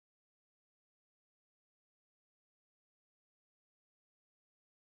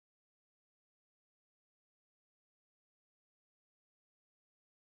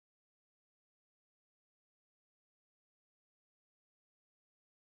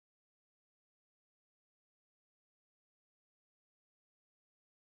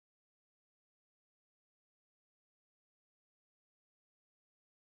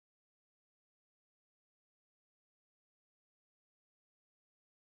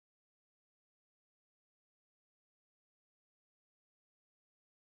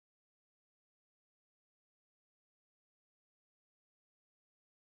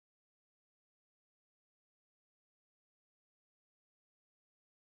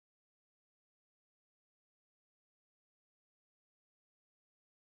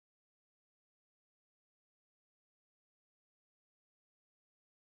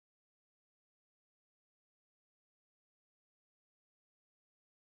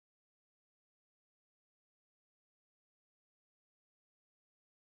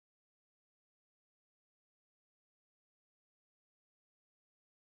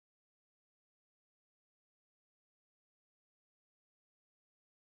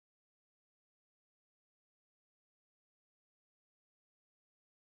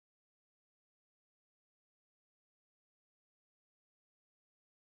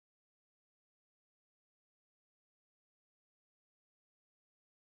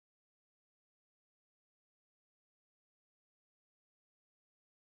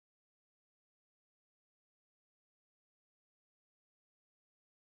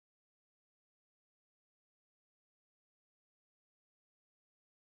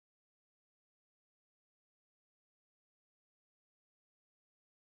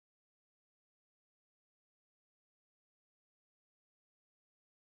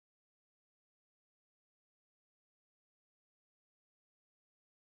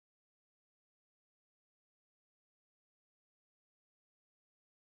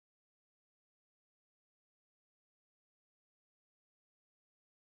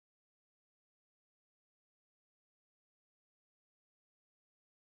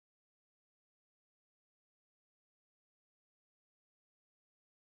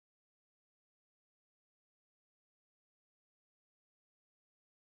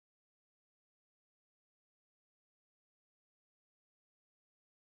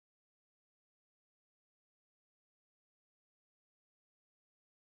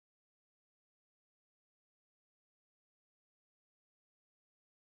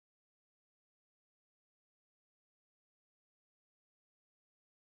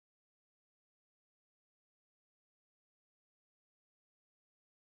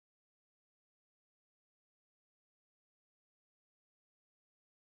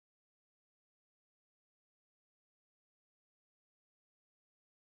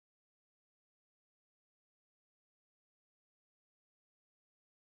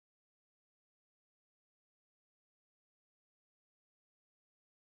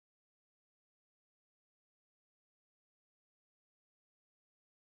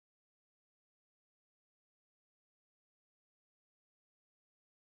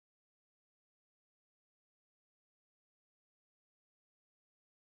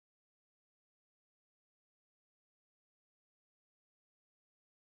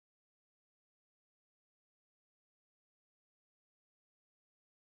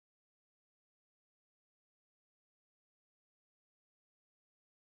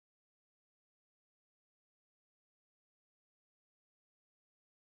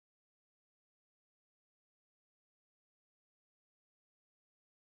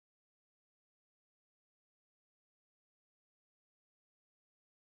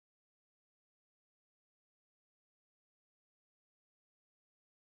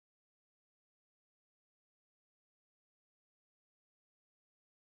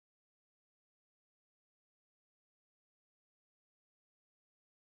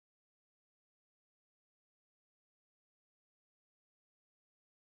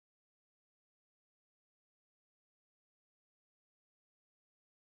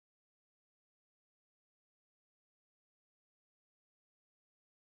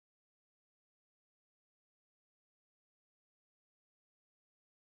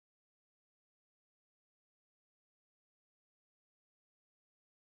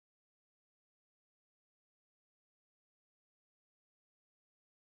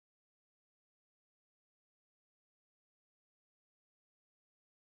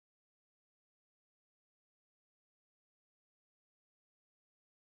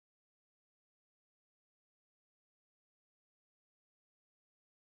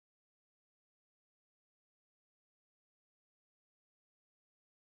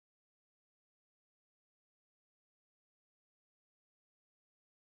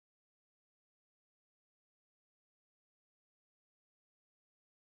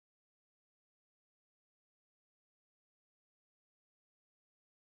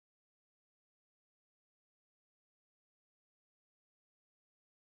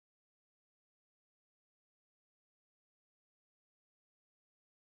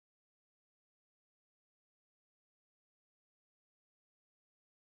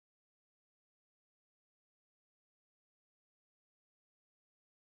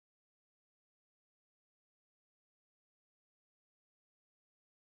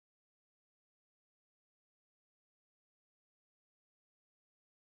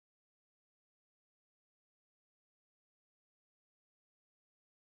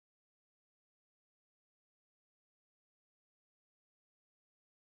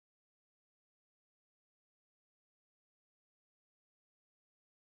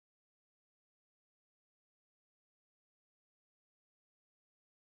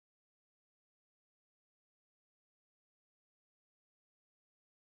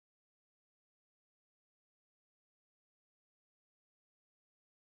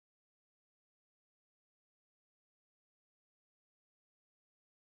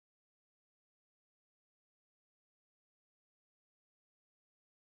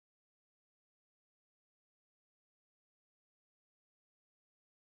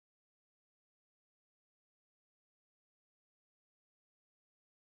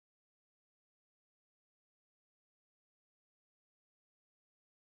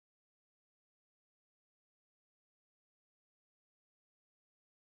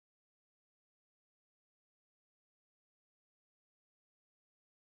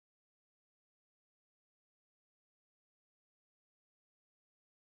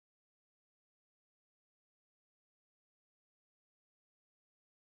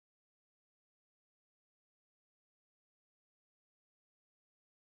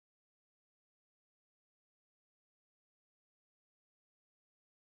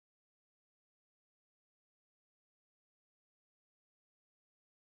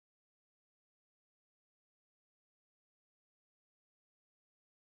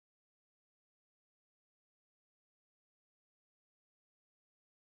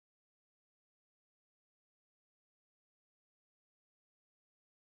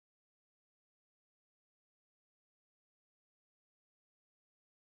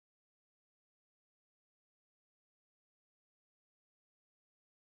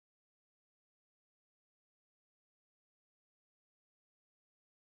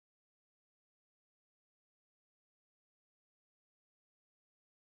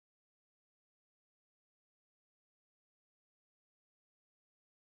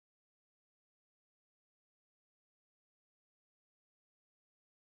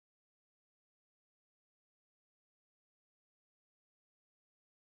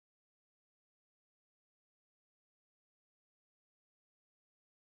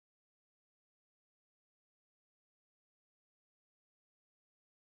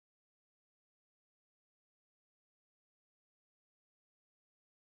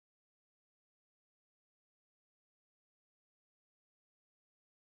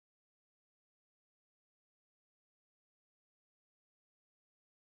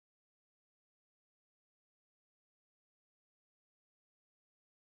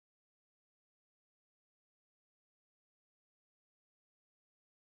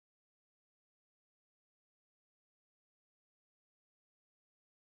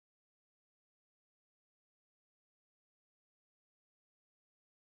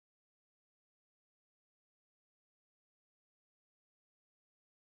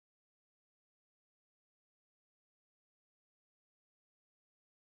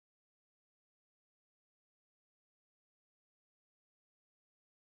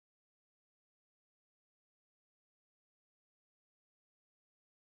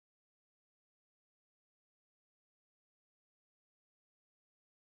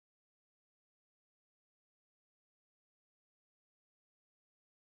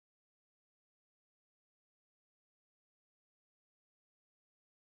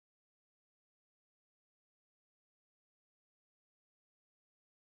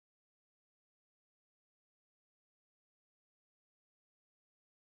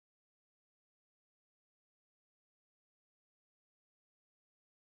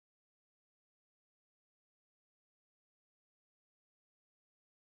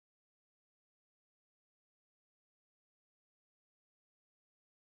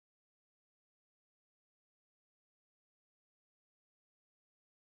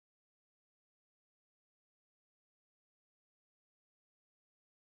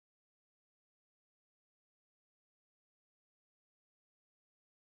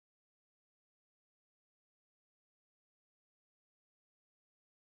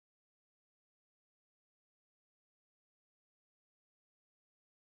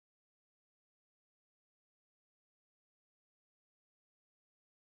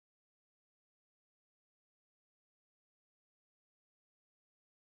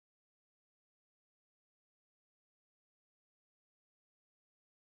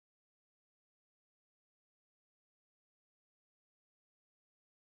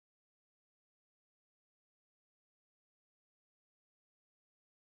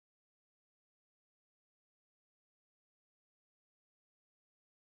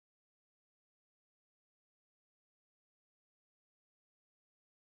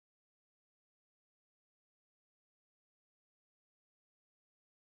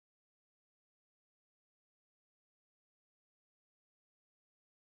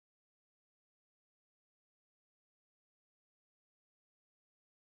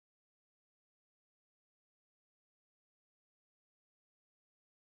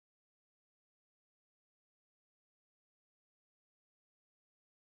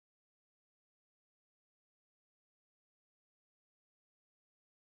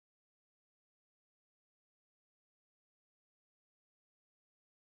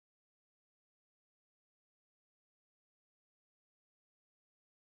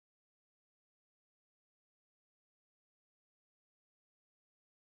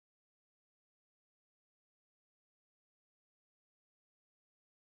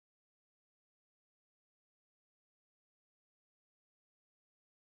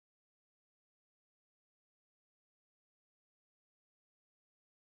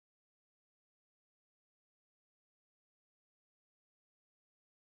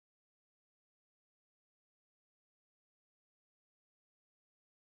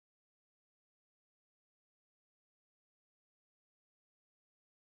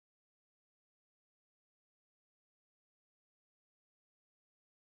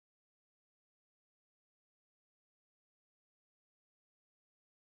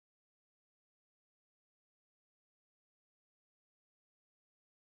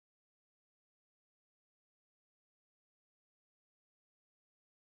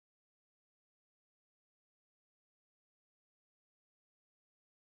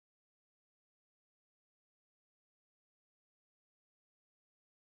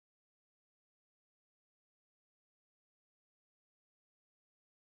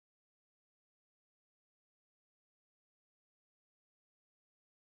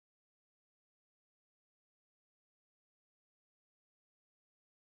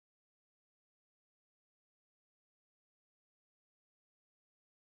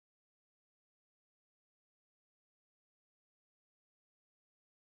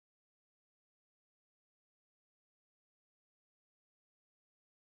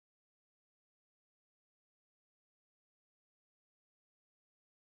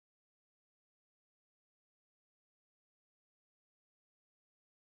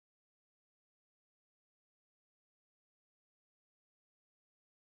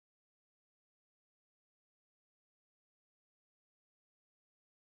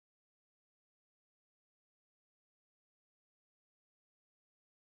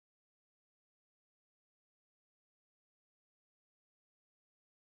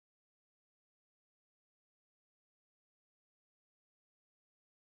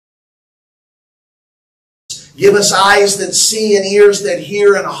Give us eyes that see and ears that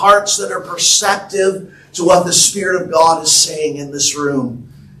hear and hearts that are perceptive to what the Spirit of God is saying in this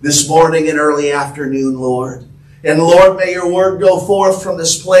room this morning and early afternoon, Lord. And Lord, may your word go forth from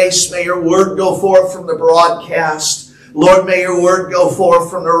this place. May your word go forth from the broadcast. Lord, may your word go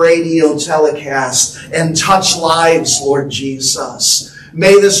forth from the radio telecast and touch lives, Lord Jesus.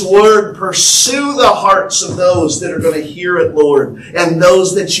 May this word pursue the hearts of those that are going to hear it, Lord, and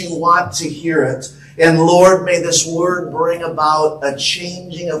those that you want to hear it. And Lord, may this word bring about a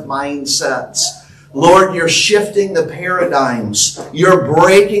changing of mindsets. Lord, you're shifting the paradigms. You're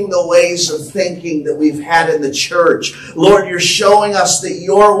breaking the ways of thinking that we've had in the church. Lord, you're showing us that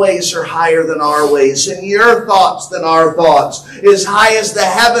your ways are higher than our ways, and your thoughts than our thoughts. As high as the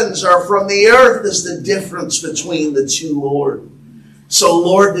heavens are from the earth is the difference between the two, Lord. So,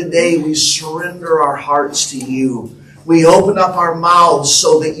 Lord, today we surrender our hearts to you. We open up our mouths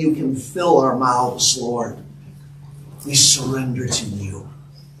so that you can fill our mouths, Lord. We surrender to you.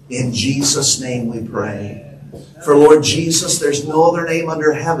 In Jesus' name we pray. For Lord Jesus, there's no other name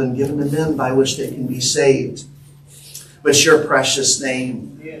under heaven given to men by which they can be saved but your precious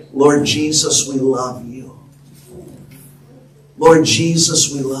name. Lord Jesus, we love you. Lord Jesus,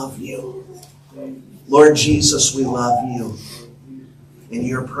 we love you. Lord Jesus, we love you. In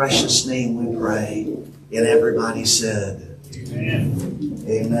your precious name we pray. And everybody said, Amen.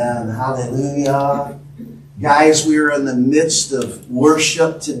 Amen. Hallelujah. Guys, we are in the midst of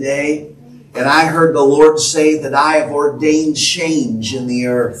worship today, and I heard the Lord say that I have ordained change in the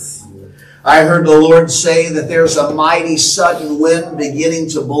earth. I heard the Lord say that there's a mighty sudden wind beginning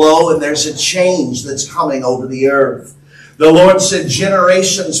to blow, and there's a change that's coming over the earth. The Lord said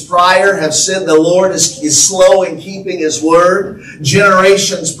generations prior have said the Lord is slow in keeping His word.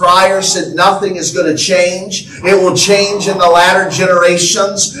 Generations prior said nothing is going to change. It will change in the latter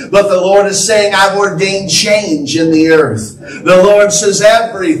generations. But the Lord is saying, I've ordained change in the earth. The Lord says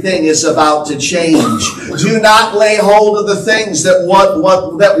everything is about to change. Do not lay hold of the things that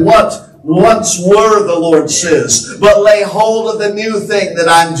once were, the Lord says, but lay hold of the new thing that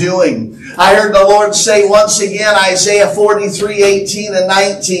I'm doing. I heard the Lord say once again, Isaiah 43:18 and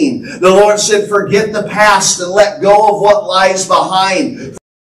 19. The Lord said, forget the past and let go of what lies behind.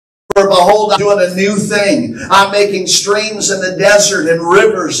 For behold, I'm doing a new thing. I'm making streams in the desert and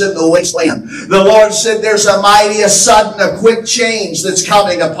rivers in the wasteland. The Lord said there's a mighty, a sudden, a quick change that's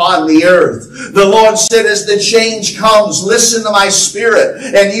coming upon the earth. The Lord said as the change comes, listen to my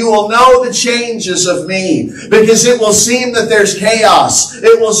spirit, and you will know the changes of me. Because it will seem that there's chaos.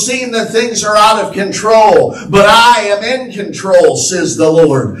 It will seem that things are out of control. But I am in control, says the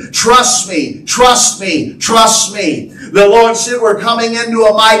Lord. Trust me, trust me, trust me. The Lord said we're coming into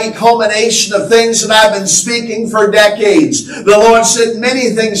a mighty culmination of things that I've been speaking for decades. The Lord said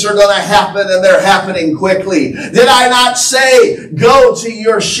many things are going to happen, and they're happening quickly. Did I not say, go to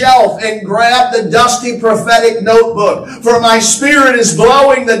your shelf and grab the dusty prophetic notebook, for my spirit is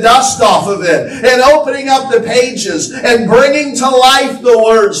blowing the dust off of it and opening up the pages and bringing to life the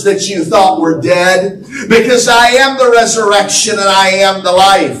words that you thought were dead? Because I am the resurrection and I am the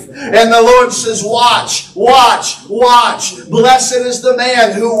life. And the Lord says, watch, watch, watch. Blessed is the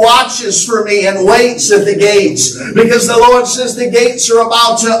man who watches for me and waits at the gates. Because the Lord says the gates are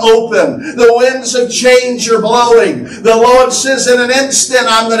about to open. The winds of change are blowing. The Lord says in an instant,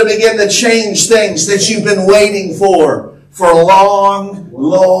 I'm going to begin to change things that you've been waiting for a long,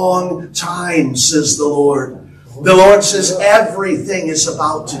 long time, says the Lord. The Lord says everything is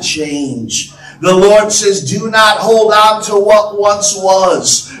about to change. The Lord says, do not hold on to what once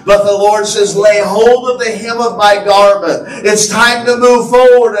was. But the Lord says, lay hold of the hem of my garment. It's time to move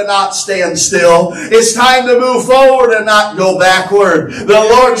forward and not stand still. It's time to move forward and not go backward. The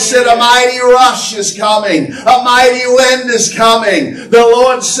Lord said, a mighty rush is coming. A mighty wind is coming. The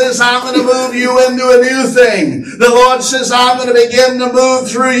Lord says, I'm going to move you into a new thing. The Lord says, I'm going to begin to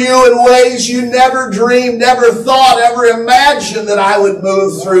move through you in ways you never dreamed, never thought, ever imagined that I would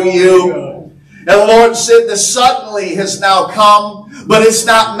move through you. And the Lord said the suddenly has now come. But it's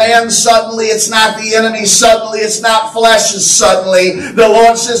not man suddenly, it's not the enemy suddenly, it's not flesh's suddenly. The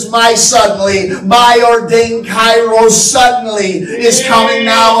Lord says my suddenly, my ordained kairos suddenly is coming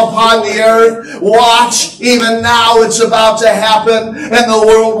now upon the earth. Watch, even now it's about to happen. And the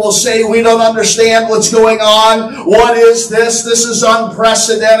world will say, we don't understand what's going on. What is this? This is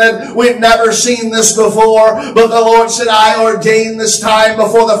unprecedented. We've never seen this before. But the Lord said, I ordained this time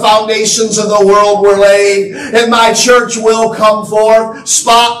before the foundations of the world were laid. And my church will come forth. forth,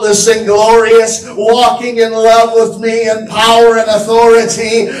 spotless and glorious, walking in love with me in power and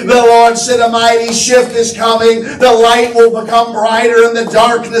authority. The Lord said a mighty shift is coming. The light will become brighter and the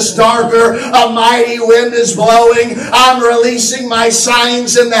darkness darker. A mighty wind is blowing. I'm releasing my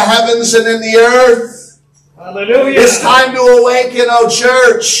signs in the heavens and in the earth. Hallelujah. It's time to awaken, oh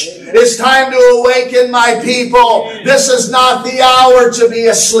church. It's time to awaken, my people. This is not the hour to be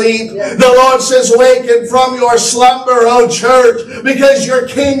asleep. The Lord says, waken from your slumber, oh church, because your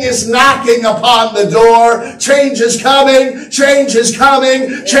King is knocking upon the door. Change is coming. Change is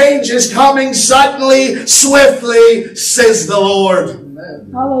coming. Change is coming suddenly, swiftly, says the Lord.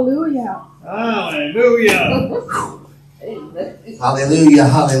 Hallelujah. Hallelujah. Hallelujah,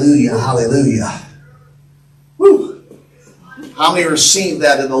 hallelujah, hallelujah. Woo. How many receive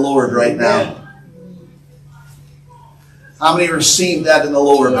that in the Lord right now? How many receive that in the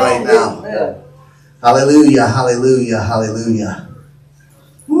Lord right now? Hallelujah, hallelujah, hallelujah.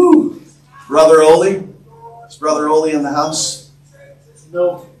 Woo. Brother Ole? Is Brother Ole in the house?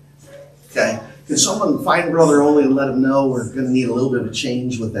 No. Okay. Can someone find Brother Ole and let him know we're going to need a little bit of a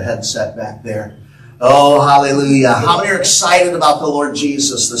change with the headset back there? Oh, hallelujah. How many are excited about the Lord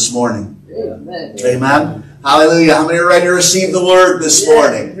Jesus this morning? Amen. Amen. Hallelujah. How many are ready to receive the word this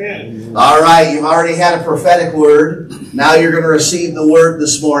morning? Amen. All right. You've already had a prophetic word. Now you're going to receive the word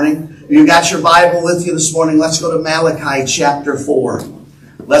this morning. You've got your Bible with you this morning. Let's go to Malachi chapter 4.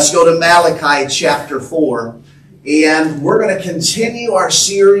 Let's go to Malachi chapter 4. And we're going to continue our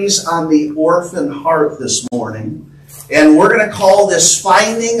series on the orphan heart this morning. And we're going to call this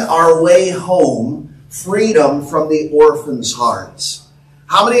Finding Our Way Home, Freedom from the Orphan's Heart.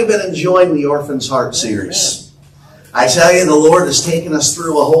 How many have been enjoying the Orphan's Heart series? I tell you, the Lord has taken us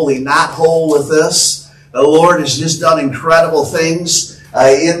through a holy knothole with this. The Lord has just done incredible things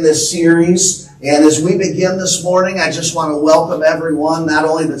in this series. And as we begin this morning, I just want to welcome everyone, not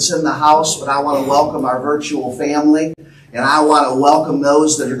only that's in the house, but I want to welcome our virtual family. And I want to welcome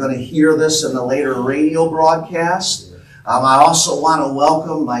those that are going to hear this in the later radio broadcast. I also want to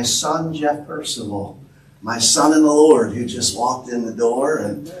welcome my son, Jeff Percival, my son in the Lord, who just walked in the door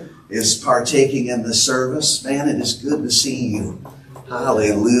and is partaking in the service. Man, it is good to see you.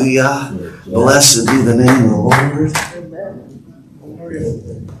 Hallelujah. Blessed be the name of the Lord.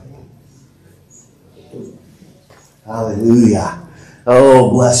 Hallelujah. Oh,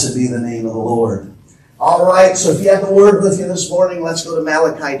 blessed be the name of the Lord. All right, so if you have the word with you this morning, let's go to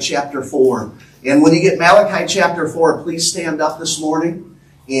Malachi chapter 4. And when you get Malachi chapter 4, please stand up this morning.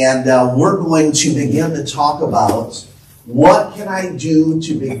 And we're going to begin to talk about what can I do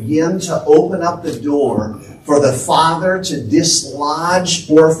to begin to open up the door for the Father to dislodge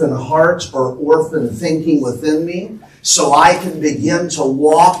orphan heart or orphan thinking within me, so I can begin to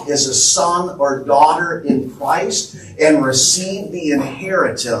walk as a son or daughter in Christ and receive the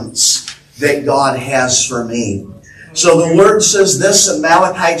inheritance that God has for me. So the word says this in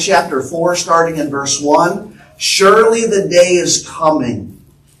Malachi chapter 4, starting in verse 1, surely the day is coming.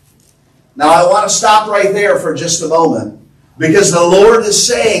 Now I want to stop right there for just a moment, because the Lord is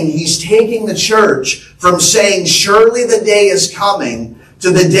saying He's taking the church from saying surely the day is coming to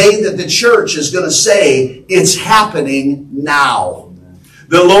the day that the church is going to say it's happening now.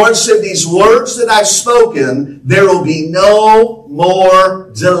 The Lord said, these words that I've spoken, there will be no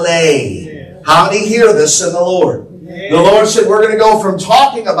more delay. How many hear this in the Lord? The Lord said we're going to go from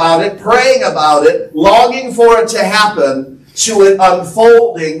talking about it, praying about it, longing for it to happen, to it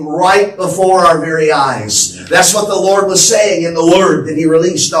unfolding right before our very eyes. That's what the Lord was saying in the word that He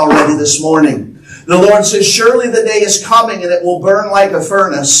released already this morning. The Lord says, surely the day is coming and it will burn like a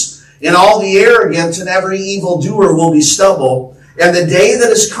furnace, and all the arrogant and every evildoer will be stubble. And the day that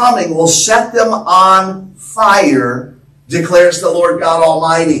is coming will set them on fire, declares the Lord God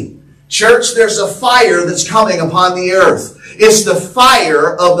Almighty. Church, there's a fire that's coming upon the earth. It's the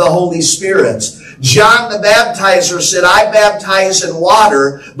fire of the Holy Spirit. John the Baptizer said, I baptize in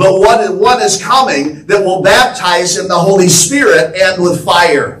water, but one is coming that will baptize in the Holy Spirit and with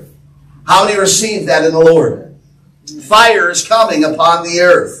fire. How many receive that in the Lord? Fire is coming upon the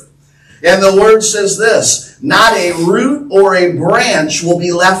earth. And the word says this, not a root or a branch will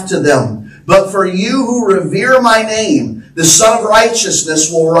be left to them, but for you who revere my name, the Son of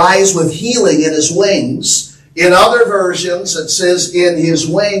Righteousness will rise with healing in His wings. In other versions, it says in His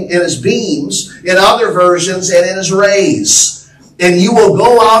wing, in His beams. In other versions, and in His rays. And you will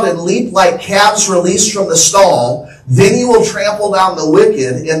go out and leap like calves released from the stall. Then you will trample down the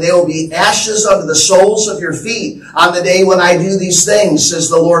wicked, and they will be ashes under the soles of your feet on the day when I do these things, says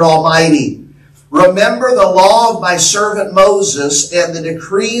the Lord Almighty. Remember the law of my servant Moses and the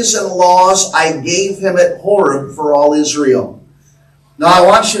decrees and laws I gave him at Horeb for all Israel. Now I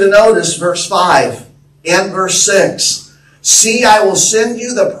want you to notice verse 5 and verse 6. See, I will send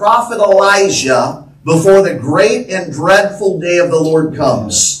you the prophet Elijah before the great and dreadful day of the Lord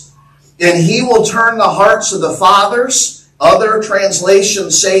comes. And he will turn the hearts of the fathers, other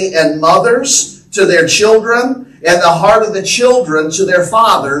translations say, and mothers, to their children, and the heart of the children to their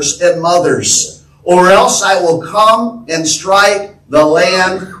fathers and mothers. Or else I will come and strike the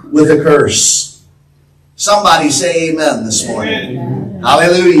land with a curse. Somebody say amen this morning. Amen.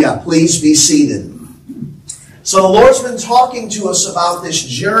 Hallelujah. Please be seated. So the Lord's been talking to us about this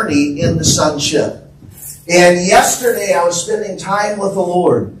journey in the sonship. And yesterday I was spending time with the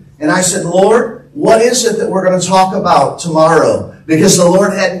Lord. And I said, Lord, what is it that we're going to talk about tomorrow? Because the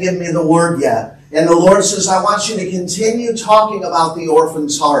Lord hadn't given me the word yet. And the Lord says, I want you to continue talking about the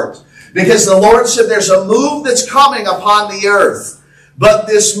orphan's heart. Because the Lord said there's a move that's coming upon the earth. But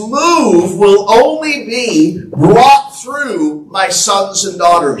this move will only be brought through my sons and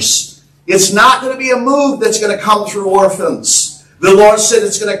daughters. It's not going to be a move that's going to come through orphans. The Lord said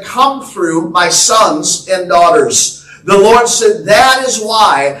it's going to come through my sons and daughters. The Lord said that is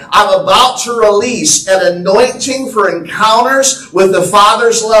why I'm about to release an anointing for encounters with the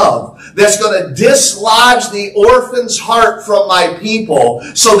Father's love that's going to dislodge the orphan's heart from my people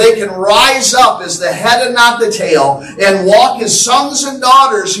so they can rise up as the head and not the tail and walk as sons and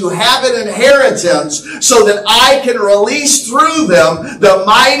daughters who have an inheritance so that I can release through them the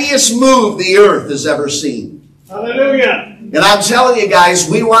mightiest move the earth has ever seen. Hallelujah. And I'm telling you guys,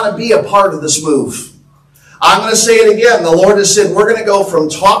 we want to be a part of this move. I'm going to say it again. The Lord has said we're going to go from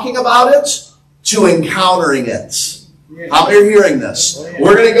talking about it to encountering it. How many are hearing this?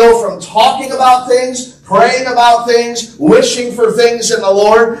 We're going to go from talking about things, praying about things, wishing for things in the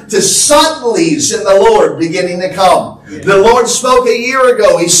Lord, to suddenlies in the Lord beginning to come. The Lord spoke a year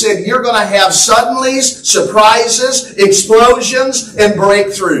ago. He said, you're going to have suddenlies, surprises, explosions, and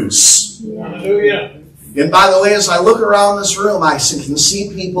breakthroughs. Hallelujah. And by the way, as I look around this room, I can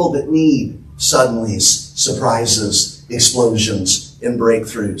see people that need suddenlies, surprises, explosions, and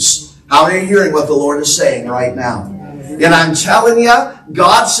breakthroughs. How are you hearing what the Lord is saying right now? And I'm telling you,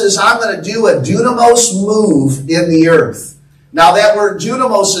 God says, I'm going to do a dunamos move in the earth. Now that word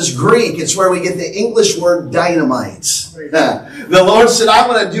dunamos is Greek. It's where we get the English word dynamite. The Lord said, I'm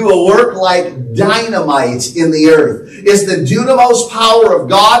going to do a work like dynamite in the earth. It's the dunamos power of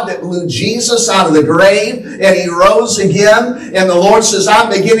God that blew Jesus out of the grave and he rose again. And the Lord says, I'm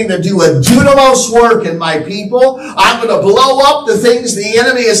beginning to do a dunamos work in my people. I'm going to blow up the things the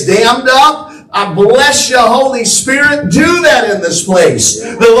enemy has dammed up. I bless you, Holy Spirit. Do that in this place.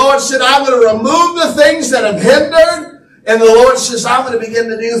 The Lord said, I'm going to remove the things that have hindered. And the Lord says, I'm going to begin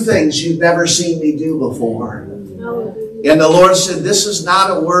to do things you've never seen me do before. And the Lord said, this is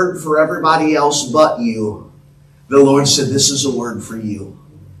not a word for everybody else but you. The Lord said, this is a word for you.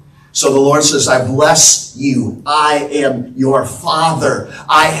 So the Lord says, I bless you. I am your Father.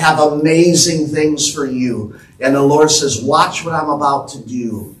 I have amazing things for you. And the Lord says, watch what I'm about to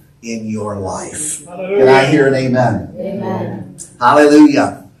do in your life. Hallelujah. Can I hear an amen? Amen.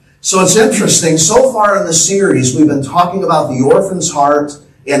 Hallelujah. So it's interesting. So far in the series, we've been talking about the orphan's heart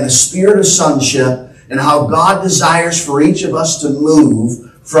and the spirit of sonship and how God desires for each of us to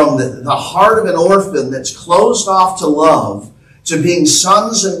move from the heart of an orphan that's closed off to love to being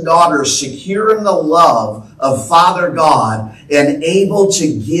sons and daughters secure in the love of Father God and able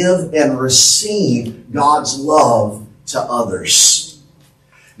to give and receive God's love to others.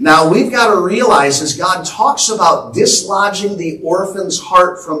 Now, we've got to realize as God talks about dislodging the orphan's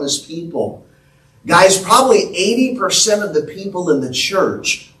heart from his people, guys, probably 80% of the people in the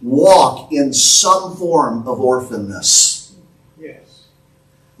church walk in some form of orphanness. Yes.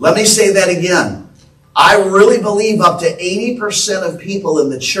 Let me say that again. I really believe up to 80% of people in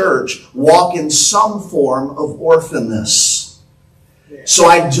the church walk in some form of orphanness. So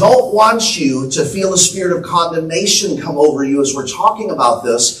I don't want you to feel a spirit of condemnation come over you as we're talking about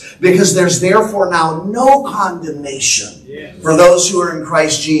this, because there's therefore now no condemnation for those who are in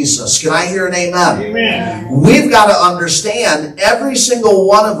Christ Jesus. Can I hear an amen? Amen. We've got to understand every single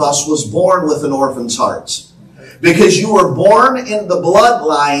one of us was born with an orphan's heart, because you were born in the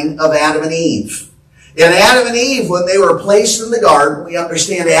bloodline of Adam and Eve. And Adam and Eve, when they were placed in the garden, we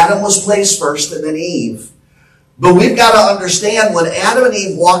understand Adam was placed first and then Eve. But we've got to understand when Adam and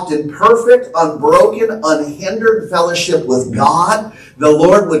Eve walked in perfect, unbroken, unhindered fellowship with God, the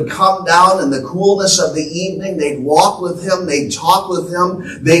Lord would come down in the coolness of the evening. They'd walk with him. They'd talk with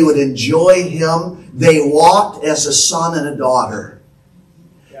him. They would enjoy him. They walked as a son and a daughter.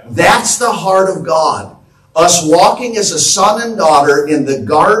 That's the heart of God. Us walking as a son and daughter in the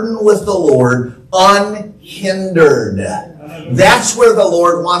garden with the Lord, unhindered. That's where the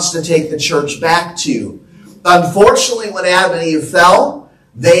Lord wants to take the church back to. Unfortunately, when Adam and Eve fell,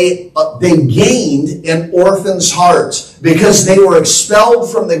 they gained an orphan's heart because they were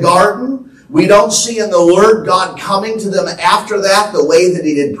expelled from the garden. We don't see in the Word God coming to them after that the way that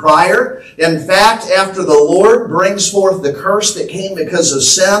He did prior. In fact, after the Lord brings forth the curse that came because of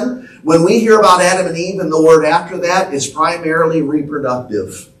sin, when we hear about Adam and Eve and the word after that, it's primarily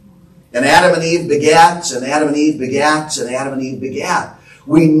reproductive. And Adam and Eve begat, and Adam and Eve begat, and Adam and Eve begat.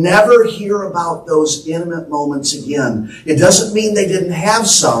 We never hear about those intimate moments again. It doesn't mean they didn't have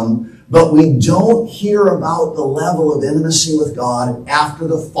some, but we don't hear about the level of intimacy with God after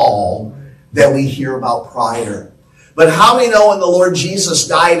the fall that we hear about prior. But how many know when the Lord Jesus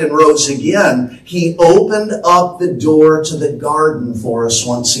died and rose again, He opened up the door to the garden for us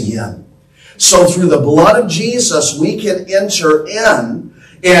once again. So through the blood of Jesus, we can enter in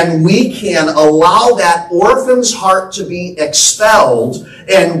and we can allow that orphan's heart to be expelled,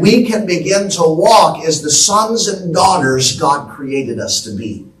 and we can begin to walk as the sons and daughters God created us to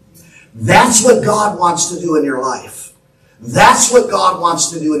be. That's what God wants to do in your life. That's what God wants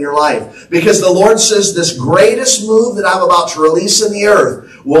to do in your life. Because the Lord says this greatest move that I'm about to release in the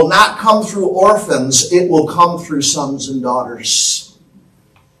earth will not come through orphans, it will come through sons and daughters.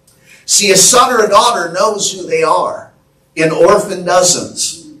 See, a son or a daughter knows who they are. An orphan doesn't.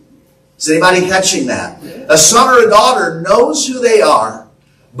 Is anybody catching that? A son or a daughter knows who they are,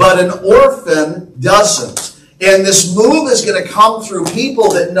 but an orphan doesn't. And this move is going to come through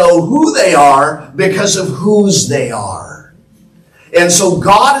people that know who they are because of whose they are. And so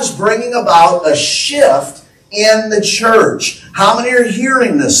God is bringing about a shift in the church. How many are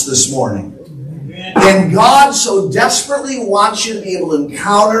hearing this morning? And God so desperately wants you to be able to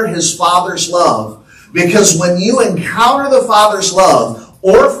encounter His Father's love. Because when you encounter the Father's love,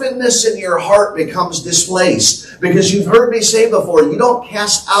 orphanness in your heart becomes displaced. Because you've heard me say before, you don't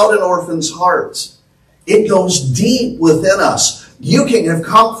cast out an orphan's heart. It goes deep within us. You can have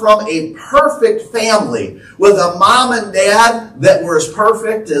come from a perfect family with a mom and dad that were as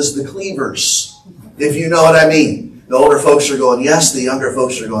perfect as the Cleavers, if you know what I mean. The older folks are going, yes. The younger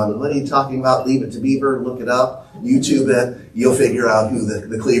folks are going, what are you talking about? Leave it to Beaver. Look it up. YouTube it. You'll figure out who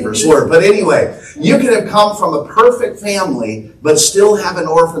the Cleavers were. But anyway, you can have come from a perfect family, but still have an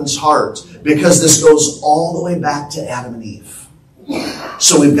orphan's heart, because this goes all the way back to Adam and Eve.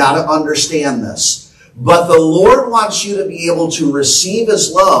 So we've got to understand this. But the Lord wants you to be able to receive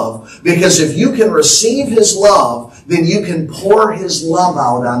His love, because if you can receive His love, then you can pour His love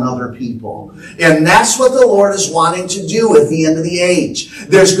out on other people. And that's what the Lord is wanting to do at the end of the age.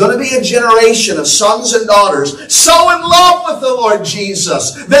 There's going to be a generation of sons and daughters so in love with the Lord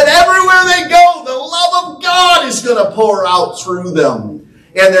Jesus that everywhere they go, the love of God is going to pour out through them.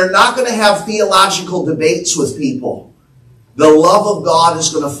 And they're not going to have theological debates with people. The love of God is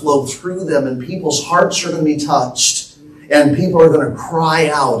going to flow through them, and people's hearts are going to be touched, and people are going to cry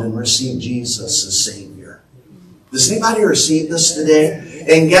out and receive Jesus as Savior. Does anybody receive this today?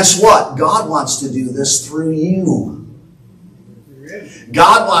 And guess what? God wants to do this through you.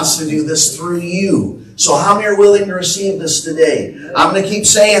 God wants to do this through you. So how many are willing to receive this today? I'm going to keep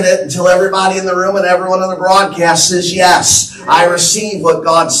saying it until everybody in the room and everyone on the broadcast says, yes, I receive what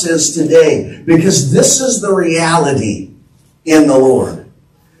God says today. Because this is the reality in the Lord.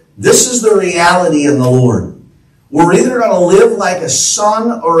 This is the reality in the Lord. We're either going to live like a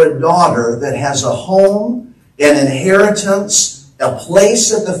son or a daughter that has a home, an inheritance, a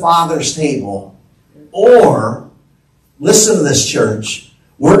place at the Father's table, or, listen to this, church,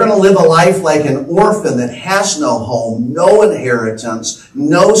 we're going to live a life like an orphan that has no home, no inheritance,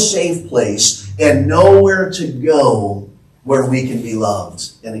 no safe place, and nowhere to go where we can be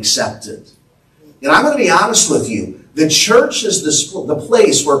loved and accepted. And I'm going to be honest with you. The church is the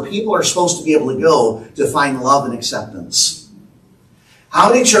place where people are supposed to be able to go to find love and acceptance.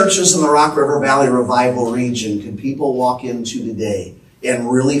 How many churches in the Rock River Valley Revival region can people walk into today and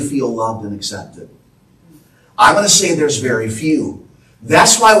really feel loved and accepted? I'm going to say there's very few.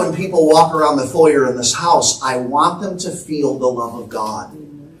 That's why when people walk around the foyer in this house, I want them to feel the love of God.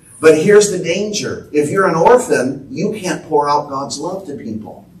 But here's the danger. If you're an orphan, you can't pour out God's love to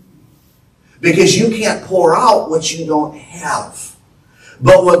people. Because you can't pour out what you don't have.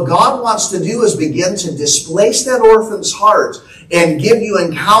 But what God wants to do is begin to displace that orphan's heart and give you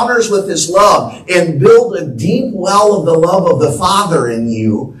encounters with His love and build a deep well of the love of the Father in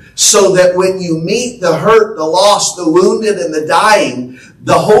you, so that when you meet the hurt, the lost, the wounded, and the dying,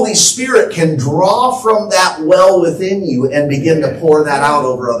 the Holy Spirit can draw from that well within you and begin to pour that out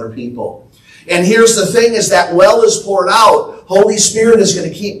over other people. And here's the thing, is that well is poured out, Holy Spirit is going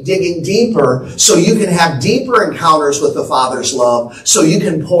to keep digging deeper so you can have deeper encounters with the Father's love, so you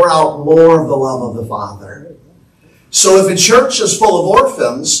can pour out more of the love of the Father. So if a church is full of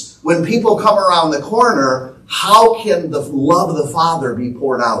orphans, when people come around the corner, how can the love of the Father be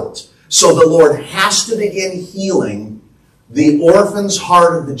poured out? So the Lord has to begin healing the orphan's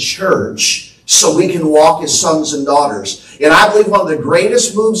heart of the church so we can walk as sons and daughters. And I believe one of the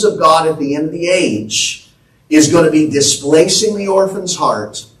greatest moves of God at the end of the age is going to be displacing the orphan's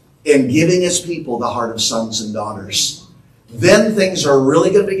heart and giving his people the heart of sons and daughters. Then things are really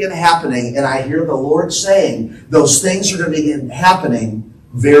going to begin happening, and I hear the Lord saying those things are going to begin happening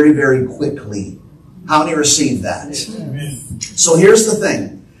very, very quickly. How many receive that? So here's the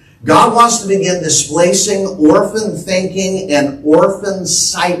thing. God wants to begin displacing orphan thinking and orphan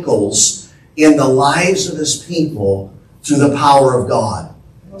cycles in the lives of his people through the power of God.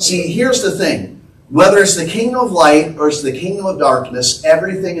 See, here's the thing. Whether it's the kingdom of light or it's the kingdom of darkness,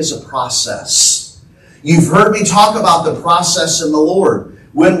 everything is a process. You've heard me talk about the process in the Lord.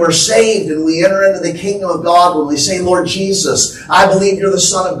 When we're saved and we enter into the kingdom of God, when we say, Lord Jesus, I believe you're the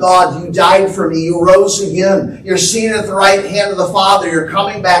Son of God. You died for me. You rose again. You're seated at the right hand of the Father. You're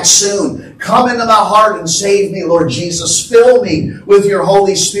coming back soon. Come into my heart and save me, Lord Jesus. Fill me with your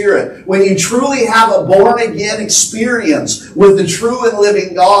Holy Spirit. When you truly have a born-again experience with the true and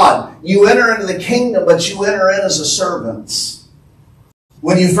living God, you enter into the kingdom, but you enter in as a servant.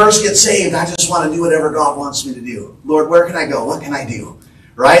 When you first get saved, I just want to do whatever God wants me to do. Lord, where can I go? What can I do?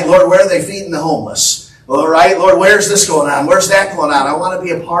 Right? Lord, where are they feeding the homeless? All right, Lord, where's this going on? Where's that going on? I want to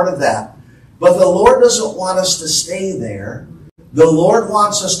be a part of that. But the Lord doesn't want us to stay there. The Lord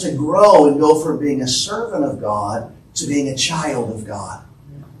wants us to grow and go from being a servant of God to being a child of God.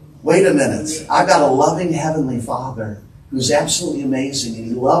 Wait a minute. I've got a loving Heavenly Father who's absolutely amazing, and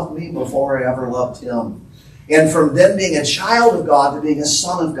He loved me before I ever loved Him. And from then being a child of God to being a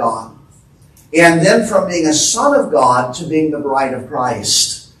son of God. And then from being a son of God to being the bride of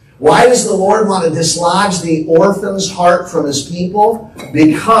Christ. Why does the Lord want to dislodge the orphan's heart from His people?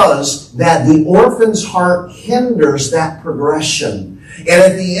 Because that the orphan's heart hinders that progression. And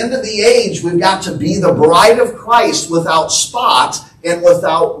at the end of the age, we've got to be the bride of Christ without spot and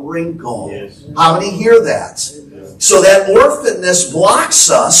without wrinkle. Yes. How many hear that? So that orphanness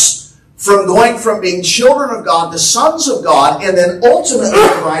blocks us from going from being children of God to sons of God, and then ultimately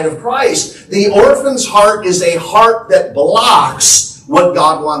the bride of Christ. The orphan's heart is a heart that blocks what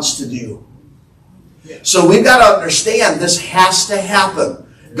God wants to do. So we've got to understand this has to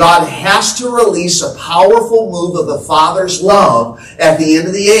happen. God has to release a powerful move of the Father's love at the end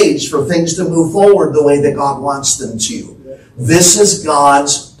of the age for things to move forward the way that God wants them to. This is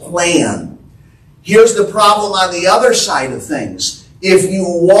God's plan. Here's the problem on the other side of things. If you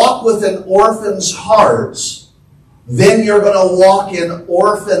walk with an orphan's heart, then you're going to walk in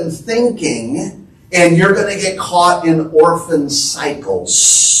orphan thinking, and you're going to get caught in orphan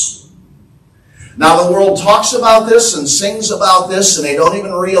cycles. Now, the world talks about this and sings about this, and they don't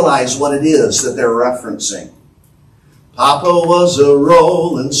even realize what it is that they're referencing. Papa was a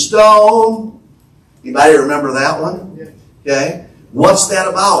rolling stone. Anybody remember that one? Okay. What's that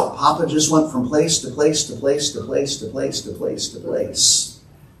about? Papa just went from place to place to place to place to place to place to place.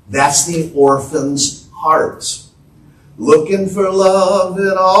 That's the orphan's heart. Looking for love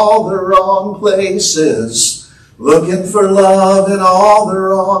in all the wrong places. Looking for love in all the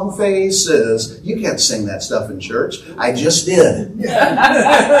wrong faces. You can't sing that stuff in church. I just did.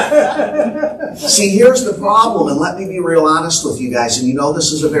 See, here's the problem, and let me be real honest with you guys, and you know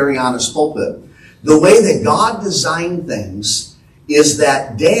this is a very honest pulpit. The way that God designed things is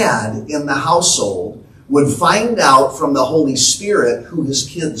that dad in the household would find out from the Holy Spirit who his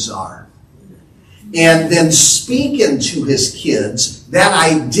kids are. And then speak into his kids that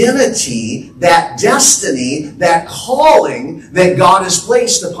identity, that destiny, that calling that God has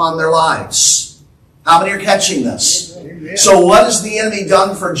placed upon their lives. How many are catching this? Amen. So what has the enemy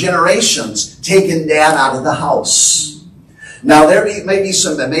done for generations? Taken dad out of the house. Now, there may be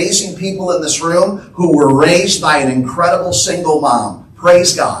some amazing people in this room who were raised by an incredible single mom.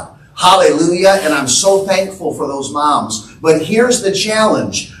 Praise God. Hallelujah. And I'm so thankful for those moms. But here's the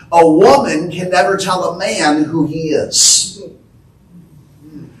challenge. A woman can never tell a man who he is.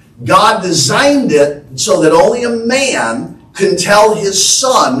 God designed it so that only a man can tell his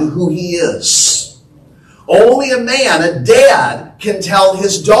son who he is. Only a man, a dad, can tell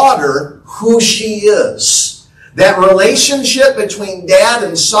his daughter who she is. That relationship between dad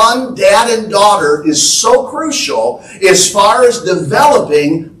and son, dad and daughter is so crucial as far as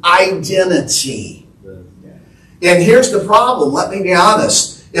developing identity. And here's the problem, let me be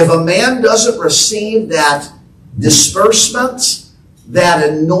honest. If a man doesn't receive that disbursement, that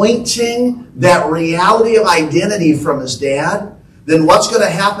anointing, that reality of identity from his dad, then what's going to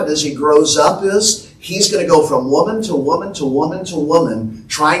happen as he grows up is he's going to go from woman to woman to woman to woman,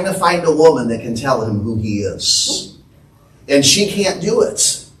 trying to find a woman that can tell him who he is. And she can't do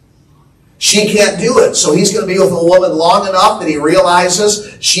it. She can't do it. So he's going to be with a woman long enough that he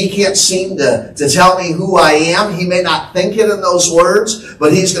realizes she can't seem to tell me who I am. He may not think it in those words,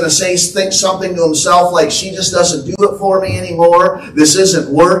 but he's going to think something to himself like, she just doesn't do it for me anymore. This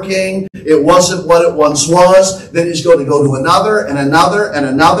isn't working. It wasn't what it once was. Then he's going to go to another and another and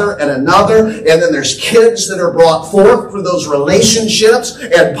another and another. And then there's kids that are brought forth for those relationships,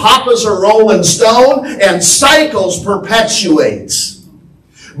 and papas are rolling stone, and cycles perpetuate.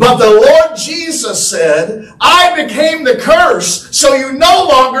 But the Lord Jesus said, I became the curse, so you no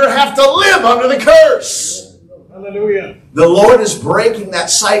longer have to live under the curse. Hallelujah. The Lord is breaking that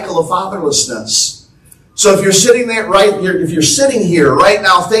cycle of fatherlessness. So if you're sitting there if you're sitting here right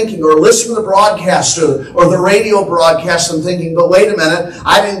now thinking, or listening to the broadcast or the radio broadcast and thinking, but wait a minute,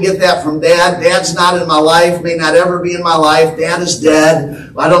 I didn't get that from Dad. Dad's not in my life, may not ever be in my life. Dad is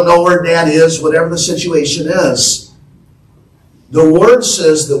dead. I don't know where Dad is, whatever the situation is. The Word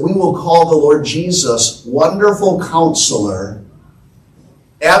says that we will call the Lord Jesus Wonderful Counselor,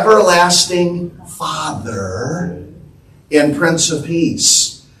 Everlasting Father, and Prince of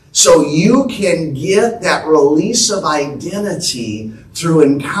Peace. So you can get that release of identity through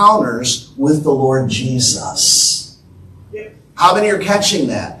encounters with the Lord Jesus. How many are catching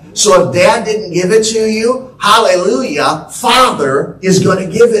that? So if Dad didn't give it to you, hallelujah, Father is going to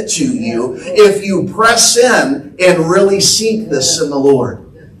give it to you if you press in and really seek this in the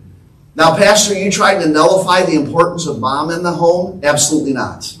Lord. Now, Pastor, are you trying to nullify the importance of mom in the home? Absolutely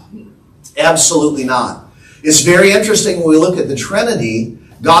not. Absolutely not. It's very interesting when we look at the Trinity.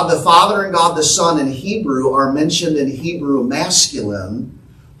 God the Father and God the Son in Hebrew are mentioned in Hebrew masculine.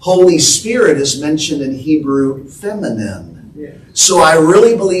 Holy Spirit is mentioned in Hebrew feminine. So I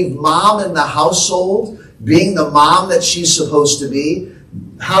really believe mom in the household, being the mom that she's supposed to be,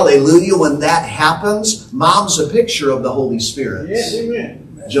 hallelujah, when that happens, mom's a picture of the Holy Spirit. Yes,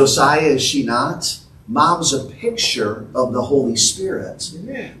 amen. Josiah, is she not? Mom's a picture of the Holy Spirit.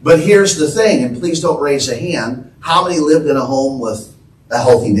 Amen. But here's the thing, and please don't raise a hand. How many lived in a home with a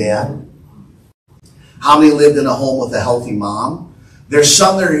healthy dad? How many lived in a home with a healthy mom? There's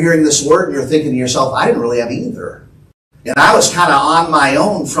some that are hearing this word and you're thinking to yourself, I didn't really have either. And I was kind of on my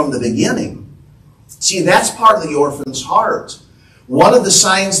own from the beginning. See, that's part of the orphan's heart. One of the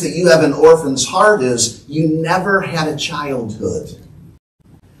signs that you have an orphan's heart is you never had a childhood.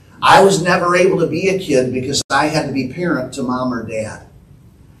 I was never able to be a kid because I had to be parent to mom or dad.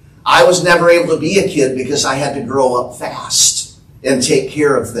 I was never able to be a kid because I had to grow up fast and take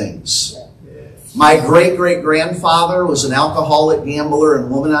care of things. My great-great-grandfather was an alcoholic, gambler,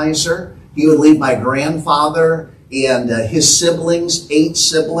 and womanizer. He would leave my grandfather and his siblings, 8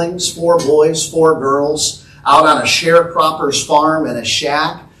 siblings, 4 boys, 4 girls, out on a sharecropper's farm in a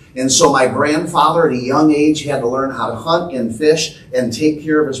shack. And so my grandfather at a young age had to learn how to hunt and fish and take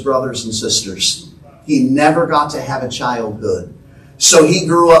care of his brothers and sisters. He never got to have a childhood. So he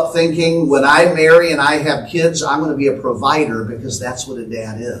grew up thinking, when I marry and I have kids, I'm going to be a provider because that's what a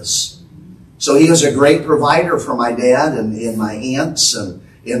dad is. So he was a great provider for my dad and my aunts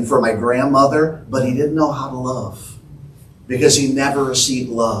and for my grandmother, but he didn't know how to love because he never received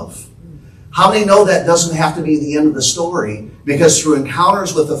love. How many know that doesn't have to be the end of the story? Because through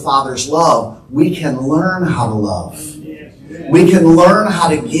encounters with the Father's love, we can learn how to love. We can learn how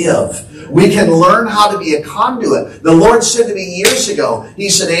to give. We can learn how to be a conduit. The Lord said to me years ago, He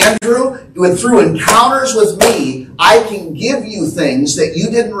said, Andrew, through encounters with me, I can give you things that you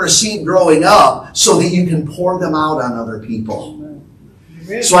didn't receive growing up so that you can pour them out on other people.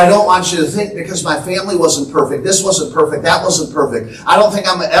 So I don't want you to think because my family wasn't perfect, this wasn't perfect, that wasn't perfect, I don't think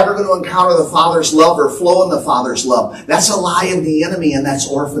I'm ever going to encounter the Father's love or flow in the Father's love. That's a lie of the enemy, and that's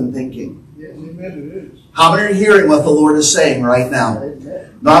orphan thinking. How many are hearing what the Lord is saying right now?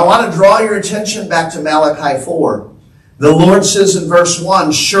 Now I want to draw your attention back to Malachi 4. The Lord says in verse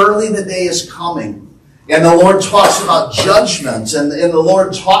 1, surely the day is coming. And the Lord talks about judgment, and the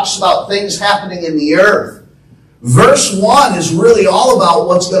Lord talks about things happening in the earth. Verse 1 is really all about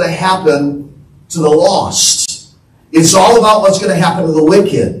what's going to happen to the lost. It's all about what's going to happen to the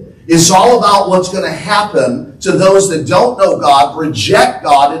wicked. It's all about what's going to happen to those that don't know God, reject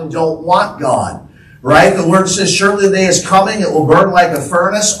God, and don't want God. Right? The word says, surely the day is coming, it will burn like a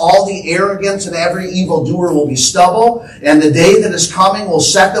furnace. All the arrogant and every evildoer will be stubble. And the day that is coming will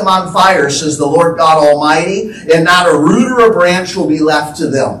set them on fire, says the Lord God Almighty. And not a root or a branch will be left to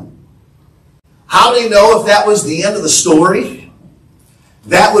them. How do you know if that was the end of the story?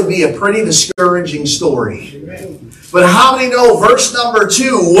 That would be a pretty discouraging story. Amen. But how many know verse number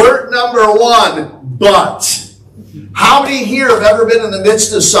 2, word number 1, but? How many here have ever been in the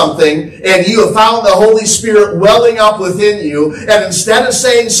midst of something and you have found the Holy Spirit welling up within you, and instead of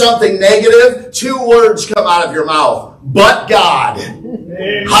saying something negative, 2 words come out of your mouth, but God.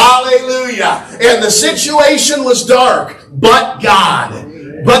 Amen. Hallelujah. And the situation was dark, but God.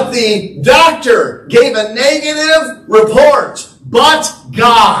 Amen. But the doctor gave a negative report, but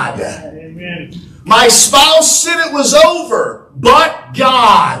God. Amen. My spouse said it was over, but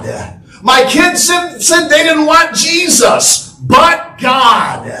God. My kids said they didn't want Jesus, but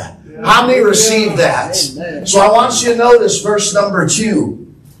God. How many received that? So I want you to notice verse number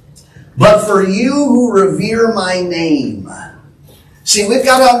 2. But for you who revere my name. See, we've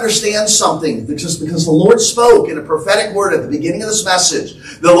got to understand something, because the Lord spoke in a prophetic word at the beginning of this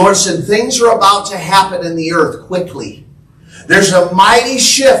message. The Lord said things are about to happen in the earth quickly. There's a mighty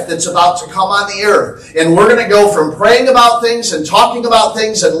shift that's about to come on the earth. And we're going to go from praying about things and talking about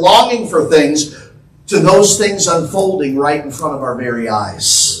things and longing for things to those things unfolding right in front of our very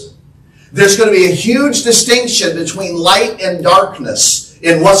eyes. There's going to be a huge distinction between light and darkness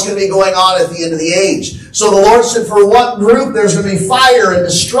in what's going to be going on at the end of the age. So the Lord said for one group there's going to be fire and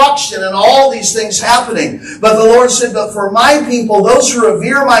destruction and all these things happening. But the Lord said, but for my people, those who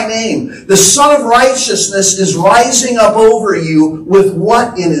revere my name, the Son of Righteousness is rising up over you with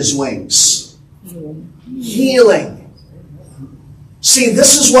what in his wings? Healing. See,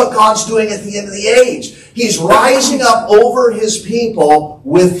 this is what God's doing at the end of the age. He's rising up over his people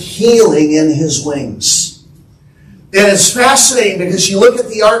with healing in his wings. And it's fascinating because you look at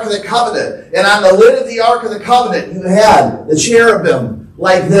the Ark of the Covenant, and on the lid of the Ark of the Covenant, you had the cherubim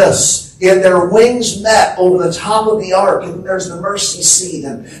like this, and their wings met over the top of the Ark, and there's the mercy seat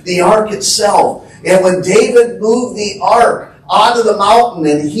and the Ark itself. And when David moved the Ark onto the mountain,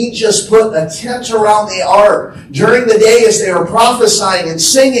 and he just put a tent around the Ark, during the day as they were prophesying and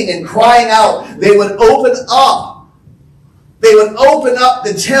singing and crying out, they would open up. They would open up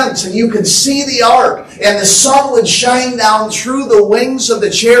the tent and you could see the ark, and the sun would shine down through the wings of the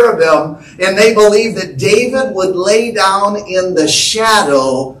cherubim, and they believed that David would lay down in the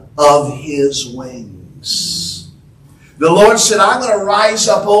shadow of his wings. The Lord said, I'm going to rise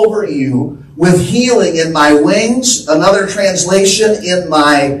up over you with healing in my wings. Another translation, in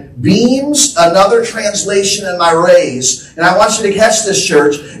my beams. Another translation, in my rays. And I want you to catch this,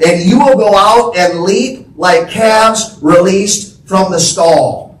 church. And you will go out and leap like calves released from the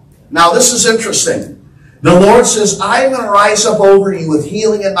stall. Now this is interesting. The Lord says, I'm going to rise up over you with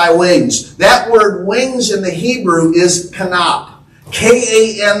healing in my wings. That word wings in the Hebrew is kanop.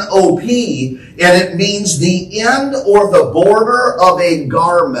 K-A-N-O-P, and it means the end or the border of a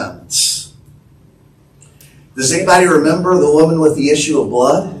garment. Does anybody remember the woman with the issue of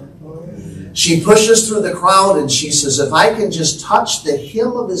blood? She pushes through the crowd and she says, if I can just touch the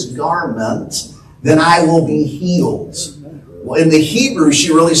hem of his garment, then I will be healed. Well, in the Hebrew,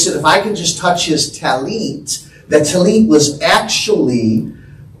 she really said, if I can just touch his talit. The talit was actually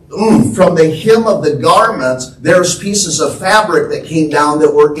from the hem of the garment. There's pieces of fabric that came down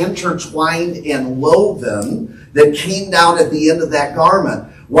that were intertwined and woven that came down at the end of that garment.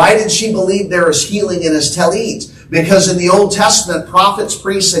 Why did she believe there was healing in his talit? Because in the Old Testament, prophets,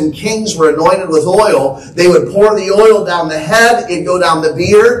 priests, and kings were anointed with oil. They would pour the oil down the head, it'd go down the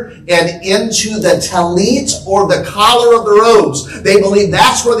beard, and into the talit, or the collar of the robes. They believed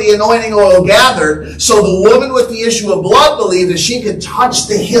that's where the anointing oil gathered. So the woman with the issue of blood believed if she could touch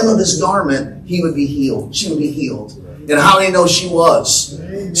the hem of his garment, he would be healed. She would be healed. And how do you know she was?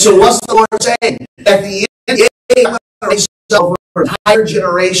 So what's the Lord saying? At the end of the day, I'm going to raise up an entire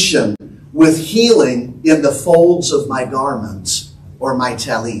generation with healing in the folds of my garment or my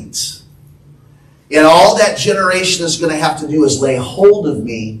talit. And all that generation is going to have to do is lay hold of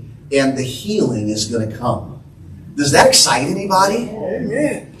me, and the healing is going to come. Does that excite anybody?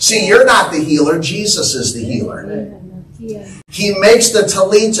 Amen. See, you're not the healer. Jesus is the healer. He makes the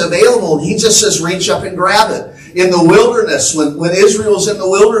talit available, and he just says, reach up and grab it. In the wilderness, when Israel's in the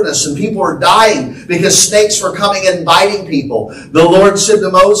wilderness and people are dying because snakes were coming and biting people, the Lord said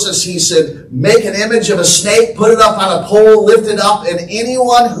to Moses, he said, make an image of a snake, put it up on a pole, lift it up, and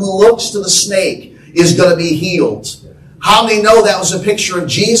anyone who looks to the snake is going to be healed. How many know that was a picture of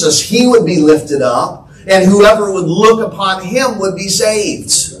Jesus? He would be lifted up, and whoever would look upon him would be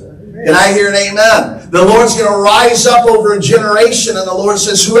saved. Can I hear an amen? The Lord's going to rise up over a generation, and the Lord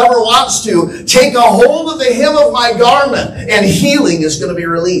says, whoever wants to, take a hold of the hem of my garment, and healing is going to be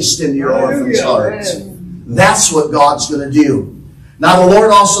released into your orphan's heart. That's what God's going to do. Now the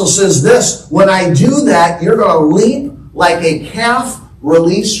Lord also says this, when I do that, you're going to leap like a calf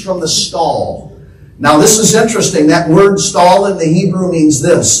released from the stall. Now this is interesting. That word stall in the Hebrew means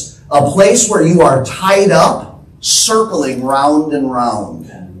this, a place where you are tied up, circling round and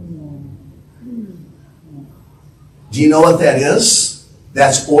round. Do you know what that is?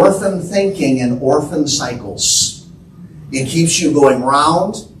 That's orphan thinking and orphan cycles. It keeps you going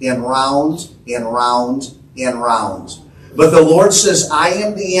round and round and round and round. But the Lord says, I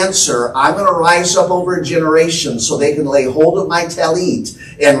am the answer. I'm going to rise up over a generation so they can lay hold of my talit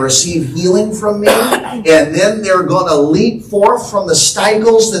and receive healing from me. And then they're going to leap forth from the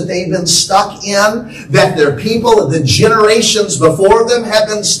cycles that they've been stuck in, that their people of the generations before them have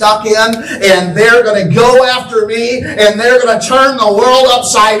been stuck in. And they're going to go after me, and they're going to turn the world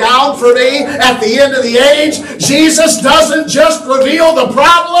upside down for me at the end of the age. Jesus doesn't just reveal the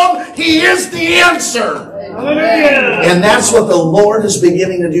problem. He is the answer. And that's what the Lord is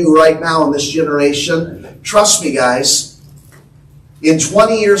beginning to do right now in this generation. Trust me, guys. In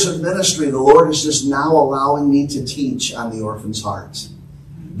 20 years of ministry, the Lord is just now allowing me to teach on the orphan's heart.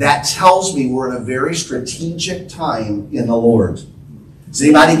 That tells me we're in a very strategic time in the Lord. Is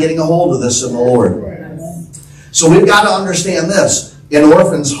anybody getting a hold of this in the Lord? So we've got to understand this. An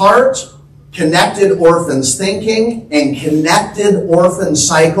orphan's heart, connected orphans thinking, and connected orphan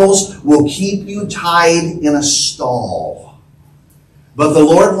cycles will keep you tied in a stall. But the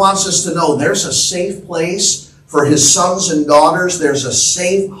Lord wants us to know there's a safe place for His sons and daughters. There's a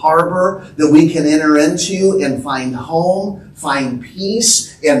safe harbor that we can enter into and find home, find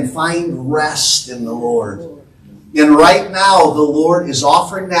peace, and find rest in the Lord. And right now, the Lord is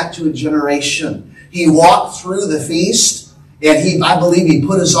offering that to a generation. He walked through the feast, and I believe He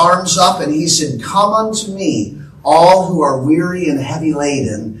put His arms up and He said, come unto me, all who are weary and heavy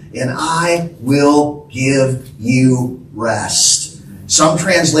laden, and I will give you rest. Some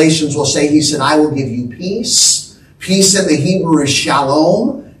translations will say, He said, I will give you peace. Peace in the Hebrew is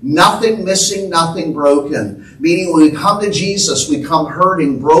shalom. Nothing missing, nothing broken. Meaning when we come to Jesus, we come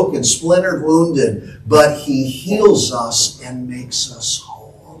hurting, broken, splintered, wounded, but He heals us and makes us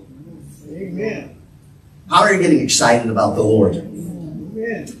whole. Amen. How are you getting excited about the Lord?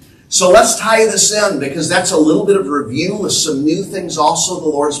 Amen. So let's tie this in, because that's a little bit of review with some new things also the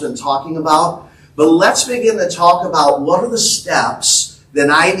Lord's been talking about. But let's begin to talk about what are the steps that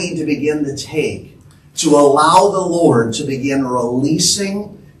I need to begin to take to allow the Lord to begin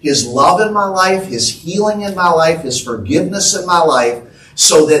releasing His love in my life, His healing in my life, His forgiveness in my life,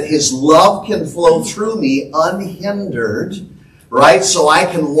 so that His love can flow through me unhindered, right? So I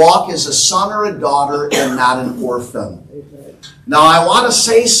can walk as a son or a daughter and not an orphan. Now, I want to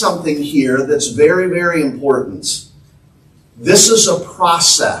say something here that's very, very important. This is a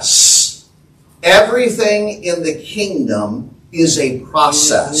process. Everything in the kingdom is a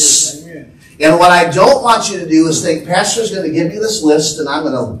process. And what I don't want you to do is think, Pastor's going to give you this list, and I'm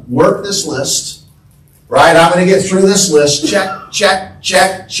going to work this list. Right? I'm going to get through this list. Check, check,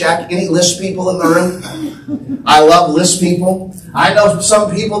 check, check. Any list people in the room? I love list people. I know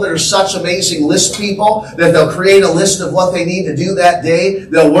some people that are such amazing list people that they'll create a list of what they need to do that day.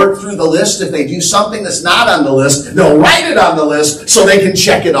 They'll work through the list. If they do something that's not on the list, they'll write it on the list so they can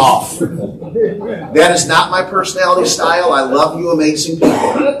check it off. That is not my personality style. I love you amazing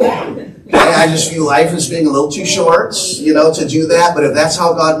people. I just view life as being a little too short, to do that. But if that's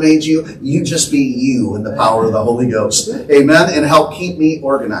how God made you, you just be you in the power of the Holy Ghost. Amen. And help keep me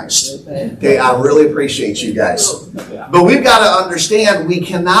organized. Okay, I really appreciate you guys. But we've got to understand we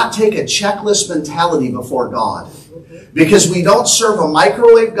cannot take a checklist mentality before God. Because we don't serve a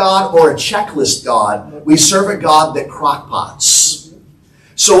microwave God or a checklist God. We serve a God that crockpots.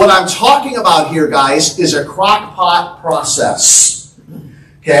 So what I'm talking about here, guys, is a crockpot process.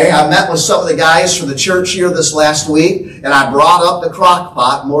 Okay, I met with some of the guys from the church here this last week, and I brought up the crock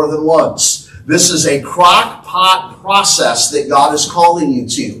pot more than once. This is a crock pot process that God is calling you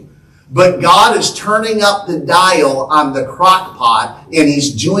to. But God is turning up the dial on the crock pot, and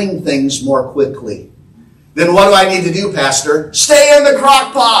He's doing things more quickly. Then what do I need to do, Pastor? Stay in the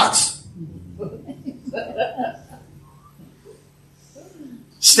crock pot.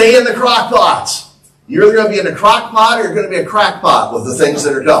 Stay in the crock pot. You're either going to be in a crock pot or you're going to be a crackpot with the things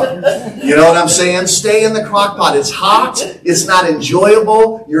that are coming. You know what I'm saying? Stay in the crock pot. It's hot. It's not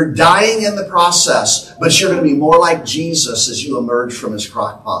enjoyable. You're dying in the process. But you're going to be more like Jesus as you emerge from His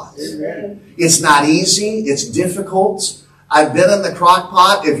crock pot. It's not easy. It's difficult. I've been in the crock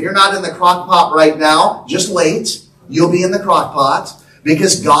pot. If you're not in the crock pot right now, just wait. You'll be in the crock pot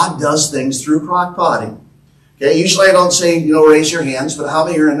because God does things through crock potting. Okay, usually I don't say, raise your hands, but how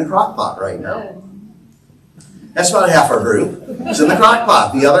many are in the crock pot right now? That's about half our group. It's in the crock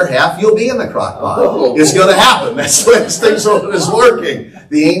pot. The other half, you'll be in the crock pot. It's going to happen. That's the way this thing is working.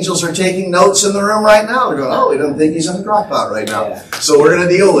 The angels are taking notes in the room right now. They're going, we don't think he's in the crock pot right now. So we're going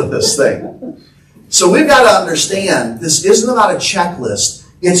to deal with this thing. So we've got to understand, this isn't about a checklist.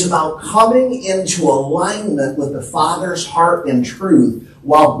 It's about coming into alignment with the Father's heart and truth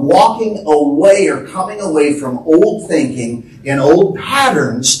while walking away or coming away from old thinking and old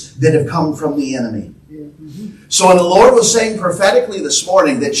patterns that have come from the enemy. So when the Lord was saying prophetically this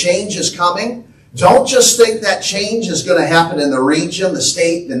morning that change is coming, don't just think that change is going to happen in the region, the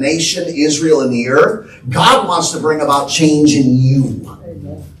state, the nation, Israel, and the earth. God wants to bring about change in you.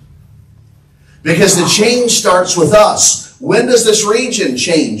 Because the change starts with us. When does this region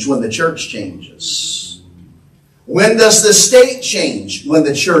change? When the church changes. When does the state change? When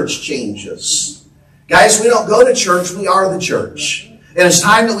the church changes. Guys, we don't go to church, we are the church. And it's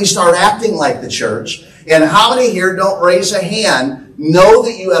time that we start acting like the church. And how many here, don't raise a hand, know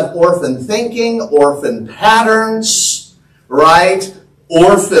that you have orphan thinking, orphan patterns, right?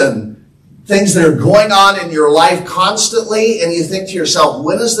 Orphan things that are going on in your life constantly, and you think to yourself,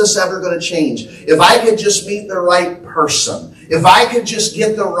 when is this ever going to change? If I could just meet the right person, if I could just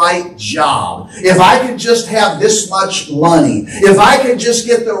get the right job, if I could just have this much money, if I could just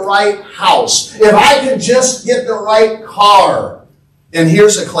get the right house, if I could just get the right car. And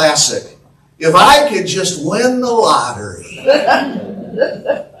here's a classic. If I could just win the lottery,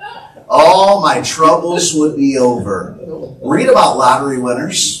 all my troubles would be over. Read about lottery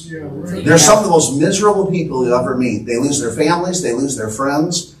winners. They're some of the most miserable people you ever meet. They lose their families, they lose their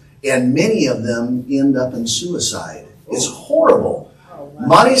friends, and many of them end up in suicide. It's horrible.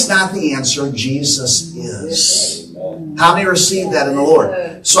 Money's not the answer. Jesus is. How many receive that in the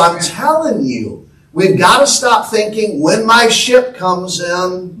Lord? So I'm telling you, we've got to stop thinking, when my ship comes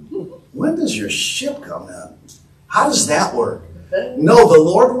in. When does your ship come in? How does that work? No, the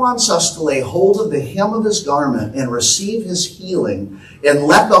Lord wants us to lay hold of the hem of his garment and receive his healing and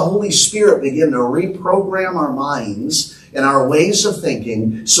let the Holy Spirit begin to reprogram our minds and our ways of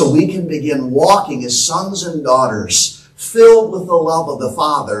thinking so we can begin walking as sons and daughters filled with the love of the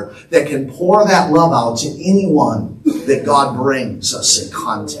Father that can pour that love out to anyone that God brings us in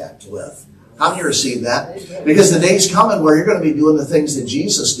contact with. How do you receive that? Because the day's coming where you're going to be doing the things that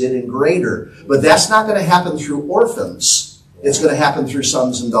Jesus did and greater. But that's not going to happen through orphans. It's going to happen through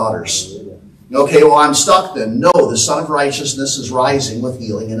sons and daughters. Okay, well, I'm stuck then. No, the Son of Righteousness is rising with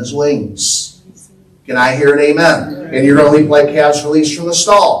healing in his wings. Can I hear an amen? And you're going to leap like calves released from the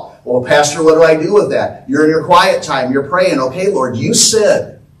stall. Well, Pastor, what do I do with that? You're in your quiet time. You're praying. Okay, Lord, you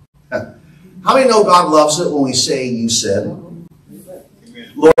said. How many know God loves it when we say you said?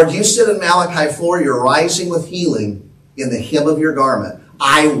 Lord, you said in Malachi 4, you're rising with healing in the hem of your garment.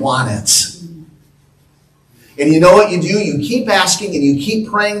 I want it. And you know what you do? You keep asking and you keep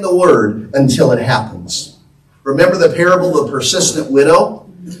praying the word until it happens. Remember the parable of the persistent widow?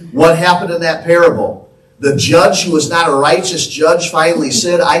 What happened in that parable? The judge, who was not a righteous judge, finally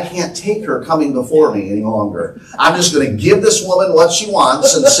said, I can't take her coming before me any longer. I'm just going to give this woman what she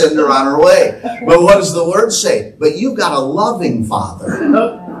wants and send her on her way. But what does the word say? But you've got a loving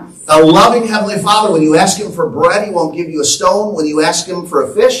Father. A loving Heavenly Father. When you ask him for bread, he won't give you a stone. When you ask him for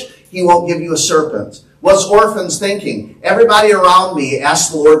a fish, he won't give you a serpent. What's orphans thinking? Everybody around me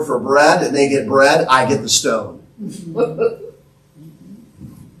asks the Lord for bread, and they get bread. I get the stone.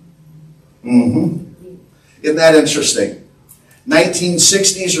 Isn't that interesting?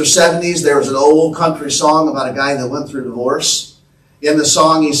 1960s or 70s, there was an old country song about a guy that went through divorce. In the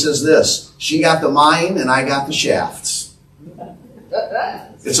song, he says this, she got the mine and I got the shafts.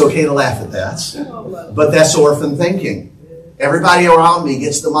 It's okay to laugh at that, but that's orphan thinking. Everybody around me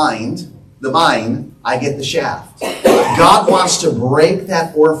gets the mine, I get the shaft. God wants to break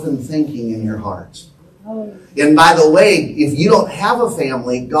that orphan thinking in your heart. And by the way, if you don't have a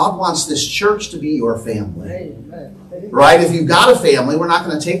family, God wants this church to be your family. Right? If you've got a family, we're not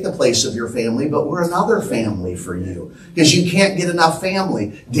going to take the place of your family, but we're another family for you. Because you can't get enough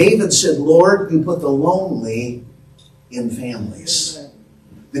family. David said, Lord, you put the lonely in families.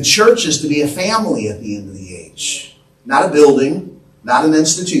 The church is to be a family at the end of the age. Not a building, not an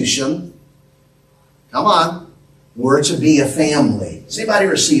institution. Come on. We're to be a family. Does anybody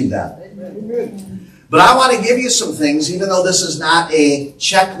receive that? But I want to give you some things, even though this is not a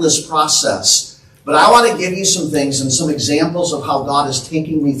checklist process. But I want to give you some things and some examples of how God is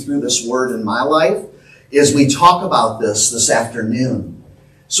taking me through this word in my life. as we talk about this afternoon.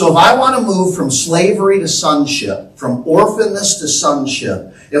 So if I want to move from slavery to sonship, from orphanness to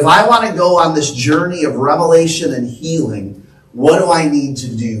sonship, if I want to go on this journey of revelation and healing, what do I need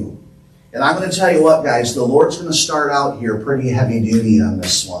to do? And I'm going to tell you what, guys, the Lord's going to start out here pretty heavy duty on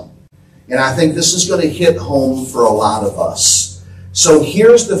this one. And I think this is going to hit home for a lot of us. So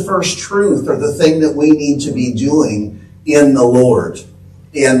here's the first truth, or the thing that we need to be doing in the Lord.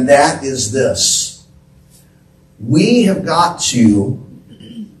 And that is this. We have got to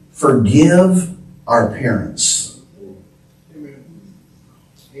forgive our parents.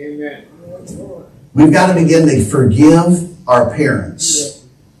 Amen. We've got to begin to forgive our parents.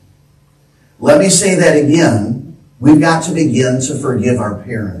 Let me say that again. We've got to begin to forgive our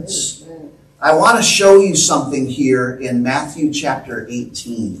parents. I want to show you something here in Matthew chapter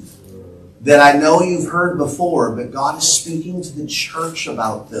 18 that I know you've heard before, but God is speaking to the church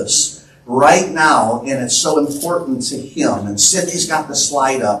about this right now, and it's so important to Him. And Cindy's got the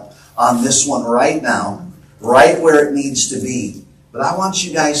slide up on this one right now, right where it needs to be. But I want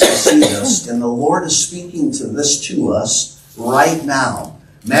you guys to see this, and the Lord is speaking to this to us right now.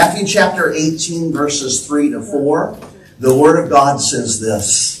 Matthew chapter 18, verses 3 to 4, the Word of God says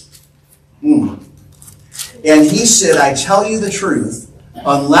this. And He said, I tell you the truth,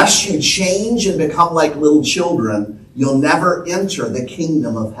 unless you change and become like little children, you'll never enter the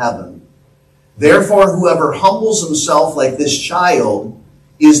kingdom of heaven. Therefore, whoever humbles himself like this child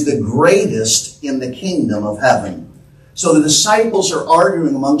is the greatest in the kingdom of heaven. So the disciples are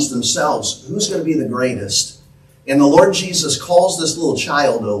arguing amongst themselves, who's going to be the greatest? And the Lord Jesus calls this little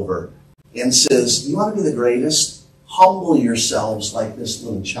child over and says, you want to be the greatest? Humble yourselves like this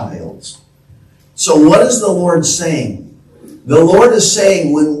little child. So what is the Lord saying? The Lord is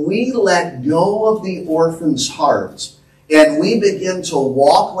saying when we let go of the orphan's heart and we begin to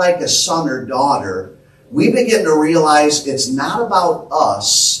walk like a son or daughter, we begin to realize it's not about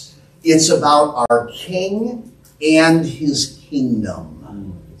us, it's about our King and His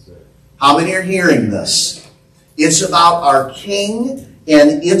kingdom. How many are hearing this? It's about our King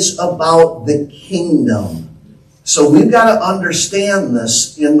and it's about the kingdom. So we've got to understand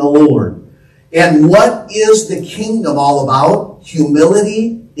this in the Lord. And what is the kingdom all about?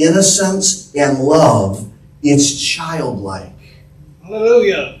 Humility, innocence, and love. It's childlike.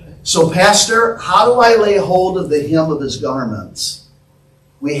 Hallelujah. So, Pastor, how do I lay hold of the hem of His garments?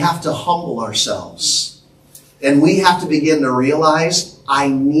 We have to humble ourselves. And we have to begin to realize, I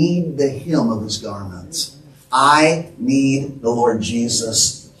need the hem of His garments. I need the Lord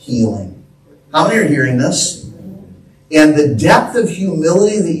Jesus healing. How many are hearing this? And the depth of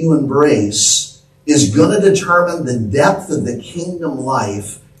humility that you embrace is going to determine the depth of the kingdom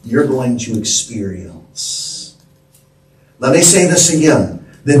life you're going to experience. Let me say this again.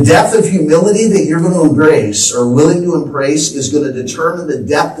 The depth of humility that you're going to embrace or willing to embrace is going to determine the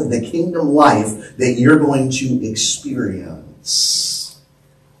depth of the kingdom life that you're going to experience.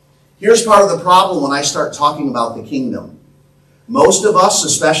 Here's part of the problem when I start talking about the kingdom. Most of us,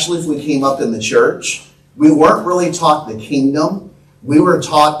 especially if we came up in the church, we weren't really taught the kingdom. We were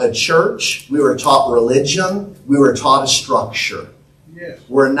taught a church. We were taught religion. We were taught a structure. Yes.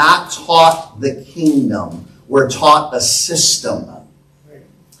 We're not taught the kingdom. We're taught a system.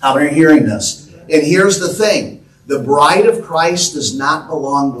 How many are hearing this? And here's the thing. The bride of Christ does not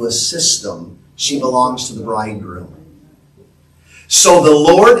belong to a system. She belongs to the bridegroom. So the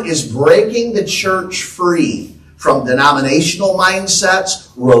Lord is breaking the church free from denominational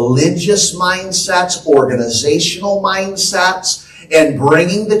mindsets, religious mindsets, organizational mindsets, and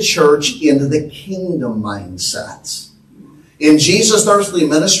bringing the church into the kingdom mindset. In Jesus' earthly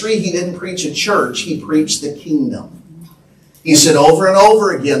ministry, He didn't preach a church, He preached the kingdom. He said over and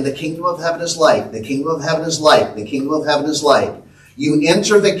over again, the kingdom of heaven is like, the kingdom of heaven is like, the kingdom of heaven is like. You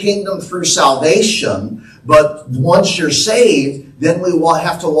enter the kingdom through salvation, but once you're saved, then we will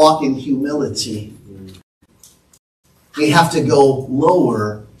have to walk in humility. We have to go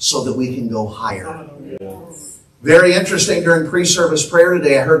lower so that we can go higher. Very interesting, during pre-service prayer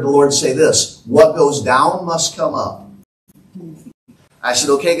today, I heard the Lord say this, what goes down must come up. I said,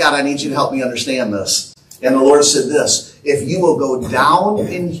 okay, God, I need you to help me understand this. And the Lord said this, if you will go down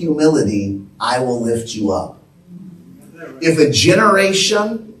in humility, I will lift you up. If a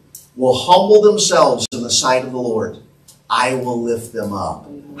generation will humble themselves in the sight of the Lord, I will lift them up.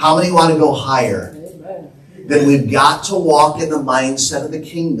 How many want to go higher? Then we've got to walk in the mindset of the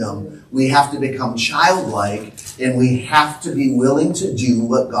kingdom. We have to become childlike, and we have to be willing to do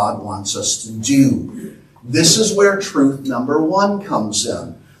what God wants us to do. This is where truth number one comes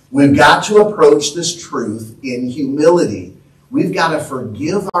in. We've got to approach this truth in humility. we've got to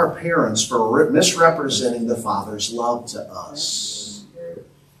forgive our parents for misrepresenting the Father's love to us.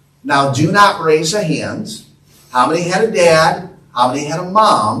 Now, do not raise a hand. How many had a dad? How many had a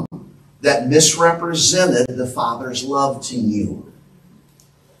mom that misrepresented the Father's love to you?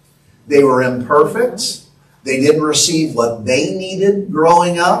 They were imperfect. They didn't receive what they needed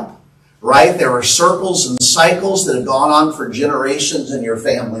growing up, right? There were circles and cycles that have gone on for generations in your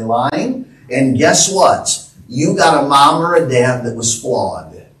family line. And guess what? You got a mom or a dad that was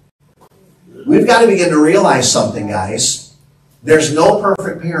flawed. We've got to begin to realize something, guys. There's no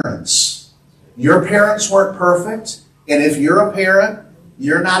perfect parents. Your parents weren't perfect. And if you're a parent,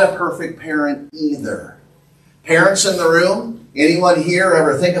 you're not a perfect parent either. Parents in the room, anyone here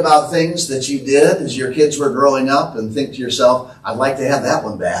ever think about things that you did as your kids were growing up and think to yourself, I'd like to have that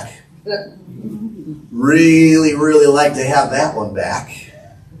one back. Really, really like to have that one back.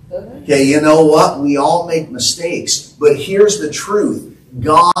 Okay, you know what? We all make mistakes. But here's the truth.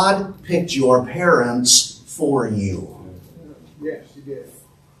 God picked your parents for you. Yes, He did.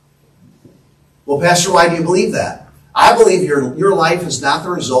 Well, Pastor, why do you believe that? I believe your life is not the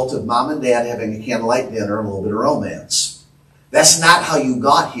result of mom and dad having a candlelight dinner and a little bit of romance. That's not how you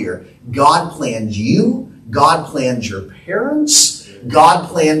got here. God planned you. God planned your parents. God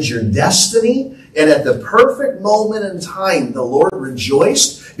planned your destiny. And at the perfect moment in time, the Lord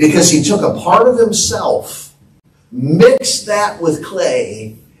rejoiced because He took a part of Himself, mixed that with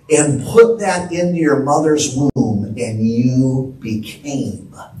clay, and put that into your mother's womb, and you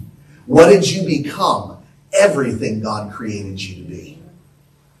became. What did you become? Everything God created you to be.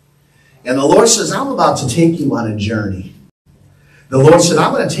 And the Lord says, I'm about to take you on a journey. The Lord said,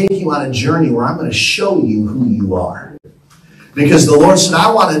 I'm going to take you on a journey where I'm going to show you who you are. Because the Lord said,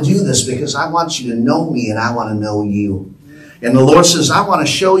 I want to do this because I want you to know me and I want to know you. And the Lord says, I want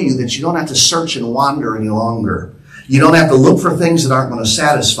to show you that you don't have to search and wander any longer. You don't have to look for things that aren't going to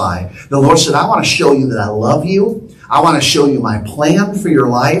satisfy. The Lord said, I want to show you that I love you. I want to show you my plan for your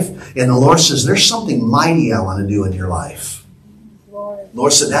life. And the Lord says, there's something mighty I want to do in your life. The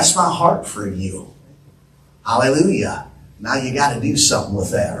Lord said, that's my heart for you. Hallelujah. Now you got to do something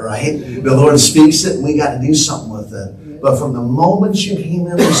with that, right? The Lord speaks it and we got to do something with it. But from the moment you came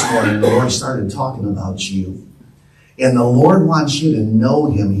in this morning, the Lord started talking about you. And the Lord wants you to know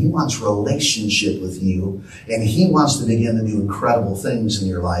Him. He wants relationship with you. And He wants to begin to do incredible things in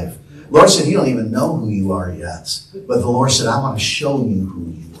your life. The Lord said, you don't even know who you are yet. But the Lord said, I want to show you who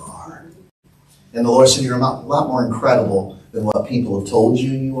you are. And the Lord said, you're a lot more incredible than what people have told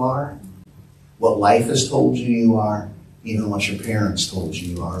you you are, what life has told you you are, even what your parents told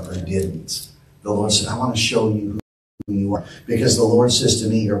you you are or didn't. The Lord said, I want to show you who you are. Because the Lord says to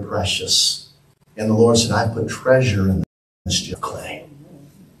me, you're precious. And the Lord said, I put treasure in this jar of clay.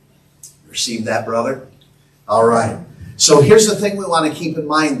 Receive that, brother? All right. So here's the thing we want to keep in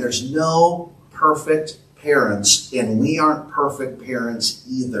mind. There's no perfect parents, and we aren't perfect parents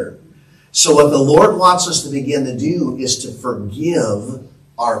either. So what the Lord wants us to begin to do is to forgive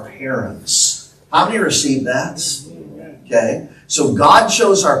our parents. How many receive that? Okay. So God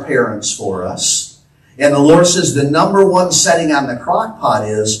chose our parents for us. And the Lord says the number one setting on the crockpot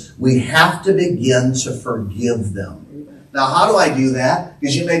is we have to begin to forgive them. Now, how do I do that?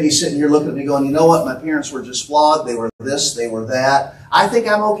 Because you may be sitting here looking at me going, you know what? My parents were just flawed. They were this, they were that. I think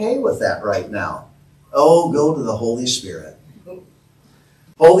I'm okay with that right now. Oh, go to the Holy Spirit.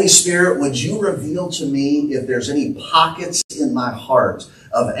 Holy Spirit, would you reveal to me if there's any pockets in my heart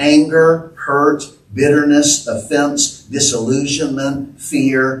of anger, hurt, bitterness, offense, disillusionment,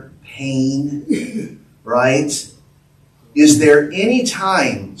 fear, pain, right? Is there any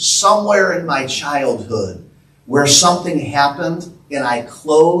time somewhere in my childhood where something happened and I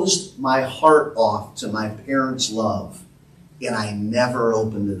closed my heart off to my parents' love and I never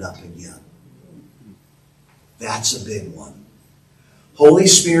opened it up again? That's a big one. Holy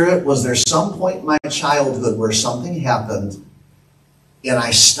Spirit, was there some point in my childhood where something happened and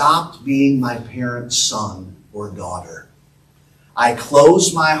I stopped being my parents' son or daughter? I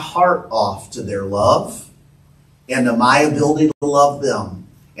closed my heart off to their love and to my ability to love them.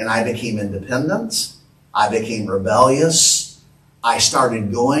 And I became independent. I became rebellious. I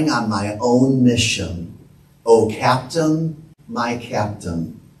started going on my own mission. Oh, Captain, my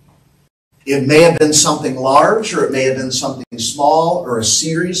Captain. It may have been something large, or it may have been something small, or a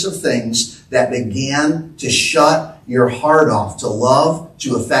series of things that began to shut your heart off to love,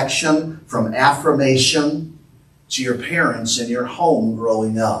 to affection, from affirmation to your parents in your home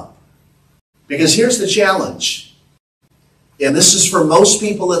growing up. Because here's the challenge, and this is for most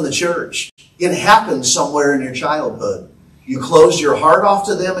people in the church. It happens somewhere in your childhood. You closed your heart off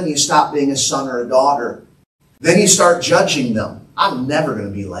to them and you stopped being a son or a daughter. Then you start judging them. I'm never going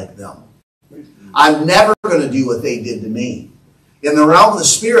to be like them. I'm never going to do what they did to me. In the realm of the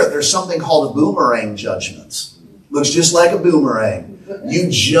Spirit, there's something called a boomerang judgment. Looks just like a boomerang. You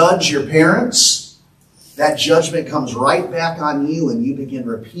judge your parents, that judgment comes right back on you, and you begin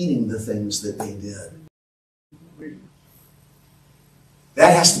repeating the things that they did.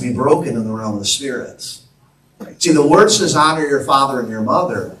 That has to be broken in the realm of the Spirit. See, the Word says honor your father and your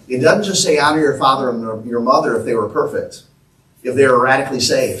mother. It doesn't just say honor your father and your mother if they were perfect, if they were radically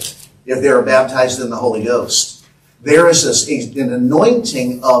saved, if they were baptized in the Holy Ghost. There is an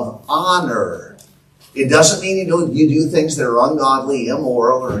anointing of honor. It doesn't mean you do things that are ungodly,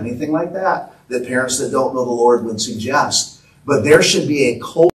 immoral, or anything like that parents that don't know the Lord would suggest. But there should be a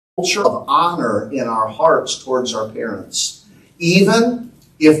culture of honor in our hearts towards our parents, even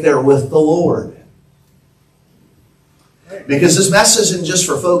if they're with the Lord. Because this message isn't just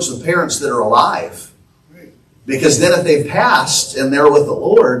for folks with parents that are alive. Because then if they've passed and they're with the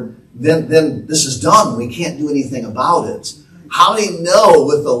Lord, then this is done. We can't do anything about it. How many know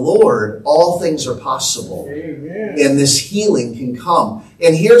with the Lord all things are possible? Amen. And this healing can come.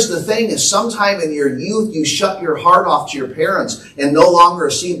 And here's the thing, is sometime in your youth you shut your heart off to your parents and no longer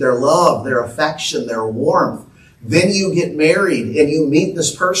receive their love, their affection, their warmth. Then you get married and you meet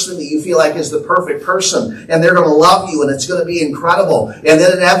this person that you feel like is the perfect person, and they're going to love you and it's going to be incredible. And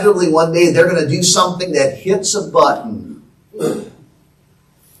then inevitably one day they're going to do something that hits a button.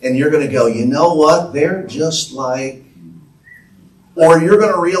 And you're going to go, you know what? They're just like... Or you're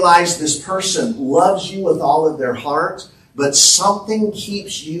going to realize this person loves you with all of their heart, but something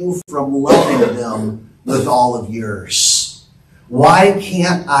keeps you from loving them with all of yours. Why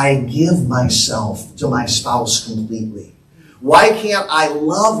can't I give myself to my spouse completely? Why can't I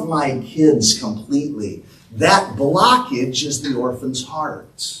love my kids completely? That blockage is the orphan's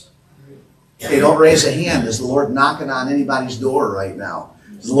heart. Okay, don't raise a hand. Is the Lord knocking on anybody's door right now?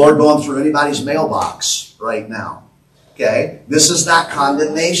 Is the Lord going through anybody's mailbox right now? Okay, this is not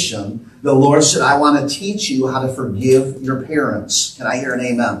condemnation. The Lord said, I want to teach you how to forgive your parents. Can I hear an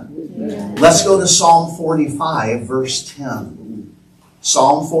amen? Amen. Let's go to Psalm 45, verse 10.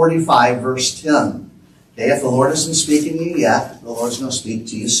 Psalm 45, verse 10. Okay, if the Lord isn't speaking to you yet, the Lord's going to speak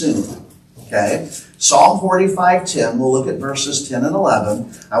to you soon. Okay, Psalm 45, 10. We'll look at verses 10 and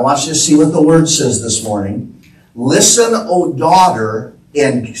 11. I want you to see what the Word says this morning. Listen, O daughter,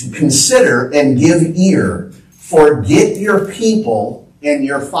 and consider and give ear. Forget your people and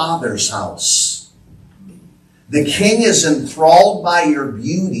your father's house. The king is enthralled by your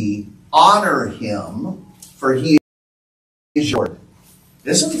beauty. Honor him, for he is yours.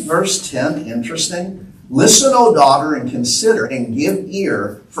 Isn't verse 10 interesting? Listen, O daughter, and consider and give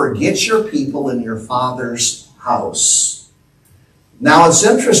ear. Forget your people and your father's house. Now it's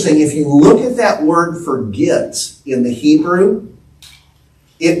interesting, if you look at that word forget in the Hebrew,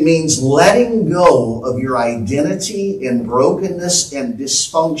 it means letting go of your identity in brokenness and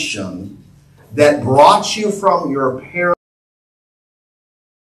dysfunction that brought you from your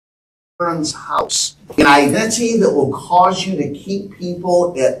parents' house. An identity that will cause you to keep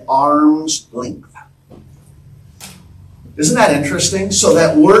people at arm's length. Isn't that interesting? So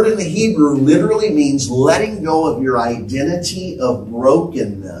that word in the Hebrew literally means letting go of your identity of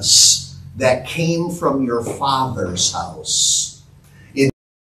brokenness that came from your father's house.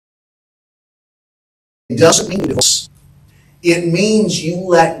 It doesn't mean divorce. It means you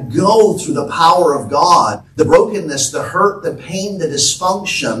let go through the power of God, the brokenness, the hurt, the pain, the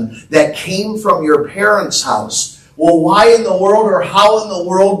dysfunction that came from your parents' house. Well, why in the world or how in the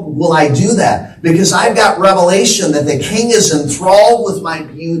world will I do that? Because I've got revelation that the king is enthralled with my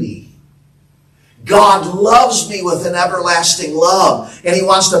beauty. God loves me with an everlasting love, and he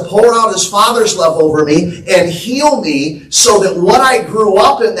wants to pour out his Father's love over me and heal me so that what I grew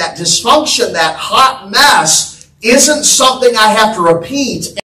up in, that dysfunction, that hot mess, isn't something I have to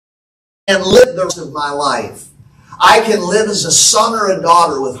repeat and live the rest of my life. I can live as a son or a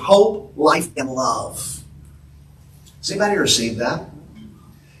daughter with hope, life, and love. Does anybody receive that?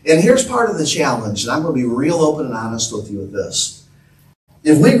 And here's part of the challenge, and I'm going to be real open and honest with you with this.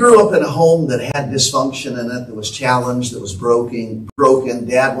 If we grew up in a home that had dysfunction in it, that was challenged, that was broken,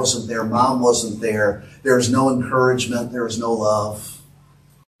 dad wasn't there, mom wasn't there, there was no encouragement, there was no love.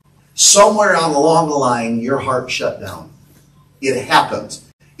 Somewhere along the line, your heart shut down. It happened.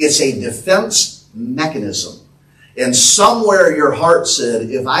 It's a defense mechanism. And somewhere your heart said,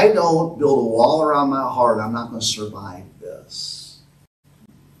 if I don't build a wall around my heart, I'm not going to survive this.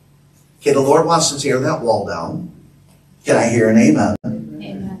 Okay, the Lord wants to tear that wall down. Can I hear an amen?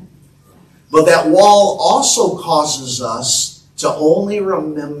 Amen. But that wall also causes us to only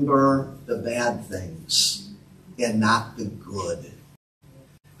remember the bad things. and not the good.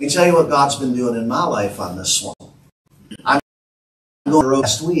 Let me tell you what God's been doing in my life on this one. I'm going to the road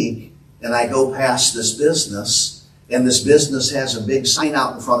last week, and I go past this business, and this business has a big sign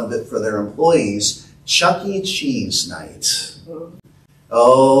out in front of it for their employees, Chuck E. Cheese night.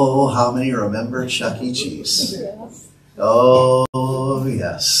 Oh, how many remember Chuck E. Cheese? Oh,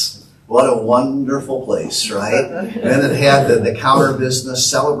 yes. What a wonderful place, right? Then it had the counter business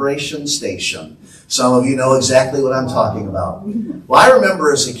celebration station. Some of you know exactly what I'm talking about. Well, I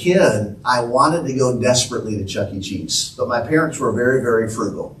remember as a kid, I wanted to go desperately to Chuck E. Cheese, but my parents were very, very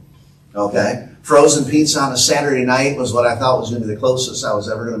frugal. Okay? Frozen pizza on a Saturday night was what I thought was going to be the closest I was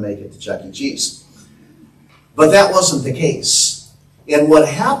ever going to make it to Chuck E. Cheese. But that wasn't the case. And what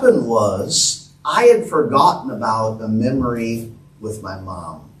happened was, I had forgotten about a memory with my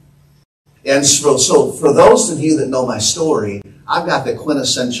mom. And so for those of you that know my story, I've got the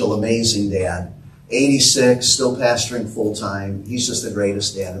quintessential amazing dad. 86, still pastoring full-time. He's just the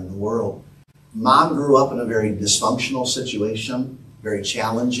greatest dad in the world. Mom grew up in a very dysfunctional situation, very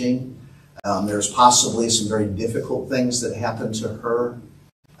challenging. There's possibly some very difficult things that happened to her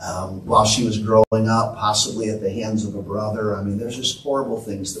while she was growing up, possibly at the hands of a brother. I mean, there's just horrible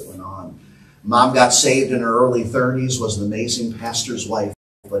things that went on. Mom got saved in her early 30s, was an amazing pastor's wife,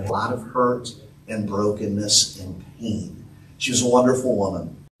 but had a lot of hurt and brokenness and pain. She was a wonderful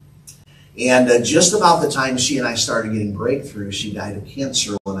woman. And just about the time she and I started getting breakthrough, she died of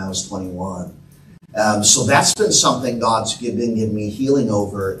cancer when I was 21. So that's been something God's been giving me healing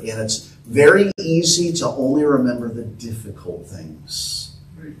over, and it's very easy to only remember the difficult things.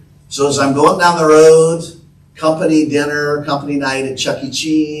 So as I'm going down the road, company dinner, company night at Chuck E.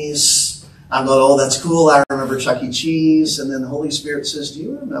 Cheese, I'm going, oh, that's cool, I remember Chuck E. Cheese. And then the Holy Spirit says, do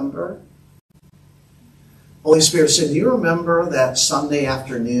you remember? Holy Spirit said, do you remember that Sunday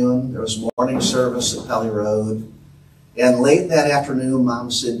afternoon, there was morning service at Pelly Road, and late that afternoon, Mom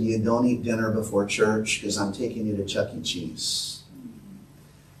said, you don't eat dinner before church because I'm taking you to Chuck E. Cheese.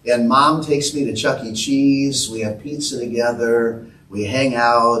 And Mom takes me to Chuck E. Cheese, we have pizza together, we hang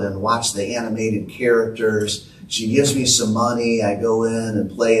out and watch the animated characters. She gives me some money, I go in and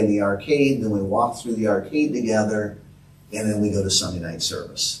play in the arcade, then we walk through the arcade together, and then we go to Sunday night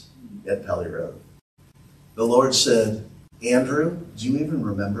service at Pelly Road. The Lord said, Andrew, do you even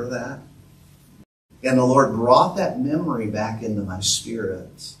remember that? And the Lord brought that memory back into my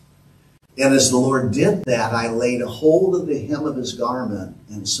spirit. And as the Lord did that, I laid hold of the hem of his garment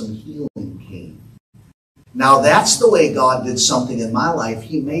and some healing came. Now that's the way God did something in my life.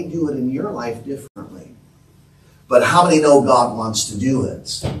 He may do it in your life differently. But how many know God wants to do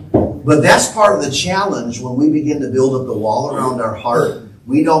it? But that's part of the challenge when we begin to build up the wall around our heart.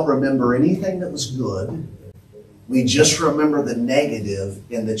 We don't remember anything that was good. We just remember the negative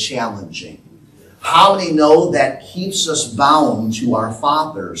and the challenging. How many know that keeps us bound to our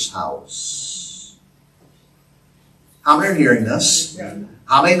Father's house? How many are hearing this?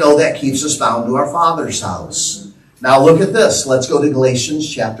 How many know that keeps us bound to our Father's house? Now look at this. Let's go to Galatians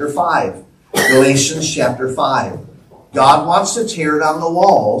chapter 5. Galatians chapter 5. God wants to tear down the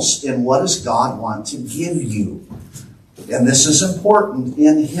walls, and what does God want to give you? And this is important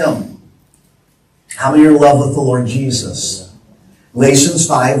in Him. How many are in love with the Lord Jesus? Galatians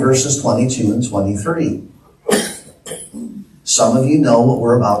 5 verses 22 and 23. Some of you know what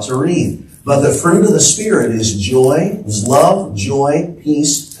we're about to read. But the fruit of the Spirit is joy, is love, joy,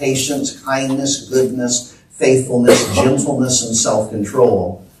 peace, patience, kindness, goodness, faithfulness, gentleness, and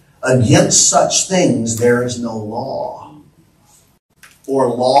self-control. Against such things there is no law.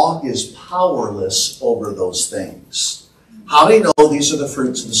 Or law is powerless over those things. How many know these are the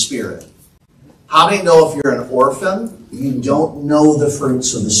fruits of the Spirit? How many know if you're an orphan, you don't know the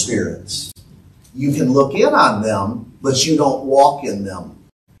fruits of the Spirit? You can look in on them, but you don't walk in them.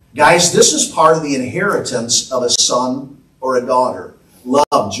 Guys, this is part of the inheritance of a son or a daughter.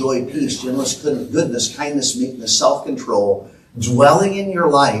 Love, joy, peace, gentleness, goodness, kindness, meekness, self-control, dwelling in your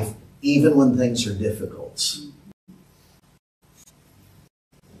life even when things are difficult.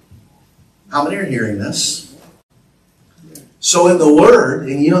 How many are hearing this? So in the Word,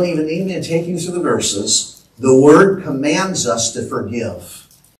 and you don't even need me to take you through the verses, the Word commands us to forgive.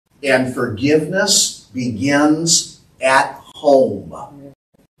 And forgiveness begins at home.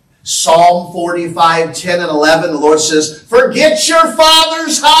 Psalm 45, 10 and 11, the Lord says, forget your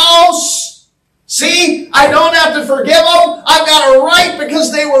father's house. See, I don't have to forgive them. I've got a right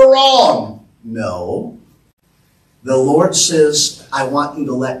because they were wrong. No. The Lord says, I want you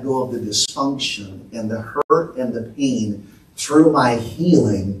to let go of the dysfunction and the hurt and the pain through my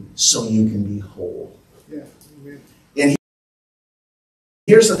healing so you can be whole. Yeah. And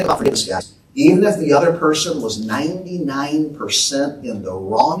here's the thing about forgiveness, guys. Even if the other person was 99% in the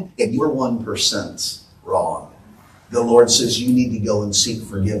wrong and you were 1% wrong, the Lord says you need to go and seek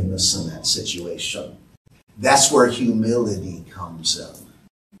forgiveness in that situation. That's where humility comes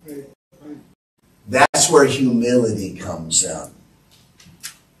in. That's where humility comes in.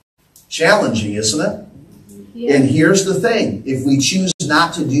 Challenging, isn't it? Yeah. And here's the thing. If we choose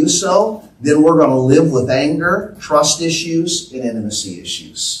not to do so, then we're going to live with anger, trust issues, and intimacy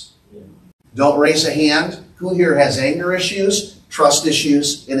issues. Yeah. Don't raise a hand. Who here has anger issues, trust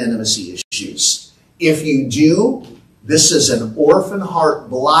issues, and intimacy issues? If you do, this is an orphan heart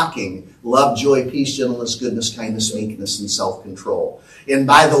blocking love, joy, peace, gentleness, goodness, kindness, meekness, and self-control. And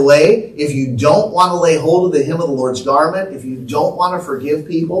by the way, if you don't want to lay hold of the hem of the Lord's garment, if you don't want to forgive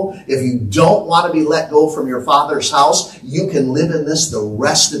people, if you don't want to be let go from your Father's house, you can live in this the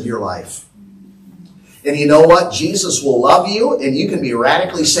rest of your life. And you know what? Jesus will love you, and you can be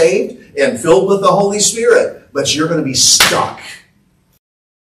radically saved and filled with the Holy Spirit, but you're going to be stuck.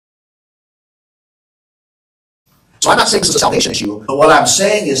 So I'm not saying this is a salvation issue, but what I'm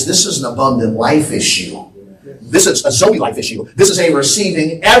saying is this is an abundant life issue. This is a Zoe life issue. This is a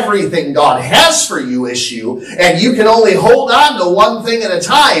receiving everything God has for you issue, and you can only hold on to one thing at a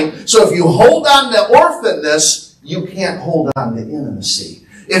time. So if you hold on to orphanness, you can't hold on to intimacy.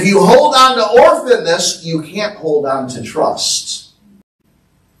 If you hold on to orphanness, you can't hold on to trust.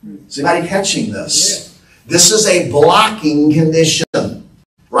 Is anybody catching this? This is a blocking condition.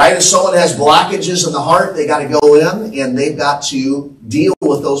 Right? If someone has blockages in the heart, they got to go in and they've got to deal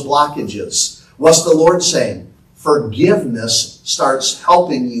with those blockages. What's the Lord saying? Forgiveness starts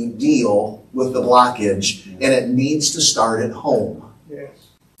helping you deal with the blockage, and it needs to start at home. Yes.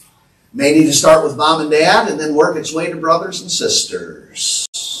 May need to start with mom and dad and then work its way to brothers and sisters,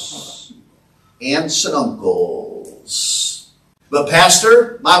 aunts and uncles. But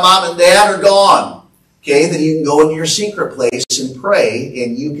Pastor, my mom and dad are gone. Okay, then you can go into your secret place and pray,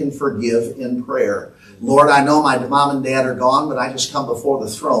 and you can forgive in prayer. Lord, I know my mom and dad are gone, but I just come before the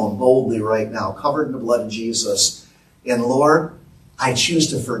throne boldly right now, covered in the blood of Jesus. And Lord, I choose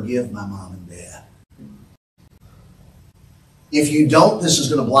to forgive my mom and dad. If you don't, this is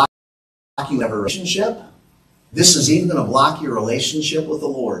going to block you in a relationship. This is even going to block your relationship with the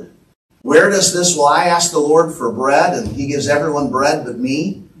Lord. Where does this, well, I asked the Lord for bread, and He gives everyone bread but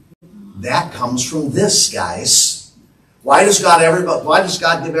me? That comes from this, guys. Why does God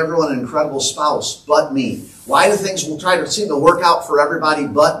give everyone an incredible spouse but me? Why do things will try to seem to work out for everybody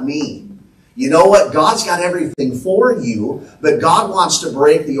but me? You know what? God's got everything for you, but God wants to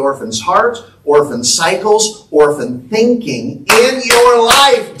break the orphan's heart, orphan cycles, orphan thinking in your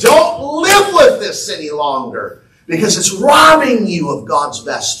life. Don't live with this any longer because it's robbing you of God's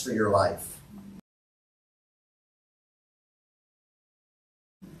best for your life.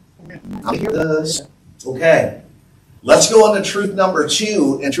 I hear this. Okay. Let's go on to truth number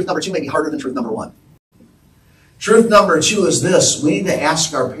 2. And truth number 2 may be harder than truth number 1. Truth number 2 is this. We need to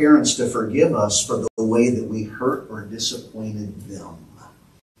ask our parents to forgive us for the way that we hurt or disappointed them.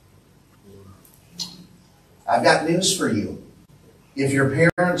 I've got news for you. If your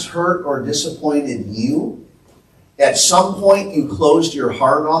parents hurt or disappointed you, at some point you closed your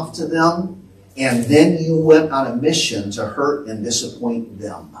heart off to them, and then you went on a mission to hurt and disappoint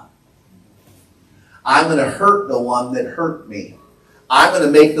them. I'm going to hurt the one that hurt me. I'm going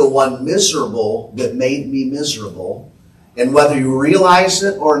to make the one miserable that made me miserable. And whether you realize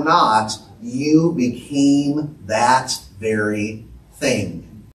it or not, you became that very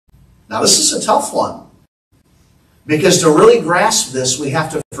thing. Now, this is a tough one. Because to really grasp this, we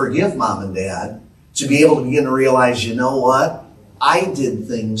have to forgive mom and dad to be able to begin to realize, you know what? I did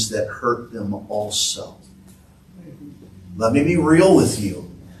things that hurt them also. Let me be real with you.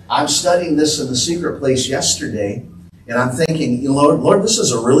 I'm studying this in the secret place yesterday, and I'm thinking, Lord, this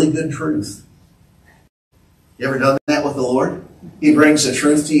is a really good truth. You ever done that with the Lord? He brings the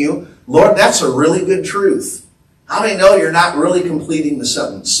truth to you. Lord, that's a really good truth. How many know you're not really completing the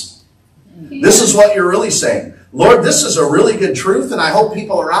sentence? This is what you're really saying. Lord, this is a really good truth, and I hope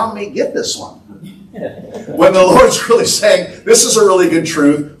people around me get this one. When the Lord's really saying, this is a really good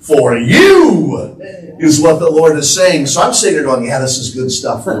truth for you, is what the Lord is saying. So I'm sitting there going, yeah, this is good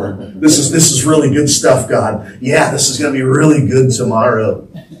stuff, Lord. This is really good stuff, God. Yeah, this is going to be really good tomorrow.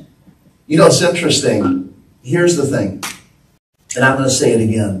 You know, it's interesting. Here's the thing, and I'm going to say it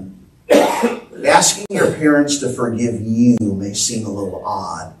again. Asking your parents to forgive you may seem a little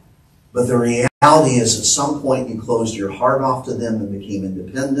odd, but the reality is at some point you closed your heart off to them and became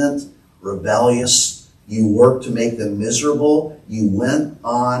independent, rebellious. You worked to make them miserable. You went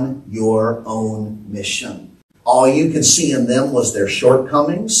on your own mission. All you could see in them was their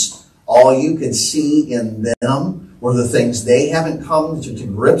shortcomings. All you could see in them were the things they haven't come to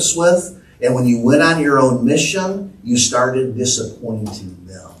grips with. And when you went on your own mission, you started disappointing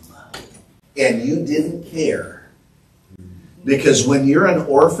them. And you didn't care. Because when you're an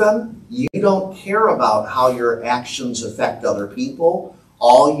orphan, you don't care about how your actions affect other people.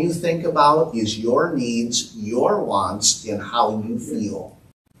 All you think about is your needs, your wants, and how you feel.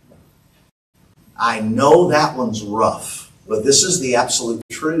 I know that one's rough, but this is the absolute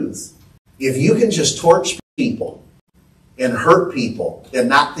truth. If you can just torch people and hurt people and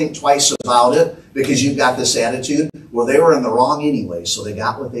not think twice about it because you've got this attitude, well, they were in the wrong anyway, so they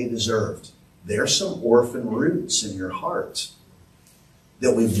got what they deserved. There's some orphan roots in your heart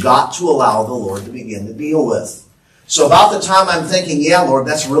that we've got to allow the Lord to begin to deal with. So about the time I'm thinking, yeah, Lord,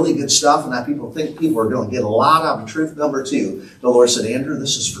 that's really good stuff, and people think people are going to get a lot out of truth number 2, the Lord said, Andrew,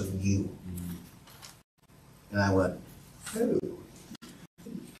 this is for you. And I went, oh,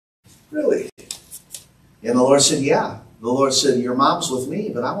 really? And the Lord said, yeah. The Lord said, your mom's with me,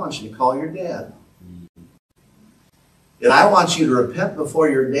 but I want you to call your dad. And I want you to repent before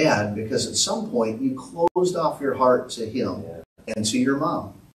your dad because at some point you closed off your heart to him and to your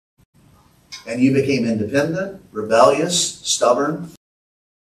mom. And you became independent, rebellious, stubborn.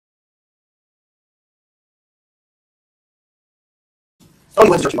 You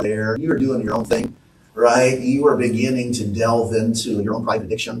went there. You were doing your own thing, right? You were beginning to delve into your own private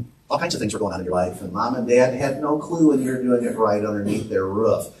addiction. All kinds of things were going on in your life. And mom and dad had no clue and you're doing it right underneath their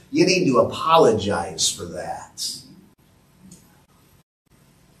roof. You need to apologize for that.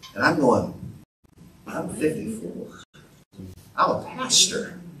 And I'm going, I'm 54. I'm a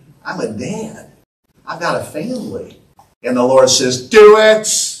pastor. I'm a dad. I've got a family. And the Lord says, do it.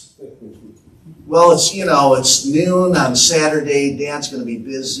 Well, it's noon on Saturday. Dad's going to be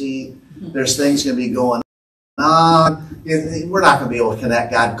busy. There's things going to be going on. We're not going to be able to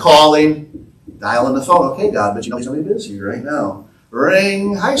connect. God, call him. Dial in the phone. Okay, God, but he's going to be busy right now.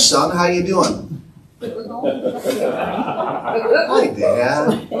 Ring. Hi, son. How you doing? Hi,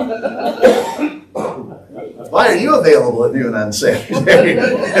 Dad. Why are you available at noon on Saturday?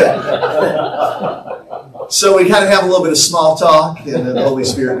 So we kind of have a little bit of small talk, and then the Holy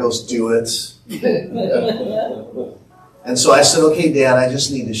Spirit goes, do it. And so I said, okay, Dad, I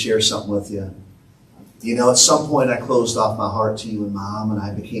just need to share something with you. At some point I closed off my heart to you and Mom, and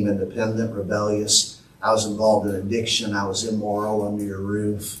I became independent, rebellious. I was involved in addiction. I was immoral under your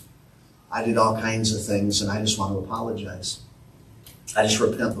roof. I did all kinds of things, and I just want to apologize. I just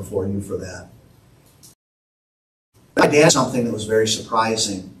repent before you for that. My dad did something that was very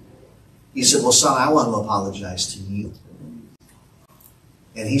surprising. He said, well, son, I want to apologize to you.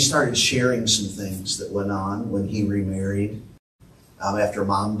 And he started sharing some things that went on when he remarried after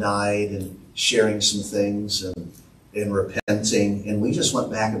Mom died, and sharing some things and repenting. And we just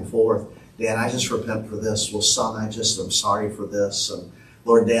went back and forth. Dad, I just repent for this. Well, son, I'm sorry for this. And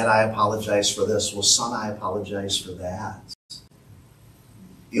Lord, Dad, I apologize for this. Well, son, I apologize for that.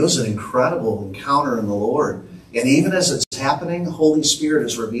 It was an incredible encounter in the Lord. And even as it's happening, the Holy Spirit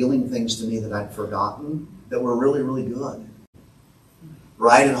is revealing things to me that I'd forgotten that were really, really good.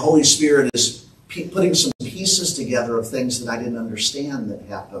 Right? And Holy Spirit is putting some pieces together of things that I didn't understand that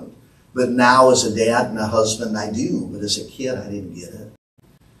happened. But now as a dad and a husband, I do. But as a kid, I didn't get it.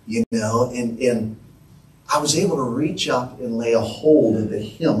 And I was able to reach up and lay a hold of the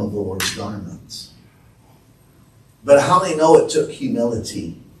hem of the Lord's garments. But how many know it took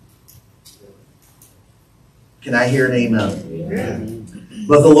humility? Can I hear an amen? Amen.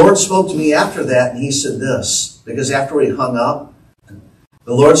 But the Lord spoke to me after that, and he said this, because after we hung up,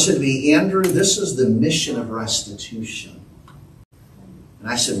 the Lord said to me, Andrew, this is the mission of restitution. And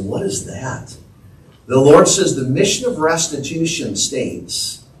I said, what is that? The Lord says the mission of restitution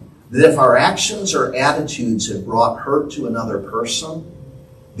states that if our actions or attitudes have brought hurt to another person,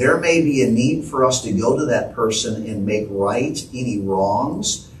 there may be a need for us to go to that person and make right any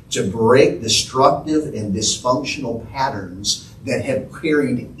wrongs, to break destructive and dysfunctional patterns that have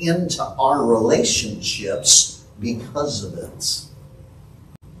carried into our relationships because of it.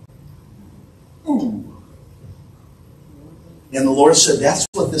 Ooh. And the Lord said, that's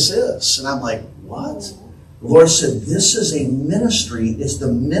what this is. And I'm like, what? The Lord said, this is a ministry. It's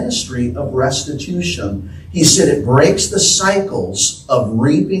the ministry of restitution. He said it breaks the cycles of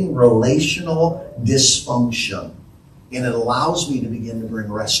reaping relational dysfunction. And it allows me to begin to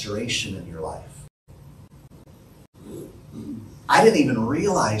bring restoration in your life. I didn't even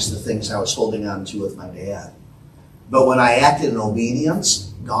realize the things I was holding on to with my dad. But when I acted in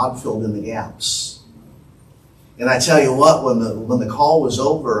obedience, God filled in the gaps. And I tell you what, when the call was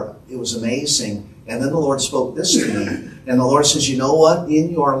over, it was amazing. And then the Lord spoke this to me. And the Lord says, you know what?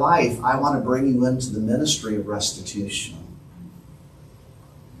 In your life, I want to bring you into the ministry of restitution.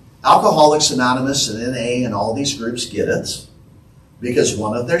 Alcoholics Anonymous and NA and all these groups get it. Because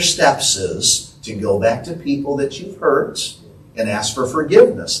one of their steps is to go back to people that you've hurt and ask for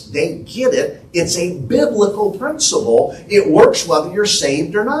forgiveness. They get it. It's a biblical principle. It works whether you're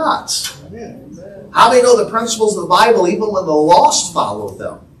saved or not. Amen. How many know the principles of the Bible, even when the lost follow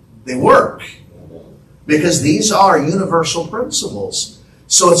them? They work. Because these are universal principles.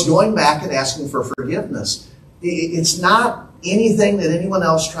 So it's going back and asking for forgiveness. It's not anything that anyone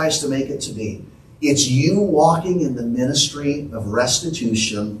else tries to make it to be. It's you walking in the ministry of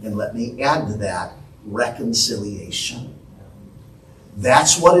restitution, and let me add to that, reconciliation.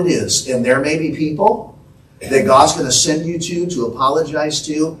 That's what it is. And there may be people that God's going to send you to apologize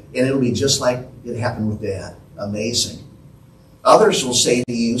to, and it'll be just like it happened with Dad. Amazing. Others will say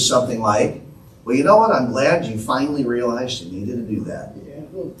to you something like, well, you know what? I'm glad you finally realized you needed to do that.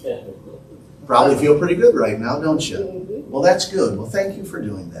 Probably feel pretty good right now, don't you? Well, that's good. Well, thank you for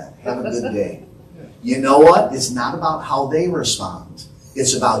doing that. Have a good day. You know what? It's not about how they respond.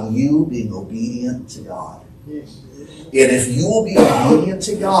 It's about you being obedient to God. And if you will be obedient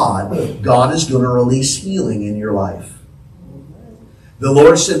to God, God is going to release healing in your life. The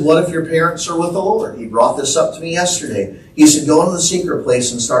Lord said, what if your parents are with the Lord? He brought this up to me yesterday. He said, go into the secret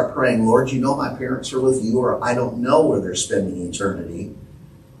place and start praying. Lord, you know my parents are with you, or I don't know where they're spending eternity.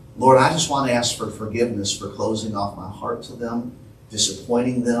 Lord, I just want to ask for forgiveness for closing off my heart to them,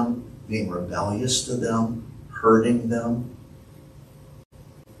 disappointing them, being rebellious to them, hurting them.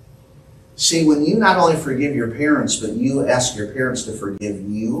 See, when you not only forgive your parents, but you ask your parents to forgive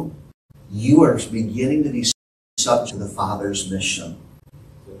you, you are beginning to be subject to the Father's mission.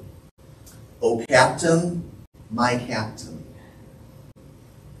 O Captain, my Captain.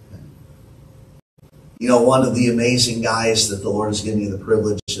 You know, one of the amazing guys that the Lord has given me the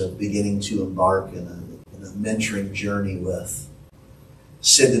privilege of beginning to embark in a mentoring journey with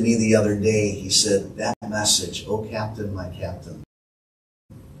said to me the other day, he said, that message, O Captain, my Captain,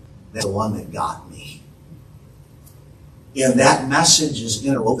 that's the one that got me. And that message is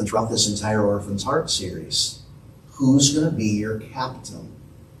interwoven throughout this entire Orphan's Heart series. Who's going to be your captain?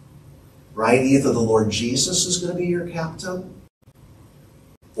 Right? Either the Lord Jesus is going to be your captain,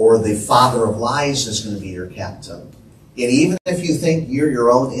 or the father of lies is going to be your captain. And even if you think you're your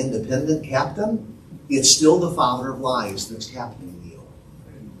own independent captain, it's still the father of lies that's captaining you.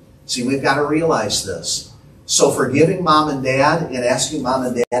 See, we've got to realize this. So forgiving mom and dad and asking mom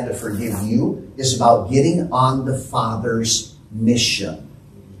and dad to forgive you is about getting on the Father's mission.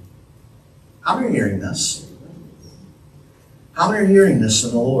 How many are hearing this? How many are hearing this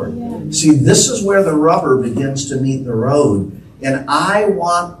in the Lord? Yeah. See, this is where the rubber begins to meet the road. And I